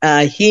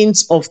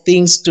hints of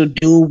things to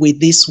do with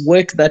this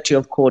work that you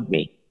have called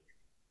me?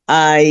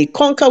 I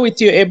concur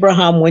with you,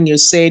 Abraham, when you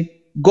said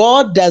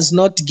God does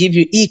not give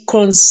you, he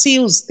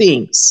conceals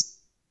things,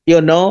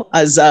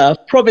 as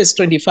Proverbs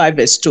 25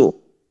 verse 2.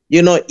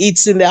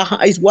 It's in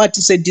it's what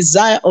is a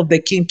desire of the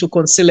king to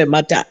conceal a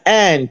matter,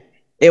 and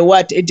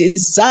a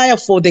desire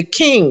for the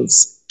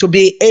kings to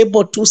be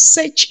able to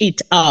search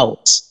it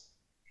out.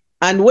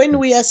 And when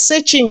we are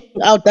searching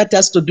out, that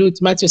has to do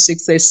with Matthew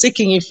 6, says,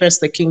 seeking ye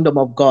first the kingdom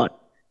of God.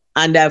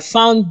 And I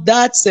found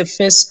that's the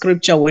first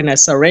scripture when I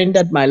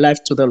surrendered my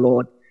life to the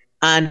Lord.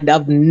 And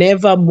I've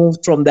never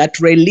moved from that.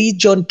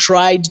 Religion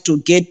tried to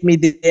get me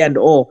there and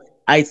all.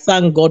 I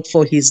thank God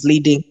for his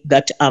leading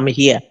that I'm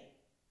here.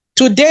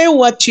 Today,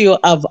 what you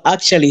have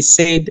actually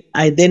said,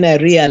 I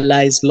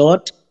realized,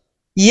 Lord,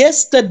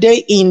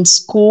 yesterday in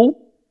school,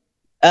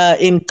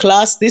 in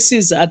class, this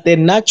is at the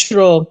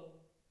Natural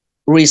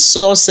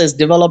Resources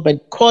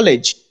Development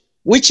College,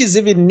 which is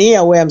even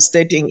near where I'm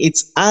studying.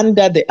 It's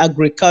under the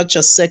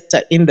agriculture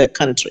sector in the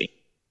country.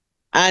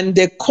 And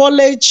the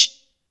college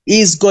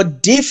it's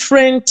got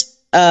different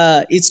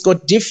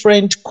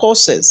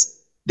courses.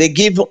 They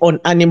give on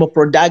animal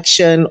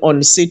production,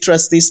 on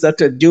citrus, this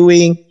that are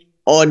doing,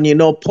 on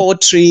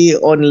poultry,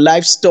 on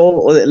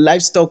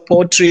livestock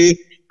poultry,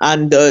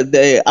 and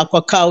the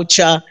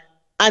aquaculture.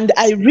 And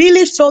I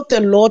really felt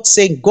the Lord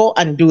saying, go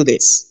and do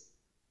this.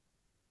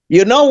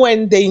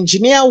 When the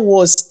engineer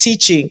was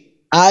teaching,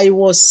 I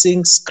was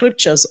seeing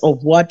scriptures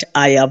of what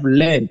I have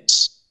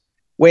learned.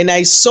 When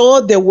I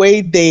saw the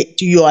way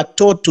you are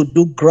taught to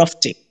do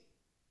grafting,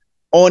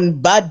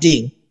 on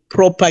budding,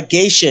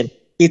 propagation,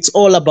 it's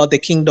all about the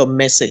kingdom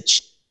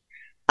message.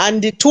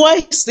 And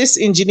twice this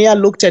engineer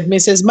looked at me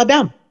and says,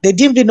 Madam, they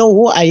didn't even know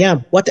who I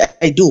am, what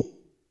I do.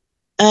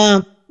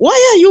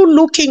 Why are you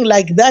looking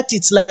like that?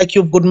 It's like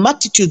you've got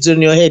multitudes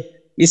in your head.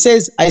 He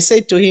says, I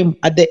said to him,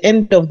 at the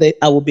end of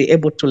I will be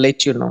able to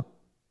let you know.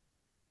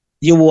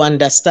 You will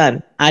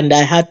understand. And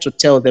I had to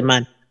tell the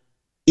man.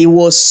 He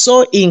was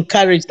so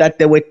encouraged that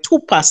there were 2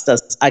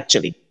 pastors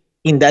actually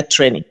in that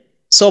training.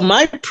 So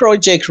my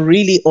project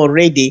really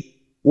already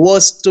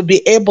was to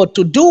be able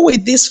to do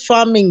with this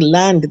farming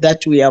land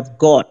that we have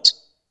got.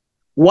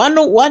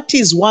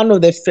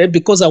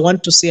 Because I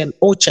want to see an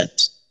orchard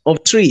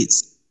of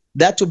trees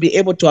that will be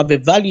able to have a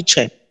value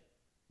chain,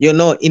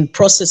 in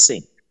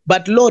processing.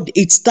 But Lord,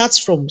 it starts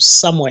from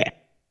somewhere.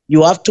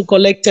 You have to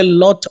collect a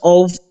lot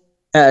of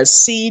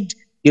seed,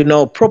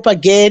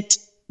 propagate,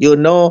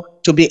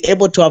 to be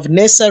able to have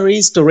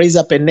nurseries, to raise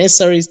up a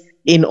nurseries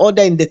in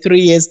order in the 3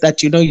 years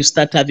that, you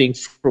start having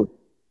fruit.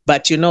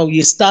 But,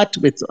 you start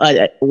with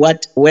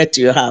where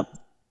do you have?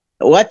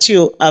 What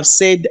you have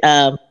said,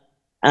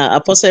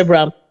 Apostle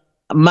Abraham,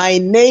 my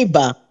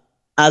neighbor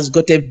has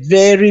got a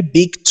very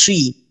big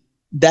tree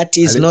that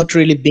is not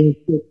really being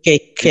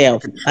taken care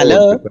of.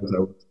 Hello?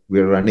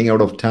 We're running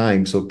out of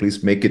time, so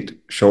please make it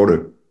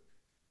shorter.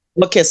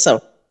 Okay, sir.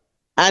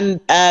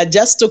 And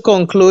just to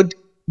conclude,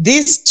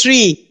 this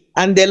tree,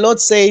 and the Lord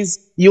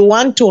says, you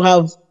want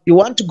to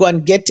go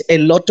and get a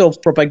lot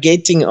of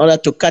propagating in order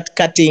to cut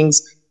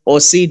cuttings or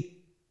seed.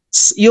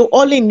 You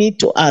only need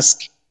to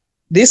ask.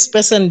 This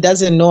person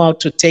doesn't know how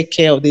to take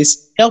care of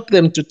this. Help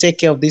them to take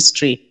care of this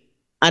tree.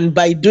 And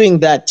by doing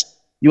that,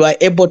 you are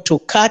able to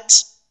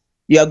cut.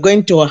 You are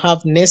going to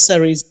have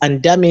nurseries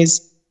and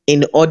dummies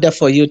in order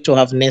for you to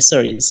have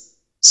nurseries.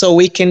 So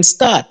we can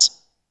start.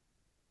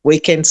 We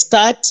can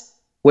start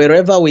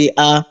wherever we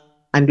are,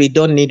 and we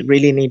don't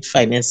really need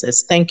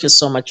finances. Thank you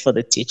so much for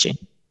the teaching.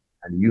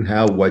 And you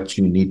have what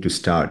you need to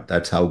start.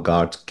 That's how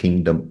God's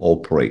kingdom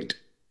operates.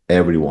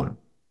 Everyone,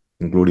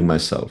 including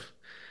myself,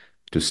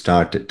 to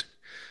start it.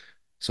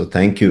 So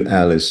thank you,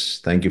 Alice.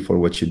 Thank you for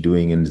what you're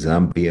doing in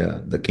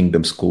Zambia, the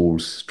kingdom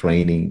schools,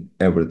 training,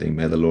 everything.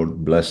 May the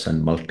Lord bless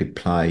and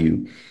multiply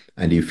you.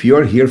 And if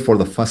you're here for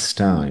the first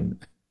time,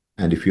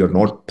 and if you're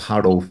not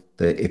part of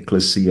the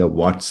Ekklesia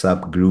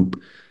WhatsApp group,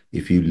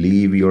 if you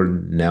leave your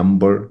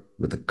number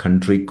with a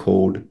country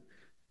code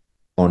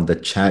on the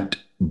chat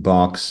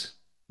box,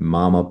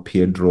 Mama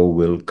Pedro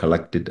will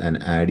collect it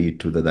and add you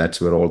to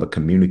that's where all the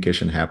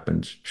communication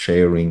happens,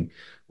 sharing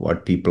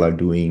what people are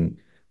doing,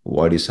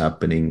 what is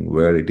happening,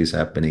 where it is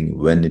happening,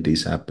 when it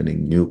is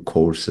happening, new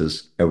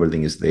courses,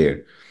 everything is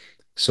there.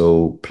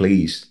 So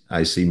please,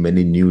 I see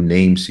many new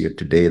names here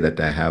today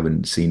that I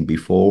haven't seen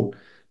before.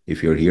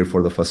 If you're here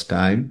for the first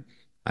time,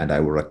 and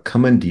I will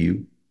recommend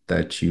you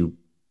that you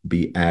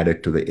be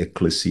added to the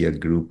Ekklesia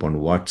group on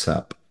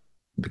WhatsApp,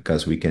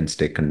 because we can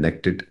stay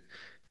connected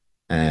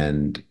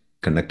and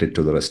connected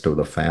to the rest of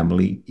the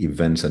family,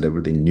 events and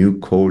everything. New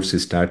course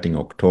is starting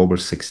October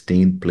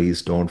 16th.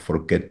 Please don't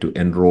forget to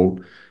enroll.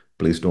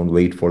 Please don't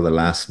wait for the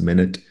last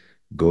minute.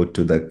 Go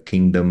to the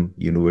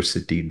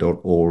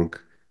kingdomuniversity.org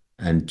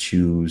and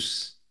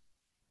choose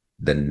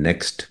the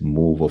Next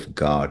Move of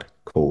God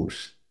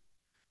course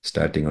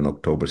starting on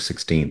October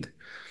 16th.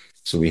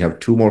 So we have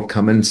 2 more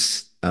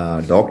comments.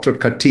 Dr.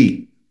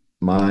 Kati,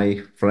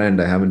 my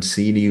friend. I haven't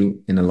seen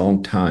you in a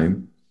long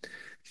time.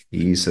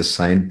 He's a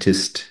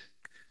scientist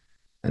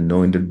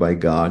anointed by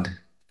God.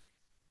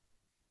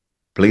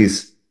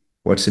 Please,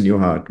 what's in your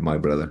heart, my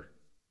brother?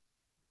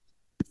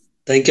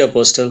 Thank you,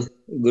 Apostle.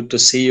 Good to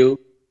see you.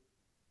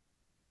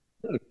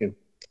 Okay.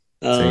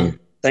 Saying,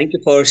 Thank you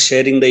for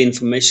sharing the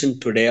information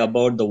today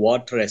about the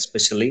water,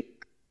 especially,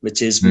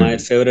 which is my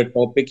favorite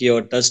topic you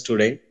have touched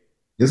today.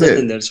 is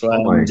it? That's why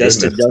Oh my I'm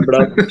just goodness. jumped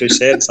up to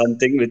share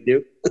something with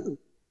you.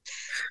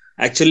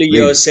 Actually,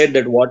 you have Please. said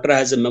that water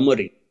has a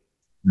memory.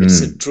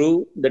 It's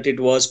true that it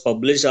was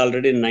published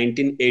already in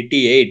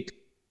 1988.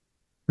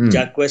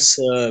 Jacques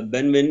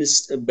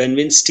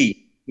Benveniste,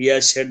 he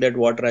has said that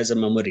water has a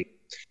memory.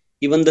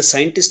 Even the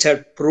scientists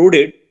have proved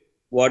it.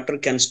 Water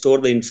can store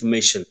the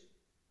information.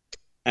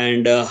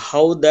 And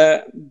how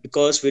that,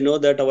 because we know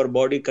that our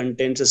body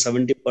contains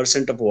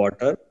 70% of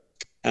water,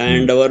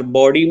 and our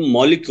body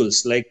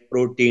molecules like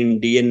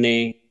protein,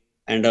 DNA,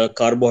 and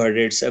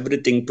carbohydrates,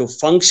 everything to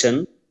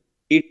function,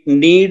 it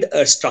need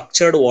a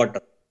structured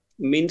water.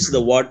 Means the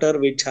water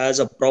which has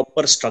a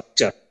proper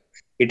structure.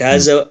 It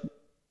has a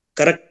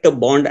correct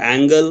bond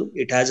angle.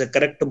 It has a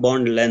correct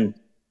bond length.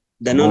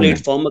 Then Come on, only it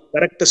man. form a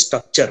correct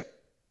structure.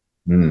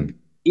 Mm,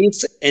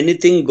 If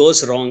anything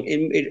goes wrong,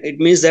 it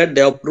means that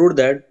they have proved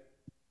that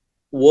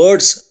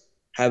words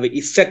have an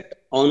effect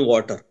on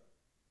water.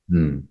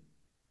 mm,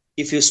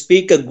 If you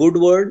speak a good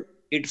word,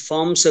 it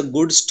forms a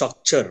good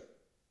structure.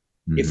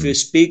 If you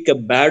speak a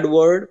bad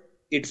word,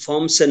 it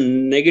forms a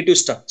negative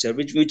structure,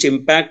 which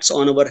impacts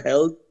on our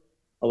health,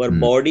 our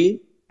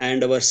body,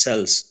 and our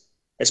cells.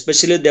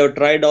 Especially, they have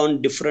tried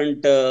on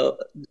different.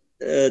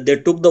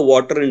 They took the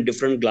water in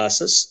different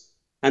glasses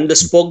and they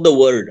spoke the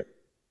word.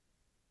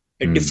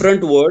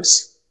 Different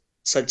words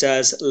such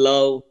as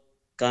love,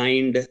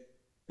 kind,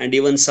 and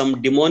even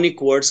some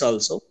demonic words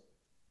also.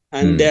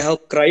 And they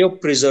have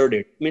cryopreserved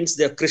it, means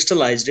they have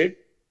crystallized it,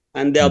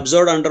 and they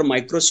observed under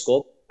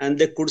microscope, and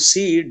they could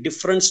see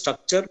different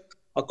structure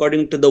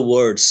according to the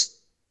words.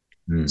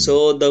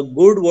 So the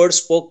good words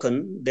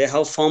spoken, they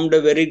have formed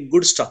a very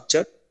good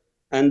structure,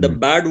 and the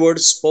bad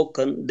words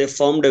spoken, they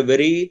formed a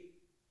very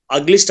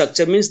ugly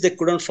structure, means they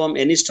couldn't form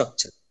any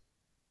structure.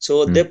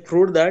 So they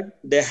proved that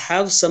they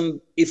have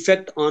some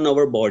effect on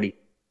our body.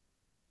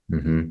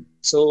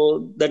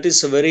 So that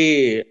is a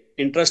very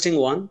interesting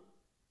one.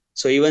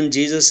 So even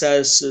Jesus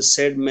has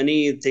said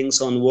many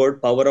things on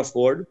word, power of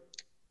word.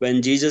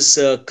 When Jesus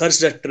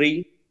cursed a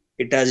tree,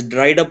 it has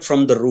dried up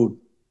from the root.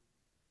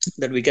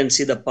 That we can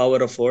see the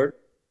power of word.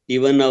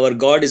 Even our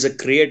God is a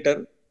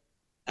creator,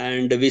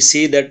 and we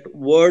see that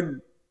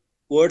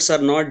words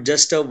are not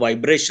just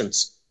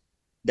vibrations;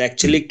 they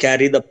actually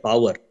carry the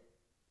power.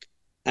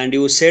 And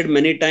you said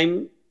many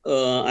times,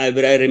 I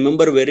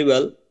remember very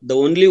well, the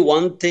only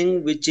one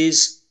thing which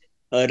is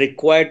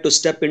required to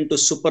step into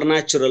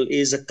supernatural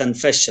is a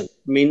confession,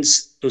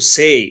 means to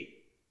say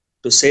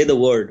the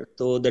word.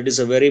 So that is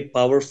a very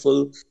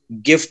powerful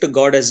gift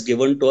God has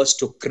given to us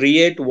to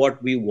create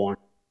what we want.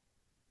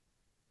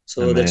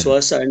 So that's amen.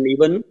 was, and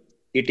even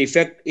it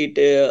affect it,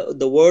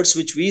 the words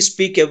which we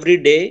speak every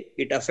day,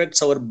 it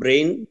affects our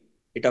brain,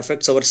 it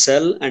affects our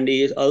cell, and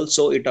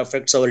also it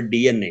affects our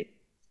DNA.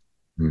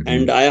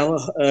 And I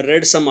have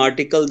read some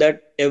article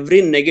that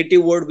every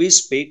negative word we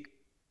speak,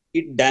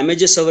 it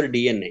damages our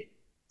DNA,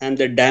 and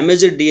the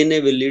damaged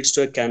DNA will leads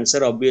to a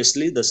cancer.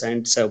 Obviously, the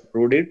scientists have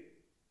proved it.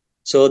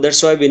 So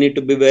that's why we need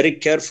to be very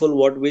careful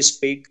what we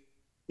speak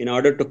in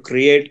order to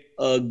create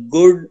a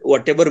good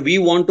whatever we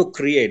want to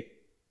create,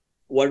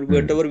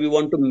 whatever we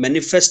want to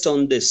manifest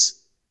on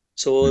this.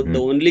 So the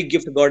only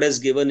gift God has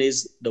given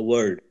is the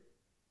word.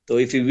 So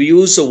if we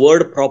use the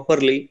word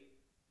properly,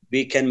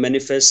 we can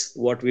manifest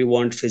what we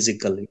want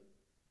physically.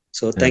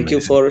 So thank you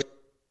Amen. for.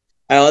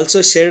 I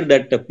also shared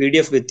that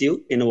PDF with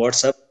you in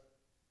WhatsApp.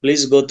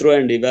 Please go through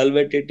and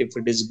evaluate it. If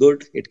it is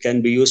good, it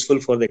can be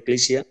useful for the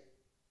Ekklesia.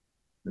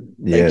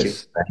 Thank you.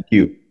 Yes, thank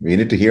you. We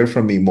need to hear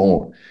from me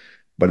more.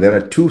 But there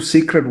are two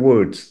secret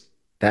words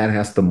that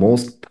has the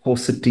most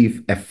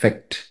positive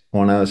effect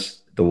on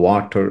us, the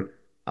water,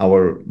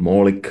 our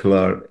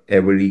molecular,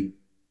 every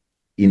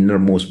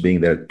innermost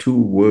being. There are two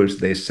words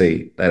they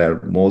say that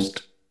are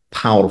most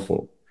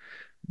powerful.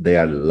 They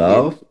are Yes.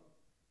 love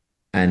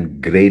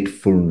and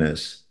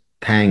gratefulness,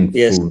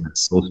 Yes.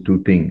 thankfulness, those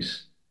two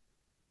things.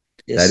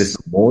 That is Yes.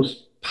 the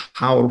most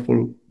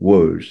powerful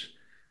words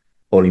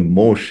or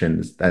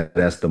emotions that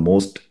has the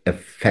most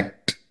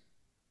effect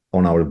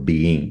on our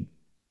being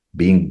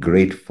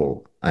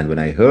grateful. And when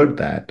I heard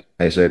that,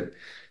 I said,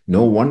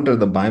 no wonder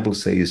the Bible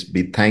says,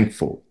 be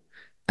thankful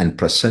and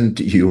present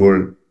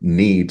your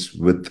needs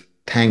with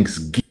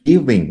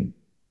thanksgiving.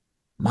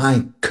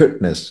 My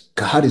goodness,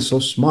 God is so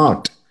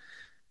smart.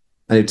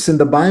 And it's in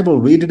the Bible.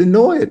 We didn't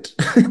know it.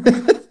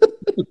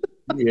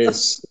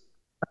 Yes.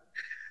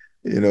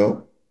 You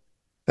know,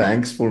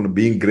 thankful,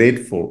 being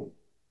grateful.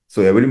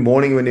 So every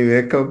morning when you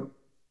wake up,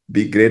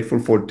 be grateful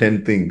for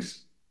 10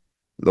 things.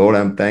 Lord,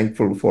 I'm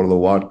thankful for the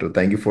water.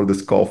 Thank you for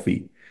this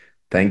coffee.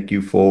 Thank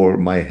you for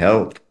my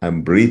health.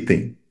 I'm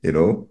breathing.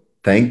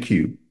 Thank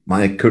you.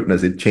 My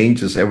goodness, it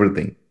changes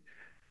everything.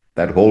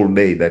 That whole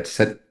day, that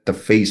set the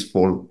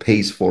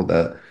pace for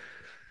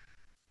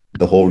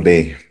the whole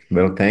day.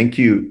 Well, thank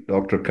you,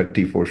 Dr.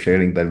 Katti, for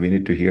sharing that. We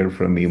need to hear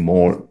from you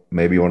more.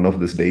 Maybe one of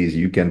these days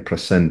you can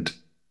present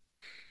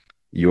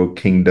your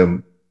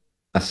kingdom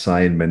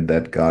assignment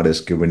that God has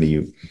given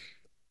you.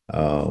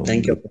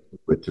 Thank you.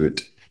 With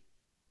it.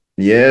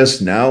 Yes,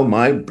 now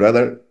my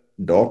brother,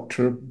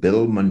 Dr.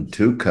 Bill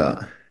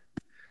Mantuka,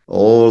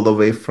 all the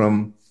way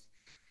from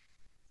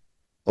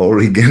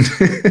Oregon.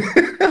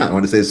 I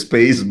want to say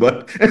space,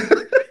 but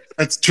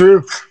That's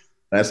true.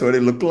 that's what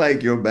it looked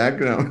like, your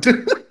background.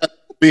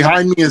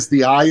 Behind me is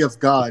the eye of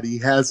God. He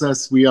has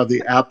us. We are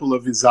the apple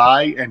of his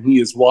eye, and he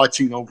is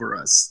watching over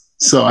us.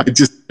 So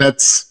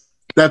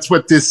that's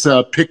what this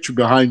picture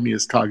behind me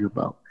is talking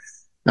about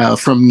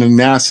from the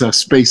NASA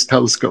Space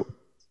Telescope.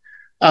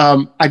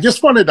 I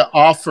just wanted to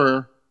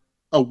offer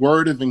a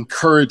word of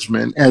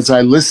encouragement as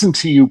I listen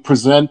to you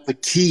present the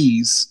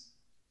keys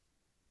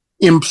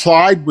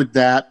implied with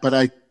that, but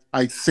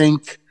I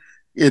think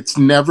it's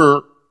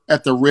never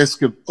at the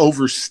risk of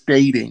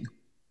overstating.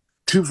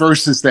 Two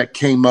verses that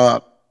came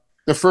up.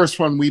 The first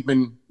one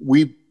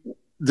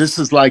this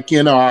is like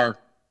in our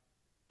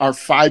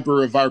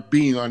fiber of our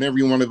being on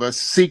every one of us.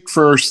 Seek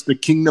first the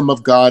kingdom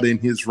of God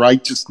and his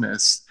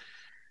righteousness,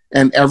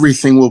 and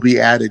everything will be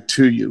added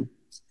to you.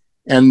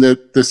 And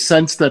the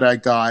sense that I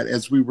got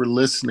as we were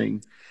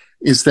listening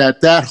is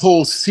that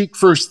whole seek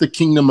first the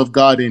kingdom of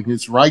God and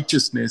his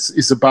righteousness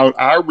is about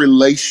our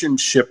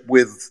relationship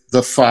with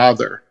the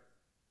Father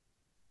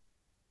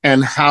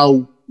and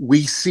how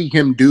we see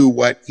him do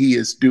what he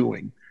is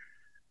doing.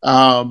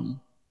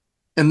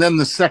 And then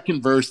the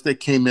second verse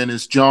that came in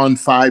is John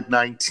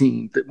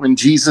 5:19, that when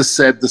Jesus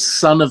said the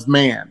Son of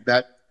Man,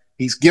 that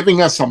he's giving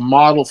us a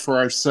model for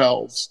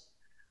ourselves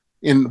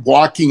in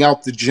walking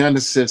out the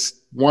Genesis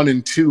 1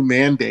 and 2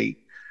 mandate,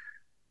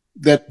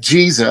 that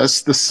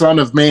Jesus, the Son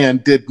of Man,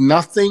 did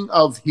nothing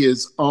of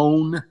his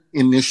own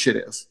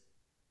initiative,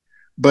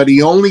 but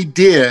he only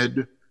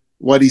did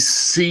what he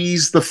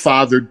sees the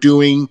Father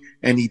doing,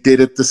 and he did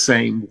it the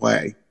same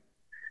way.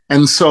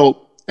 And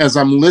so as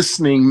I'm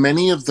listening,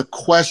 many of the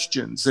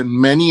questions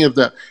and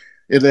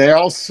they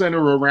all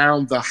center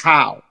around the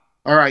how.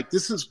 All right,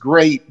 this is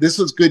great. This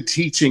is good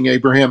teaching,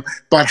 Abraham,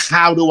 but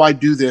how do I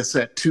do this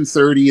at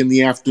 2:30 in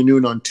the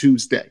afternoon on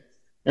Tuesday?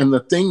 And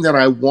the thing that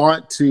I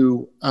want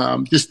to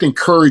just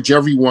encourage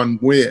everyone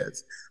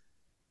with,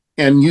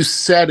 and you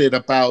said it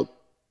about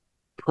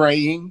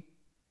praying,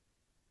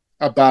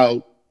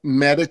 about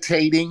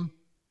meditating,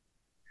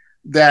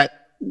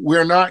 that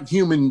we're not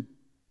human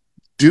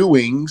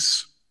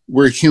doings,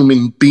 we're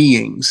human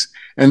beings.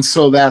 And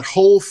so that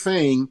whole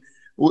thing,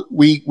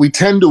 we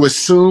tend to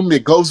assume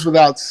it goes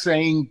without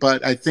saying,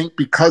 but I think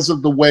because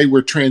of the way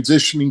we're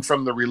transitioning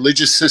from the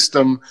religious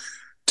system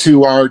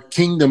to our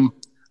kingdom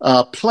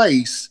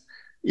place,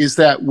 is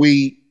that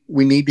we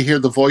need to hear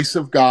the voice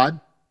of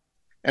God,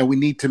 and we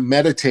need to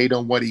meditate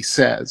on what he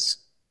says.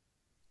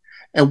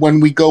 And when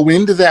we go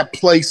into that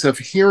place of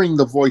hearing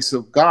the voice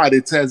of God,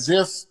 it's as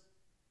if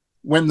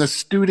when the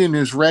student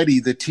is ready,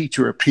 the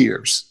teacher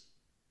appears,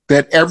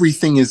 that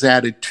everything is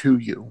added to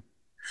you.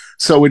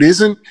 So it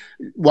isn't,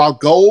 while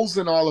goals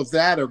and all of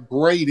that are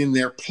great in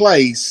their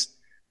place,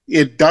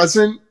 it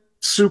doesn't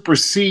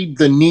supersede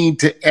the need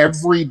to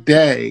every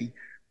day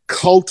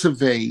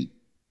cultivate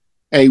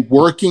a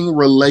working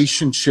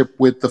relationship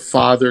with the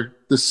Father,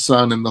 the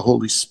Son, and the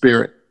Holy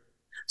Spirit.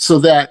 So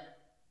that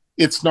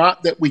it's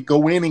not that we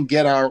go in and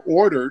get our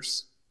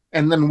orders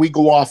and then we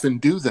go off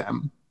and do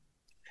them.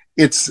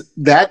 It's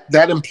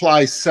that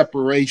implies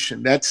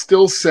separation. That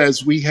still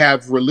says we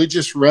have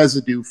religious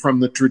residue from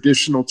the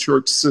traditional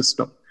church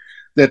system,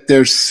 that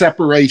there's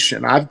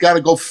separation. I've got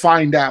to go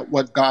find out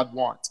what God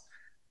wants.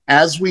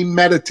 As we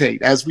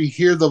meditate, as we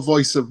hear the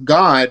voice of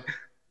God,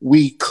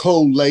 we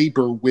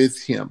co-labor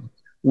with him.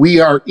 We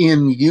are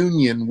in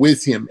union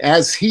with him.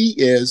 As he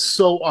is,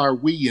 so are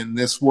we in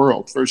this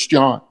world, 1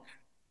 John.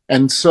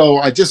 And so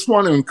I just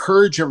want to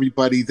encourage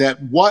everybody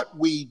that what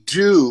we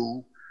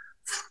do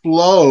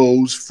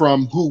flows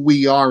from who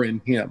we are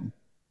in him.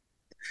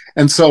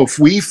 And so if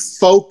we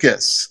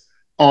focus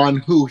on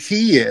who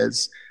he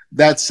is,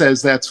 that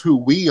says that's who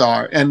we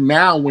are. And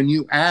now when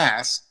you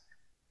ask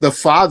the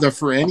Father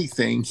for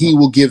anything, he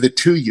will give it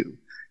to you.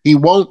 He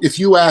won't, if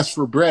you ask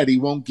for bread, he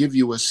won't give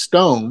you a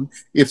stone.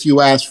 If you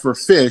ask for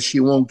fish,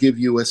 he won't give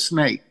you a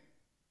snake,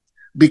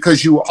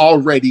 because you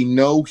already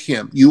know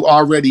him. You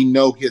already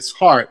know his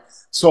heart.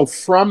 So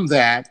from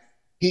that,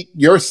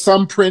 your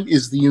thumbprint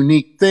is the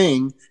unique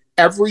thing.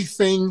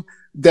 Everything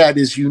that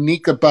is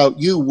unique about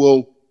you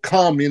will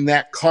come in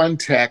that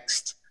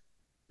context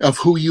of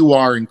who you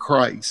are in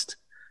Christ.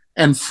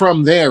 And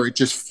from there, it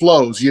just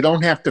flows. You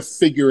don't have to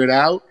figure it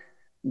out.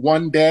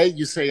 One day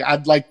you say,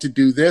 I'd like to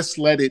do this,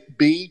 let it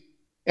be,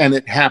 and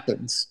it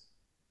happens.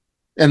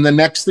 And the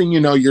next thing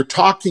you know, you're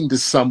talking to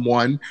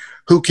someone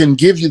who can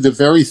give you the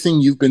very thing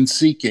you've been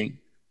seeking.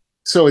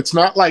 So it's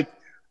not like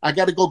I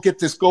got to go get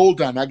this goal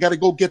done. I got to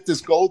go get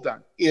this goal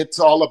done. It's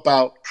all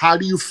about how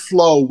do you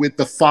flow with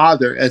the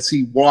Father as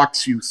he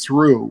walks you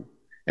through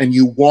and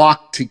you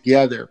walk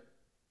together.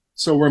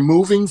 So we're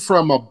moving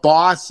from a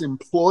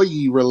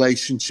boss-employee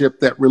relationship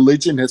that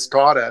religion has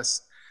taught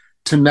us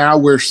to now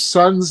we're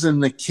sons in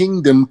the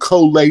kingdom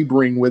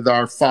co-laboring with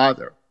our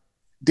Father.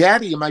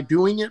 Daddy, am I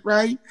doing it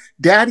right?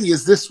 Daddy,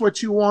 is this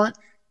what you want?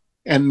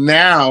 And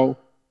now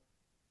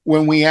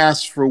when we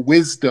ask for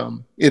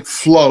wisdom, it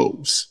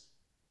flows.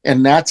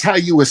 And that's how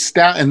you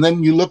establish. And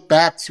then you look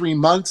back 3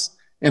 months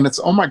and it's,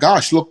 oh my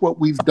gosh, look what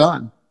we've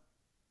done.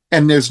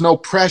 And there's no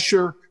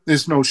pressure.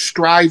 There's no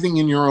striving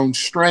in your own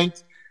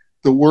strength.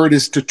 The word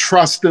is to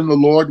trust in the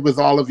Lord with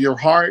all of your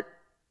heart,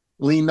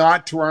 lean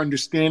not to our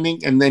understanding,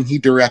 and then he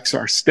directs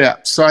our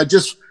steps. So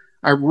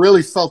I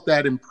really felt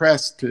that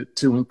impressed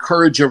to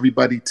encourage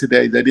everybody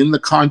today that in the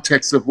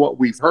context of what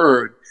we've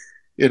heard,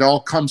 it all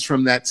comes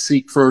from that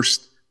seek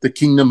first the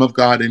kingdom of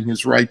God and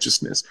his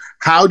righteousness.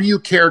 How do you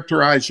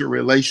characterize your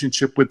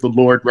relationship with the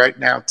Lord right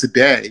now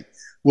today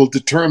will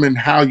determine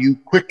how you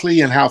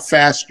quickly and how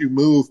fast you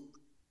move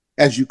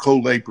as you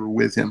co-labor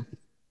with him.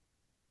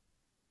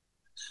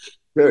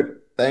 Good.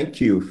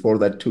 Thank you for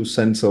that 2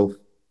 cents of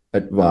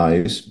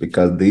advice,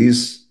 because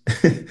these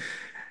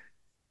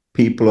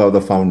people are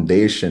the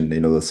foundation,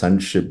 the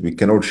sonship. We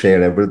cannot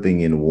share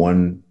everything in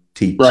one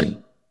teaching.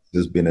 Right.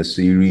 There's been a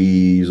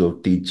series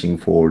of teaching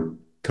for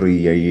 3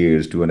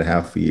 years,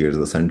 2.5 years,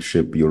 the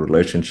sonship, your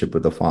relationship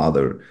with the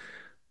Father,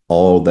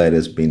 all that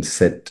has been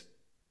set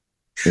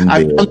in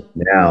there.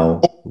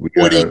 Now we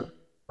are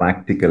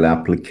practical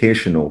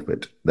application of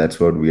it. That's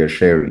what we are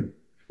sharing.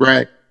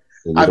 Right.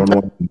 So we don't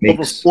want to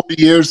mix. Over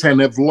 40 years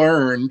and have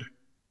learned,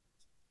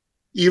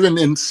 even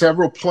in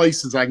several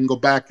places I can go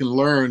back and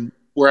learn,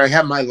 where I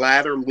have my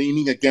ladder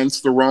leaning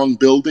against the wrong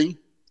building.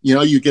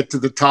 You get to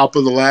the top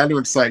of the ladder,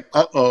 and it's like,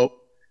 uh-oh.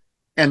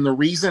 And the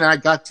reason I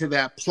got to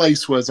that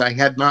place was I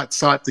had not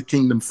sought the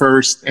kingdom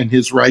first and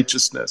his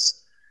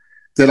righteousness.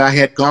 That I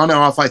had gone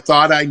off. I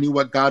thought I knew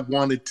what God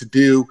wanted to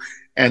do.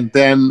 And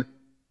then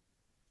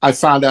I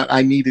found out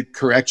I needed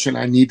correction.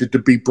 I needed to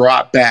be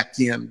brought back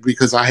in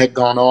because I had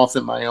gone off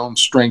in my own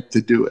strength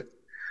to do it.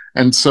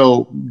 And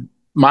so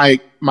my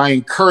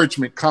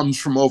encouragement comes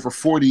from over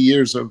 40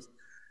 years of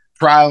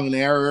trial and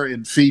error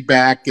and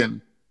feedback.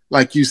 And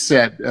like you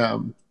said,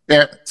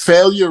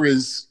 failure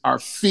is our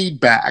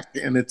feedback,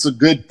 and it's a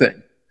good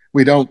thing.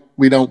 We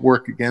don't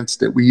work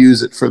against it. We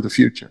use it for the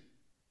future.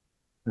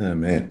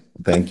 Amen.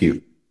 Thank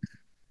you.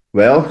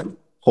 Well,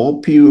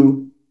 hope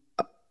you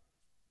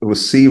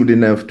received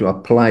enough to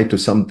apply to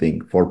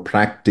something for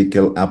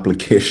practical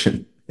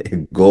application, a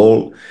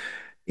goal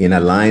in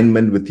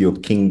alignment with your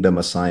kingdom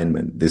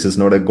assignment. This is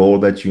not a goal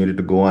that you need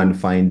to go and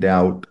find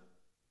out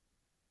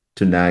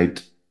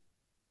tonight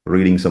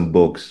reading some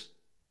books.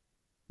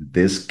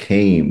 This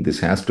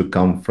has to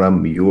come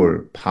from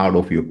your part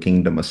of your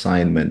kingdom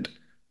assignment,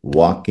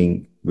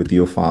 walking with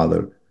your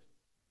Father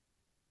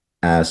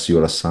as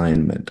your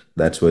assignment.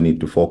 That's what you need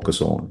to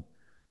focus on.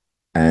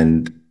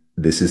 And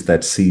this is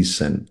that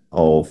season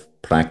of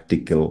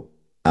practical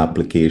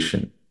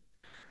application.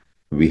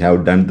 We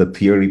have done the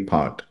theory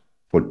part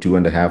for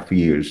 2.5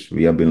 years.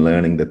 We have been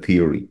learning the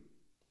theory.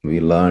 We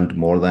learned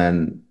more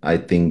than I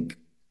think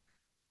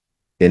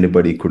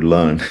anybody could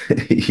learn,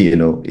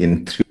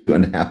 in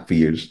 2.5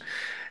 years.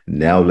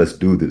 Now let's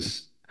do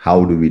this.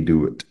 How do we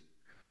do it?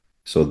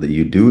 So that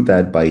you do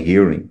that by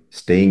hearing,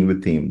 staying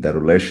with him, that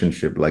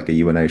relationship, like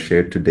you and I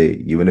shared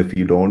today. Even if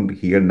you don't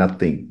hear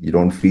nothing, you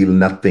don't feel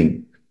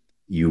nothing,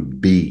 you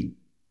be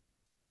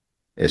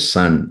a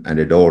son and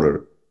a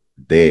daughter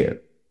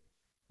there.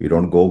 You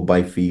don't go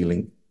by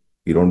feeling.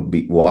 You don't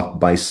walk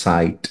by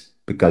sight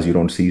because you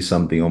don't see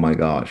something. Oh my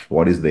gosh,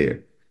 what is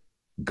there?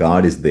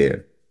 God is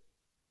there.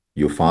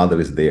 Your Father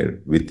is there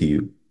with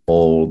you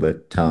all the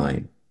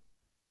time.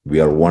 We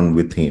are one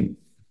with him,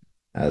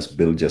 as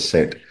Bill just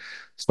said.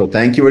 So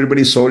thank you,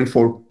 everybody. Sorry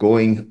for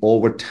going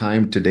over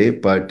time today,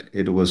 but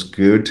it was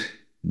good.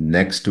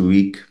 Next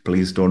week,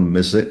 please don't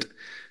miss it.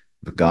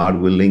 God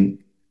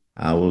willing,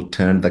 I will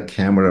turn the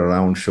camera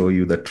around, show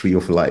you the tree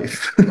of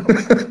life.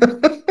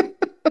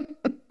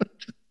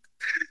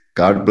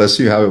 God bless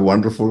you. Have a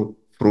wonderful,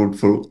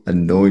 fruitful,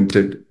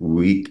 anointed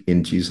week.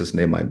 In Jesus'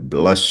 name, I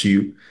bless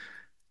you.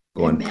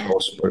 Go and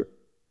prosper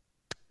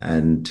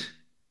and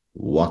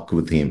walk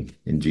with him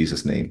in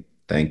Jesus' name.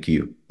 Thank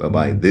you.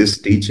 Bye-bye. This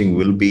teaching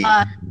will be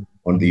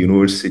on the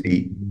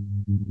university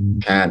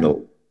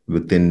channel.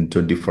 Within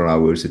 24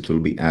 hours, it will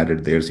be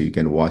added there, so you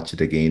can watch it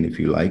again if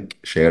you like.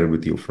 Share it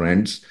with your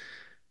friends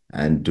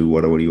and do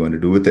whatever you want to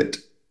do with it.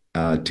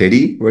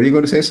 Teddy, were you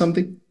going to say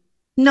something?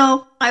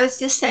 No, I was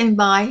just saying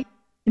bye.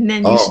 And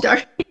then you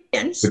started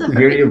again. Good to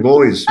hear your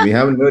voice. We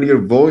haven't heard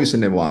your voice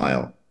in a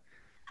while.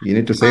 You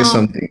need to say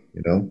something,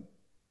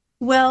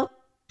 Well,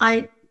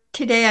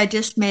 today I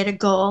just made a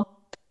goal,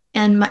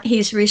 and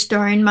he's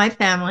restoring my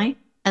family,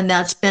 and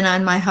that's been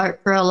on my heart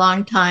for a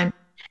long time.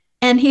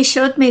 And he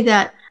showed me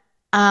that,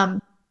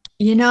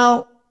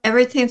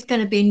 everything's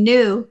going to be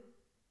new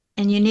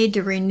and you need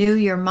to renew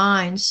your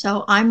mind.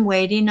 So I'm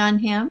waiting on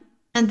him,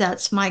 and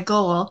that's my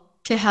goal,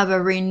 to have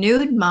a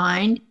renewed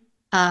mind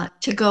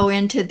to go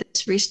into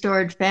this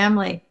restored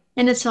family.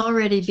 And it's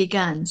already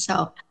begun.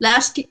 So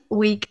last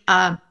week,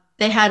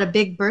 they had a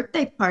big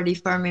birthday party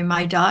for me,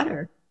 my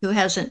daughter, who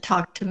hasn't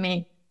talked to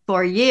me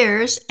for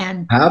years.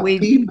 And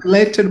Happy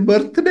belated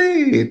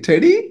birthday,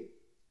 Teddy.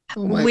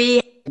 Oh my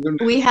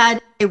goodness. we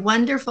had a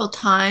wonderful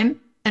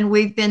time, and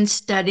we've been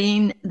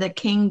studying the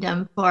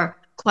kingdom for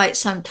quite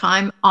some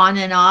time, on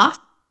and off.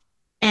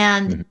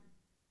 And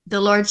the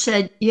Lord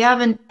said, you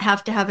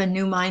have to have a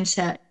new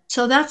mindset.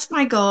 So that's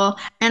my goal.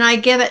 And I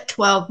give it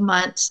 12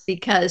 months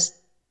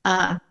because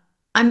I'm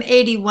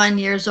 81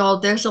 years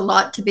old. There's a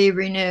lot to be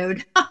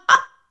renewed.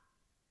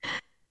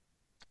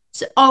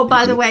 So, oh,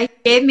 by the way,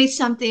 he gave me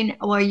something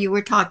while you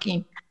were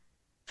talking.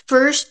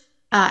 First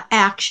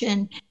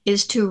action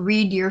is to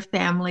read your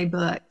family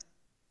book.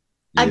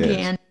 Yes.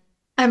 Again.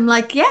 I'm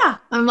like,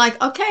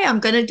 okay,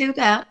 I'm going to do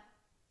that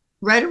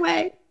right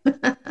away.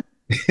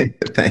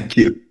 Thank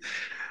you.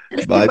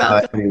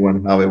 Bye-bye,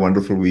 everyone. Have a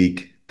wonderful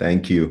week.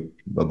 Thank you.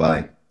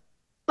 Bye-bye.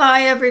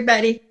 Bye,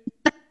 everybody.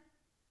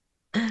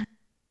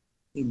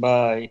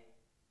 Bye.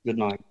 Good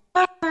night.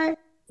 Bye.